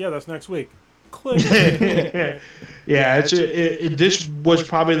be like, yeah, that's next week. Click. Yeah, this was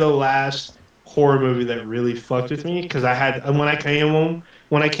probably the last horror movie that really fucked with me because when I came home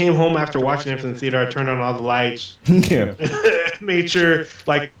after watching it from the theater, I turned on all the lights, Yeah. made sure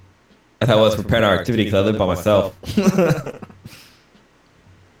like That's how I was for Paranormal Activity because I live by myself.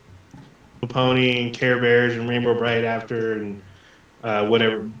 Pony and Care Bears and Rainbow Bright after and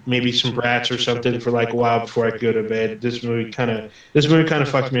whatever, maybe some Bratz or something for like a while before I could go to bed. This movie kind of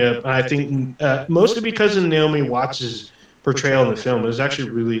fucked me up, and I think mostly because of Naomi Watts' portrayal in the film. It was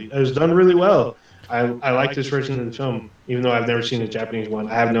done really well. I like this version of the film, even though I've never seen the Japanese one.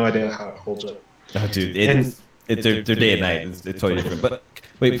 I have no idea how it holds up. Oh, dude, they're day and night. It's totally different. But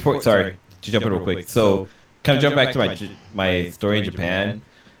wait, sorry to jump in real quick. So, kind of jump back to my story in Japan.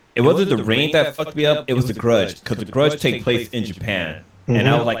 It wasn't The Ring that fucked me up. It was The Grudge, because The Grudge take place in Japan, and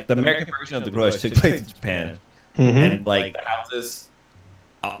I was like, the American version of The Grudge took place in Japan, and like the houses,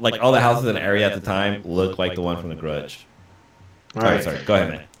 like all the houses in the area at the time looked like the one from The Grudge. All right, sorry. Go ahead,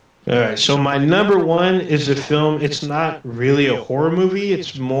 man. All right, so my number one is a film. It's not really a horror movie.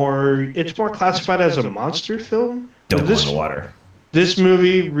 It's more classified as a monster film. Don't go in the water. This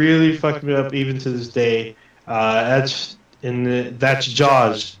movie really fucked me up even to this day. That's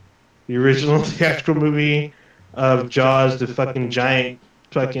Jaws, the original theatrical movie of Jaws, the fucking giant,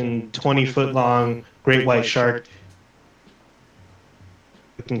 fucking 20-foot long great white shark.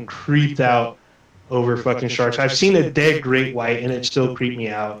 Fucking creeped out over fucking sharks. I've seen a dead great white and it still creeped me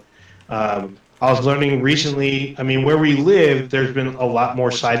out. I was learning recently, I mean, where we live, there's been a lot more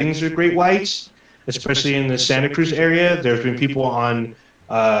sightings of great whites, especially in the Santa Cruz area. There's been people on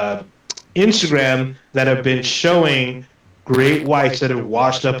Instagram that have been showing great whites that have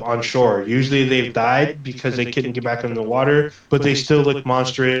washed up on shore. Usually they've died because they couldn't get back in the water, but they still look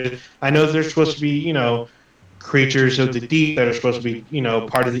monstrous. I know they're supposed to be, creatures of the deep that are supposed to be,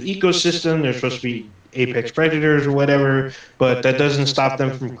 part of the ecosystem. They're supposed to be apex predators or whatever, but that doesn't stop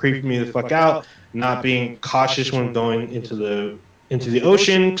them from creeping me the fuck out, not being cautious when going into the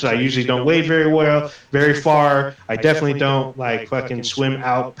ocean, because I usually don't wade very far. I definitely don't like fucking swim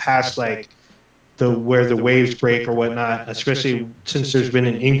out past like where the waves break or whatnot, especially since there's been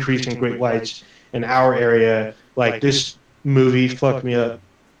an increase in great whites in our area. Like, this movie fucked me up,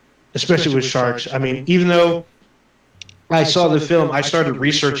 especially with sharks. I mean, even though I saw the film, I started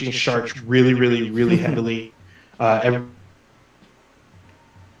researching sharks really, really, really heavily. I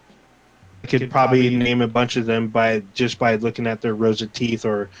could probably name a bunch of them by looking at their rows of teeth,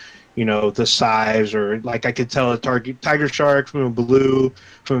 or the size, or like I could tell a tiger shark from a blue,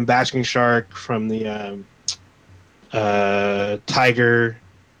 from a basking shark, from the tiger.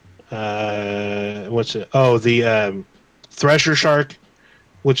 The thresher shark,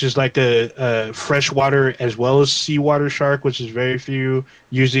 which is like a freshwater as well as seawater shark, which is very few.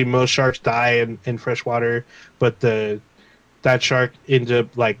 Usually most sharks die in freshwater, but that shark ends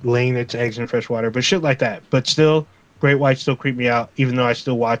up like laying its eggs in freshwater, but shit like that. But still, great whites still creep me out, even though I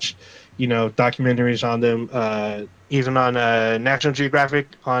still watch, documentaries on them. Even on National Geographic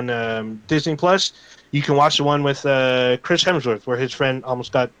on Disney Plus, you can watch the one with Chris Hemsworth, where his friend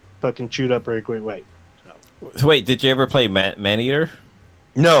almost got fucking chewed up by a great white. So wait, did you ever play Maneater?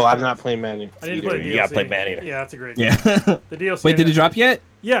 No, I'm not playing Maneater. I didn't play DLC. You gotta play Maneater. Yeah, that's a great Yeah. game. The DLC. Wait, did it drop yet?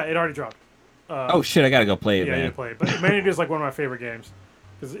 Yeah, it already dropped. Oh shit, I gotta go play it, yeah, man. you play it. But Maneater is like one of my favorite games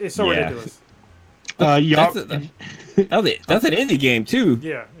because it's so Yeah. ridiculous. That's an indie game too.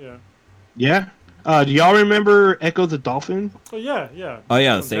 Yeah, yeah. Yeah. Do y'all remember Echo the Dolphin? Oh yeah, yeah. Oh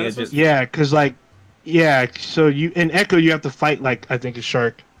yeah, From Sega Genesis? just Yeah, because like Yeah, so in Echo you have to fight like I think a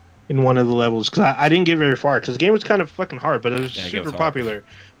shark in one of the levels because I didn't get very far because the game was kind of fucking hard, but it was Yeah, it super was hard. popular.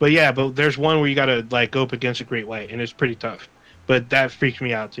 But yeah, but there's one where you gotta like go up against a great white and it's pretty tough. But that freaks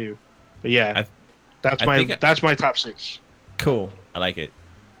me out too. But yeah, I think that's my top 6. cool. I like it.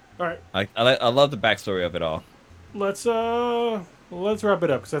 All right, I love the backstory of it all. let's wrap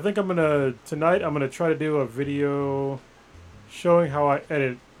it up because I think I'm gonna try to do a video showing how I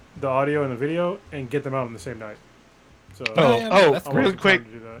edit the audio and the video and get them out on the same night. So that's I want really some quick.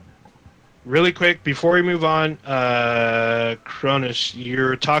 time to do that. Really quick, before we move on, Cronus,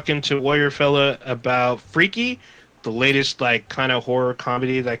 you're talking to Warrior Fella about Freaky, the latest like kind of horror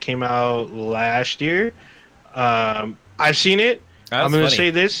comedy that came out last year. I've seen it. That's I'm gonna funny.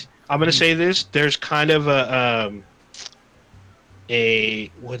 say this. There's kind of a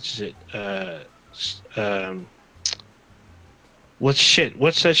what's it?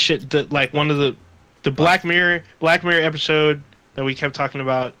 What's that shit? That like one of the Black Mirror episode that we kept talking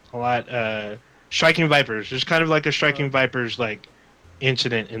about a lot. Striking Vipers. There's kind of like a Striking Vipers like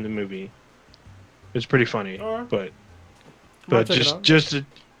incident in the movie. It's pretty funny, Alright. but Might check it out. just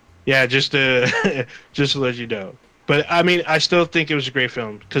to just to let you know. But I mean, I still think it was a great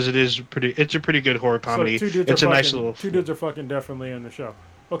film because it's a pretty good horror comedy. So It's a nice little. two dudes are fucking definitely in the show.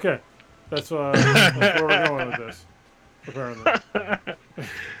 Okay, that's where we're going with this. Apparently,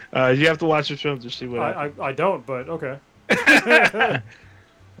 You have to watch the film to see what. happens. I don't, but okay.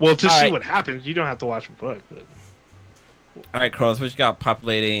 Well, to All see right. what happens, you don't have to watch the book. But... All right, Cross, what you got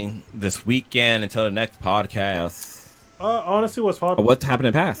populating this weekend until the next podcast? Honestly, Or what's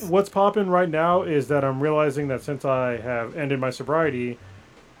happening past? what's popping right now is that I'm realizing that since I have ended my sobriety,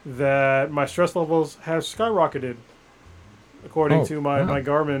 that my stress levels have skyrocketed, according to my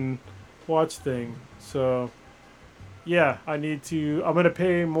Garmin watch thing. So, yeah, I'm going to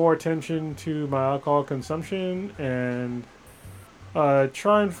pay more attention to my alcohol consumption and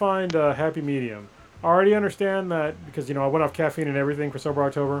try and find a happy medium. I already understand that because, I went off caffeine and everything for Sober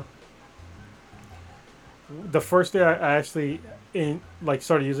October. The first day I actually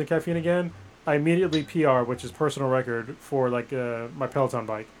started using caffeine again, I immediately PR, which is personal record for my Peloton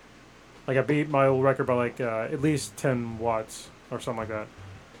bike. Like I beat my old record by at least 10 watts or something like that,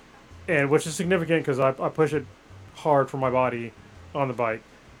 and which is significant because I push it hard for my body on the bike,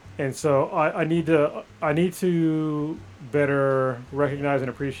 and so I need to better recognize and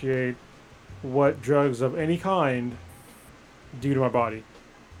appreciate what drugs of any kind do to my body.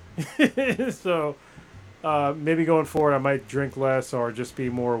 So. Maybe going forward, I might drink less or just be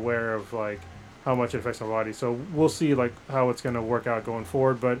more aware of how much it affects my body. So we'll see how it's gonna work out going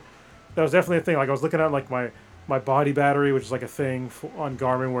forward. But that was definitely a thing. I was looking at my body battery, which is a thing on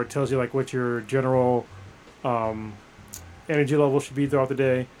Garmin where it tells you what your general energy level should be throughout the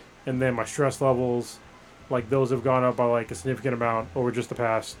day, and then my stress levels, those have gone up by a significant amount over just the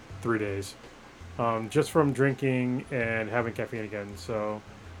past 3 days, just from drinking and having caffeine again. So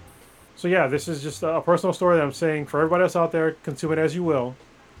yeah, this is just a personal story that I'm saying for everybody else out there, consume it as you will.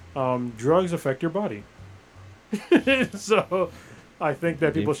 Drugs affect your body. So I think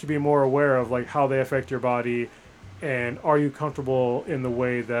that people should be more aware of how they affect your body, and are you comfortable in the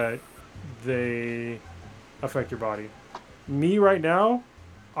way that they affect your body. Me right now,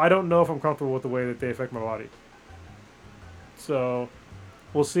 I don't know if I'm comfortable with the way that they affect my body. So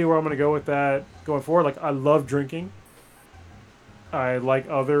we'll see where I'm going to go with that going forward. I love drinking. I like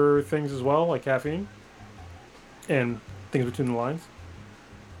other things as well, like caffeine and things between the lines.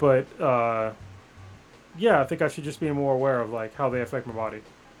 But, yeah, I think I should just be more aware of, how they affect my body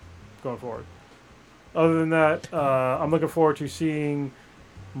going forward. Other than that, I'm looking forward to seeing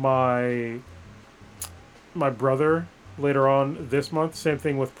my brother later on this month. Same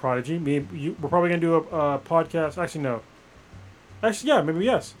thing with Prodigy. We're probably going to do a podcast. Actually, no. Actually, yeah, maybe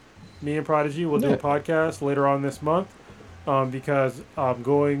yes. Me and Prodigy will do a podcast later on this month. Because I'm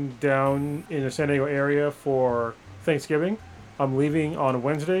going down in the San Diego area for Thanksgiving. I'm leaving on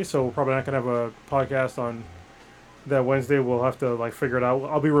Wednesday, so we're probably not going to have a podcast on that Wednesday. We'll have to figure it out.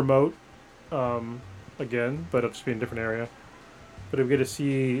 I'll be remote again, but I'll just be in a different area. But if we get to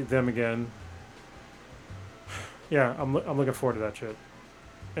see them again, yeah, I'm looking forward to that shit.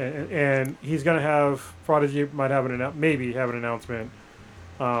 And he's going to have, Prodigy might have maybe have an announcement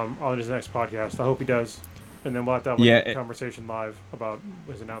on his next podcast. I hope he does. And then we'll have to have a conversation live about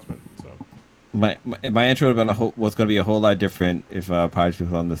his announcement. So my intro was going to be a whole lot different if Prodigy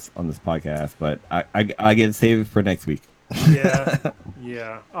was on this podcast, but I get to save it for next week. Yeah.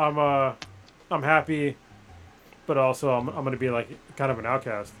 I'm happy, but also I'm going to be kind of an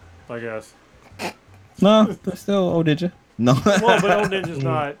outcast, I guess. No, still old ninja. No. Well, but old ninja's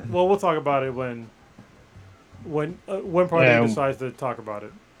not. Well, we'll talk about it when when party Yeah. decides to talk about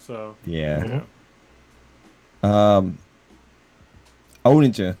it. So Yeah. Mhm.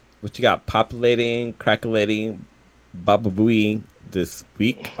 Oninja, what you got populating, crackulating, bababooing this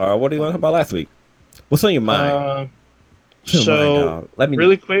week? Or what do you want to talk about last week? What's on your mind? Uh, What's on your mind, so dog? Let me know.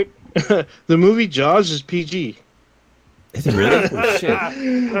 really quick, the movie Jaws is PG. Is it really? Oh,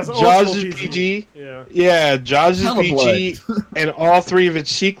 shit. That's old Jaws school is PG. Yeah. Yeah, Jaws is Hella PG, and all three of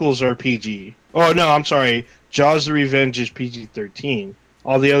its sequels are PG. Oh no, I'm sorry. Jaws: The Revenge is PG-13.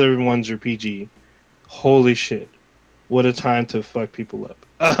 All the other ones are PG. Holy shit! What a time to fuck people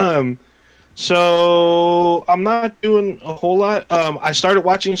up. So I'm not doing a whole lot. I started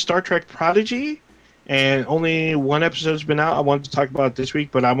watching Star Trek Prodigy, and only one episode's been out. I wanted to talk about it this week,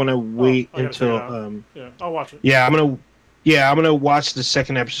 but I'm gonna wait I gotta check it until out. Yeah, I'll watch it. yeah, I'm gonna watch the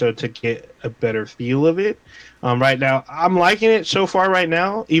second episode to get a better feel of it. Right now, I'm liking it so far. Right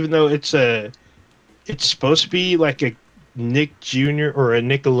now, even though it's supposed to be like a Nick Jr. or a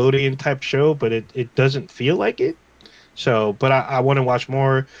Nickelodeon type show, but it doesn't feel like it. So, but I want to watch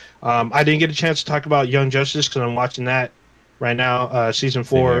more. I didn't get a chance to talk about Young Justice because I'm watching that right now, season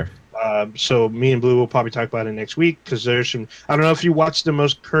 4. So me and Blue will probably talk about it next week because there's some. I don't know if you watched the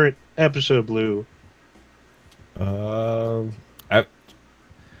most current episode, Blue. The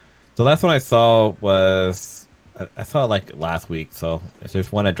last one I saw was I saw it like last week. So if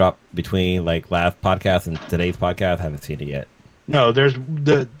there's one that dropped between like last podcast and today's podcast, I haven't seen it yet. No, there's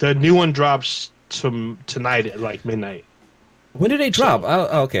the new one drops tonight at like midnight. When did they drop?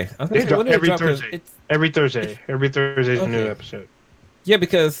 Okay. I was gonna They say, drop when did every drop? 'Cause Thursday. it's- Every Thursday. Every Thursday's a new Okay. episode. Yeah,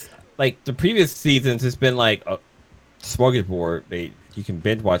 because like the previous seasons, it's been like a smorgasbord. You can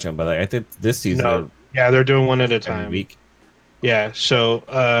binge watch them, but like, I think this season No, yeah, they're doing one at a every time. week. Yeah, so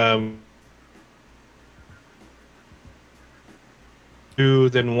two,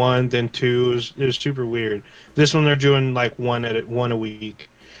 then one, then two. It was super weird. This one they're doing like one a week.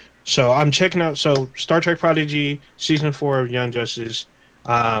 So I'm checking out. So Star Trek Prodigy season 4 of Young Justice.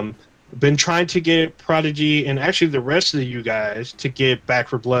 Been trying to get Prodigy and actually the rest of you guys to get Back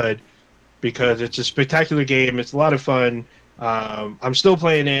for Blood because it's a spectacular game. It's a lot of fun. I'm still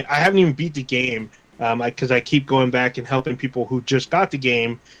playing it. I haven't even beat the game because I keep going back and helping people who just got the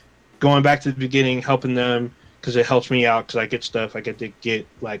game, going back to the beginning, helping them because it helps me out because I get stuff. I get to get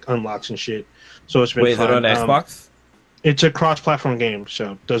like unlocks and shit. So it's been Wait, is fun. it on Xbox? It's a cross-platform game,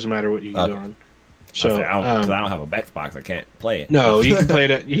 so it doesn't matter what you get Okay. on. So So I don't have a Xbox. I can't play it. no, you can play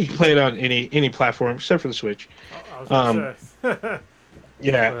it. You can play it on any platform except for the Switch. I was gonna say.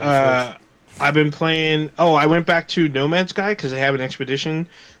 Yeah, I've been playing. Oh, I went back to No Man's Sky because they have an expedition.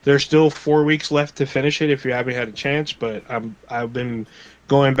 There's still 4 weeks left to finish it if you haven't had a chance. But I've been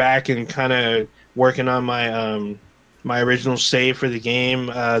going back and kind of working on my original save for the game.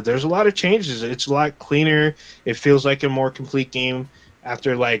 There's a lot of changes. It's a lot cleaner. It feels like a more complete game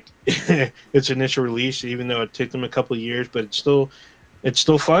after like its initial release, even though it took them a couple of years. But it's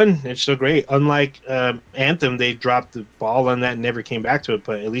still fun. It's still great. Unlike Anthem, they dropped the ball on that and never came back to it.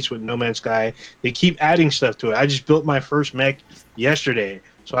 But at least with No Man's Sky, they keep adding stuff to it. I just built my first mech yesterday,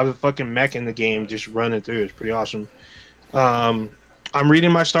 so I have a fucking mech in the game just running through. It's pretty awesome. I'm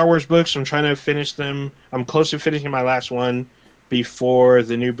reading my Star Wars books. I'm trying to finish them. I'm close to finishing my last one before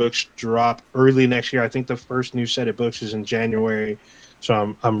the new books drop early next year. I think the first new set of books is in January.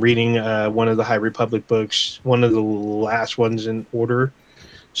 So I'm reading one of the High Republic books, one of the last ones in order.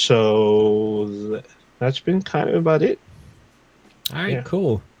 So that's been kind of about it. All right, Yeah.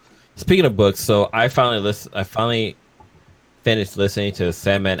 cool. Speaking of books, so I finally finished listening to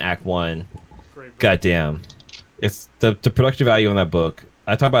Sandman Act 1. Great book. Goddamn. It's the production value on that book.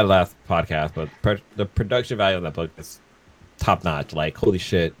 I talked about it last podcast, but the production value on that book is top notch. Like, holy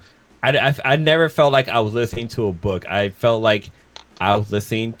shit. I never felt like I was listening to a book. I felt like I was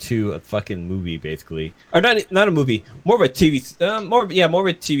listening to a fucking movie, basically, or not a movie, more of a more of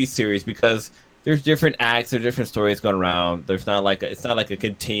a TV series because there's different acts, there's different stories going around. It's not like a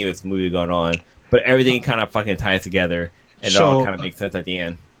continuous movie going on, but everything kind of fucking ties together and it all kind of makes sense at the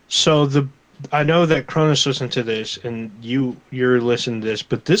end. So I know that Cronus listened to this and you're listening to this,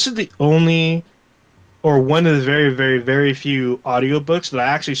 but this is the only or one of the very, very, very few audiobooks that I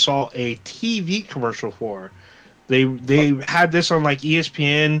actually saw a TV commercial for. They had this on like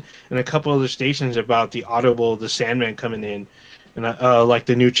ESPN and a couple other stations about the Audible, the Sandman coming in, and like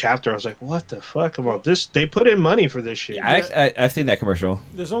the new chapter. I was like, what the fuck about this? They put in money for this shit. Yeah, I've seen that commercial.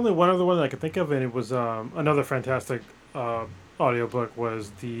 There's only one other one that I can think of, and it was another fantastic audiobook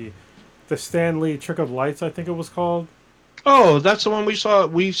was the Stan Lee Trick of Lights, I think it was called. Oh, that's the one we saw.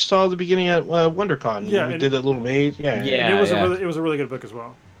 We saw the beginning at WonderCon. Yeah, we and- did that little maze. Yeah. Yeah. And it was a really good book as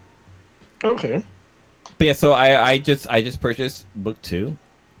well. Okay. But yeah, so I just purchased book 2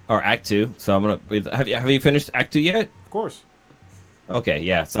 or act 2. So I'm gonna have you finished act 2 yet? Of course. Okay,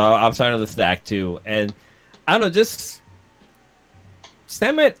 yeah. So I'm starting to listen to act 2, and I don't know, just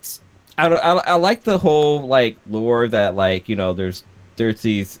Stamets. I like the whole like lore that like there's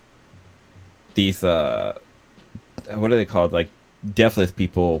these what are they called, like deathless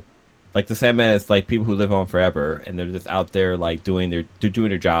people. Like the Sandman is like people who live on forever, and they're just out there like they're doing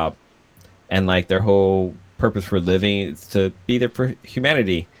their job, and like their whole purpose for living is to be there for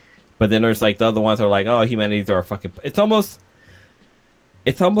humanity. But then there's like the other ones that are like, oh, humanities are fucking. It's almost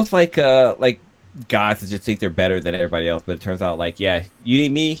like gods that just think they're better than everybody else. But it turns out like, yeah, you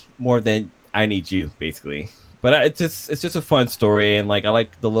need me more than I need you, basically. But it's just a fun story, and like I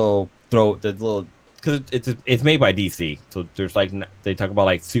like the little because it's made by DC. So there's like they talk about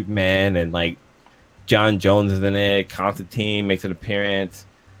like Superman and like John Jones is in it. Constantine makes an appearance.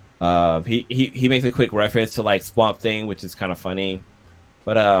 He makes a quick reference to like Swamp Thing, which is kind of funny.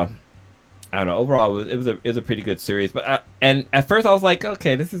 But I don't know. Overall, it was a pretty good series. But and at first I was like,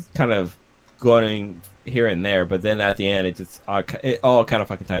 okay, this is kind of going here and there. But then at the end, it all kind of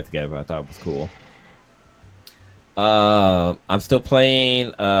fucking tied together. But I thought it was cool. I'm still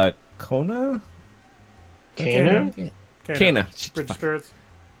playing Kona. Kana? Kana. Bridge of Spirits.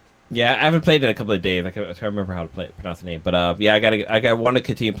 Yeah, I haven't played it in a couple of days. I can't remember how to pronounce the name. But yeah, I want to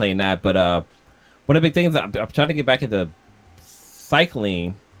continue playing that. But one of the big things I'm trying to get back into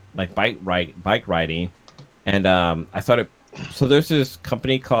cycling, like bike riding, and I started. So there's this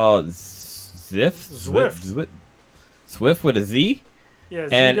company called Zwift with a Z. Yeah,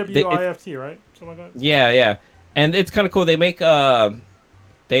 And ZWIFT, right? Something like that. Yeah, and it's kind of cool. They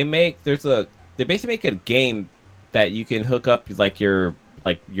basically make a game that you can hook up like your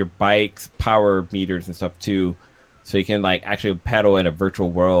bike's power meters and stuff too, so you can like actually pedal in a virtual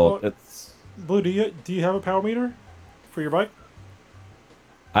world. Well, Blue, do you have a power meter for your bike?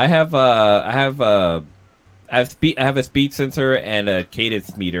 I have a speed sensor and a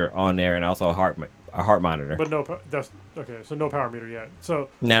cadence meter on there, and also a heart monitor. But that's okay. So no power meter yet. So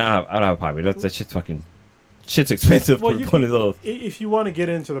no, I don't have a power meter. That shit's expensive for one of those. If you want to get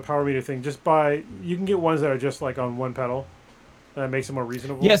into the power meter thing, you can get ones that are just like on one pedal. That makes it more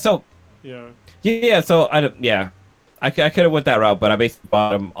reasonable. Yeah. So yeah. So I could have went that route, but I basically bought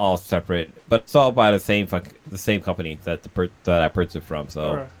them all separate. But it's all by the same company that I purchased it from.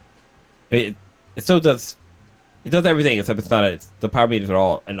 So it still does everything, except the power meters are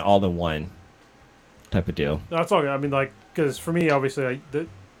all an all-in-one type of deal. No, that's all good. I mean, like, because for me, obviously,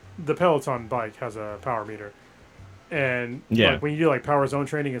 the Peloton bike has a power meter, and like, when you do like power zone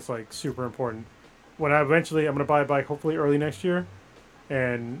training, it's like super important. When I'm gonna buy a bike, hopefully early next year,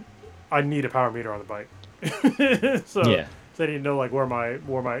 and I need a power meter on the bike. So I need to know like where my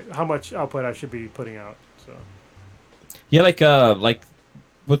how much output I should be putting out. So yeah, like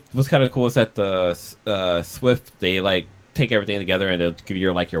what's kind of cool is that the Swift, they like take everything together and they'll give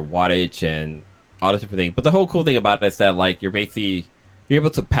you like your wattage and all this different thing. But the whole cool thing about it is that like you're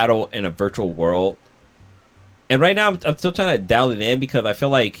able to paddle in a virtual world. And right now I'm still trying to dial it in because I feel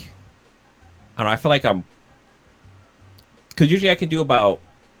like I'm, because usually I can do about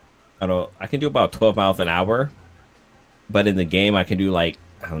 12 miles an hour, but in the game I can do like,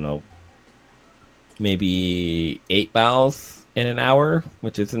 I don't know, maybe 8 miles in an hour,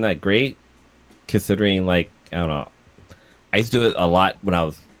 which isn't that great considering, like, I don't know, I used to do it a lot when I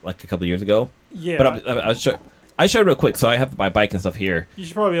was like a couple of years ago. Yeah, but I showed real quick, so I have my bike and stuff here. You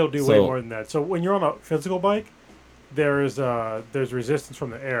should probably be able to do way more than that. So when you're on a physical bike, there's resistance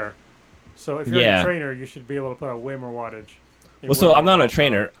from the air. So if you're a trainer, you should be able to put out way more wattage. Well, so I'm not a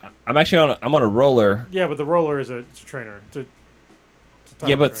trainer. I'm actually I'm on a roller. Yeah, but the roller it's a trainer. It's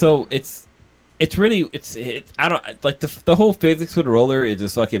yeah, but so it's really I don't like the whole physics with the roller is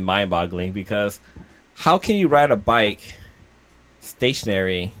just fucking mind-boggling, because how can you ride a bike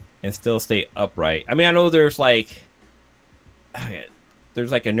stationary and still stay upright? I mean, I know there's like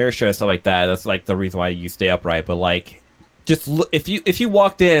inertia and stuff like that. That's like the reason why you stay upright. But like, just look, if you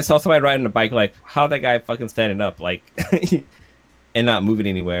walked in and saw somebody riding a bike, like, how that guy fucking standing up, like, and not moving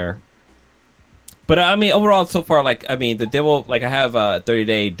anywhere. But I mean, overall, so far, like, I mean, the demo, like, I have a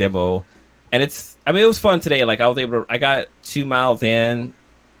 30-day demo, and it was fun today. Like, I got 2 miles in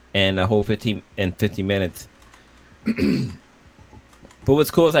a whole 15 minutes. But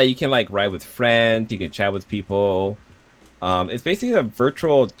what's cool is that you can like ride with friends, you can chat with people. It's basically a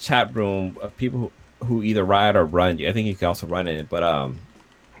virtual chat room of people who either ride or run. I think you can also run in it, but I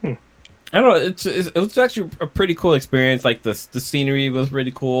don't know. It was actually a pretty cool experience. Like the scenery was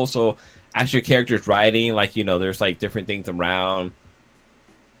really cool. So as your character's riding, like, you know, there's like different things around.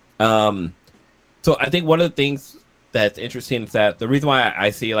 So I think one of the things that's interesting is that the reason why I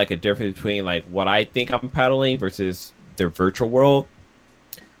see like a difference between like what I think I'm paddling versus their virtual world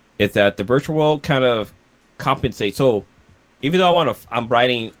is that the virtual world kind of compensates. So even though I'm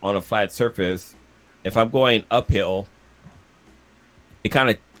riding on a flat surface, if I'm going uphill, it kind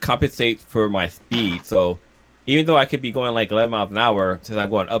of compensates for my speed. So even though I could be going like 11 miles an hour, since I'm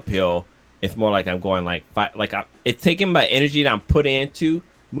going uphill, it's more like I'm going like it's taking my energy that I'm putting into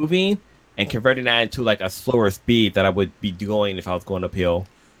moving and converting that into like a slower speed that I would be going if I was going uphill.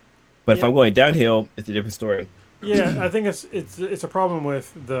 But if I'm going downhill, it's a different story. Yeah, I think it's a problem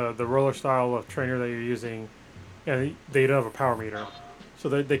with the roller style of trainer that you're using, and they don't have a power meter, so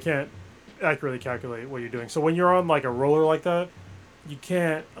they can't accurately calculate what you're doing. So when you're on like a roller like that, you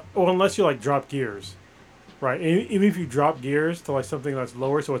can't, well, unless you like drop gears, right? Even if you drop gears to like something that's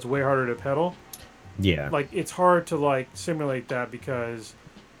lower, so it's way harder to pedal. Yeah. Like it's hard to like simulate that because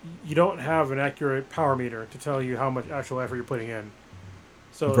you don't have an accurate power meter to tell you how much actual effort you're putting in.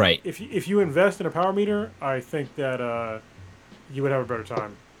 So right. if you invest in a power meter, I think that you would have a better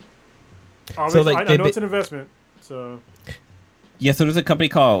time. Obviously, so like I know it's an investment. So yeah, so there's a company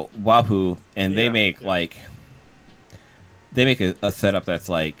called Wahoo, and they make a setup that's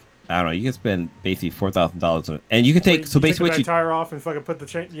like, I don't know, you can spend basically $4,000 and you can take basically take the back tire off and fucking put the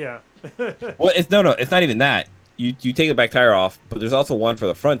chain. Yeah. Well, it's it's not even that. You take the back tire off, but there's also one for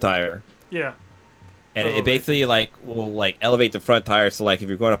the front tire. Yeah. And it basically like will like elevate the front tire, so like if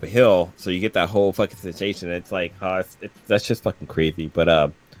you're going up a hill, so you get that whole fucking sensation. It's like that's just fucking crazy.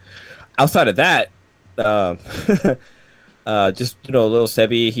 But outside of that, just little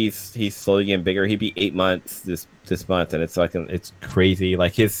Sebi, he's slowly getting bigger. He'd be 8 months this month, and it's like it's crazy.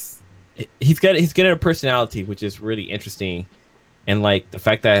 Like he's getting a personality, which is really interesting, and like the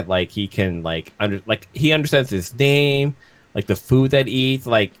fact that like he can he understands his name. Like the food that he eats,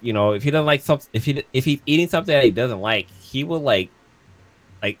 like if he doesn't like something, if he's eating something that he doesn't like, he will like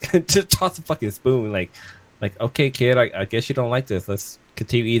just toss a fucking spoon, like okay, kid, I guess you don't like this. Let's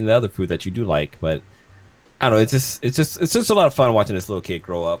continue eating the other food that you do like. But I don't know, it's just a lot of fun watching this little kid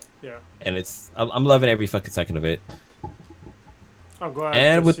grow up. Yeah, and I'm loving every fucking second of it. I'm glad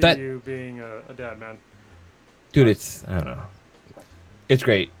and with that, you being a dad, man. Dude, I don't know, it's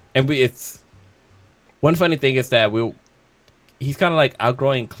great, and it's one funny thing is that he's kind of like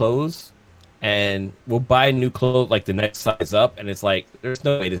outgrowing clothes, and we'll buy new clothes like the next size up, and it's like there's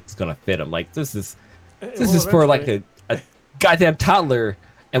no way this is gonna fit him. Like this is for like a goddamn toddler,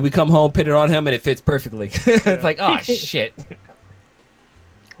 and we come home, put it on him, and it fits perfectly. It's like, oh shit.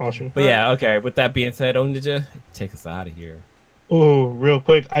 Awesome. But yeah, okay. With that being said, Ninja, take us out of here. Oh, real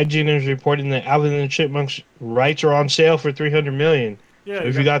quick, IGN is reporting that Alvin and the Chipmunks rights are on sale for $300 million. Yeah. So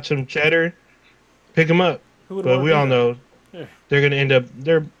if you got some cheddar, pick them up. But we all know. Yeah. They're gonna end up.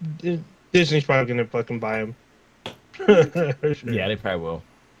 Disney's probably gonna fucking buy them. Sure. Yeah, they probably will.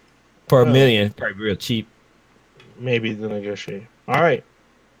 For $1 million, probably real cheap. Maybe they'll negotiate. All right,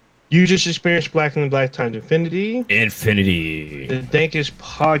 you just experienced Black and the Black times Infinity. The dankest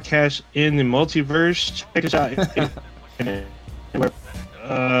podcast in the multiverse. Check us out.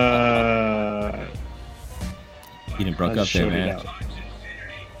 You didn't broke up there, man.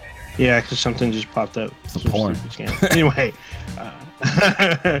 Yeah, because something just popped up. Some porn. Anyway,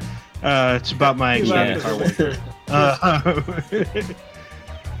 it's about my car worker.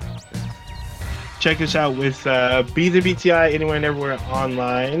 Check us out with Be the BTI anywhere and everywhere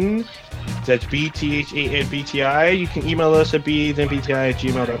online. That's BTHANBTI. You can email us at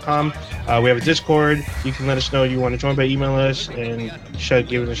bethenbti@gmail.com. We have a Discord. You can let us know you want to join by email us and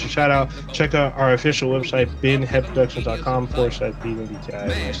give us a shout out. Check out our official website,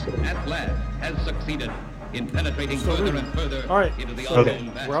 benheadproductions.com/bethenbti. Has succeeded in penetrating further and further into the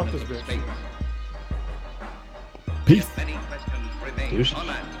unknown. We're out this bitch. Peace. Many questions remain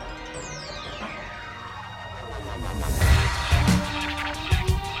unanswered.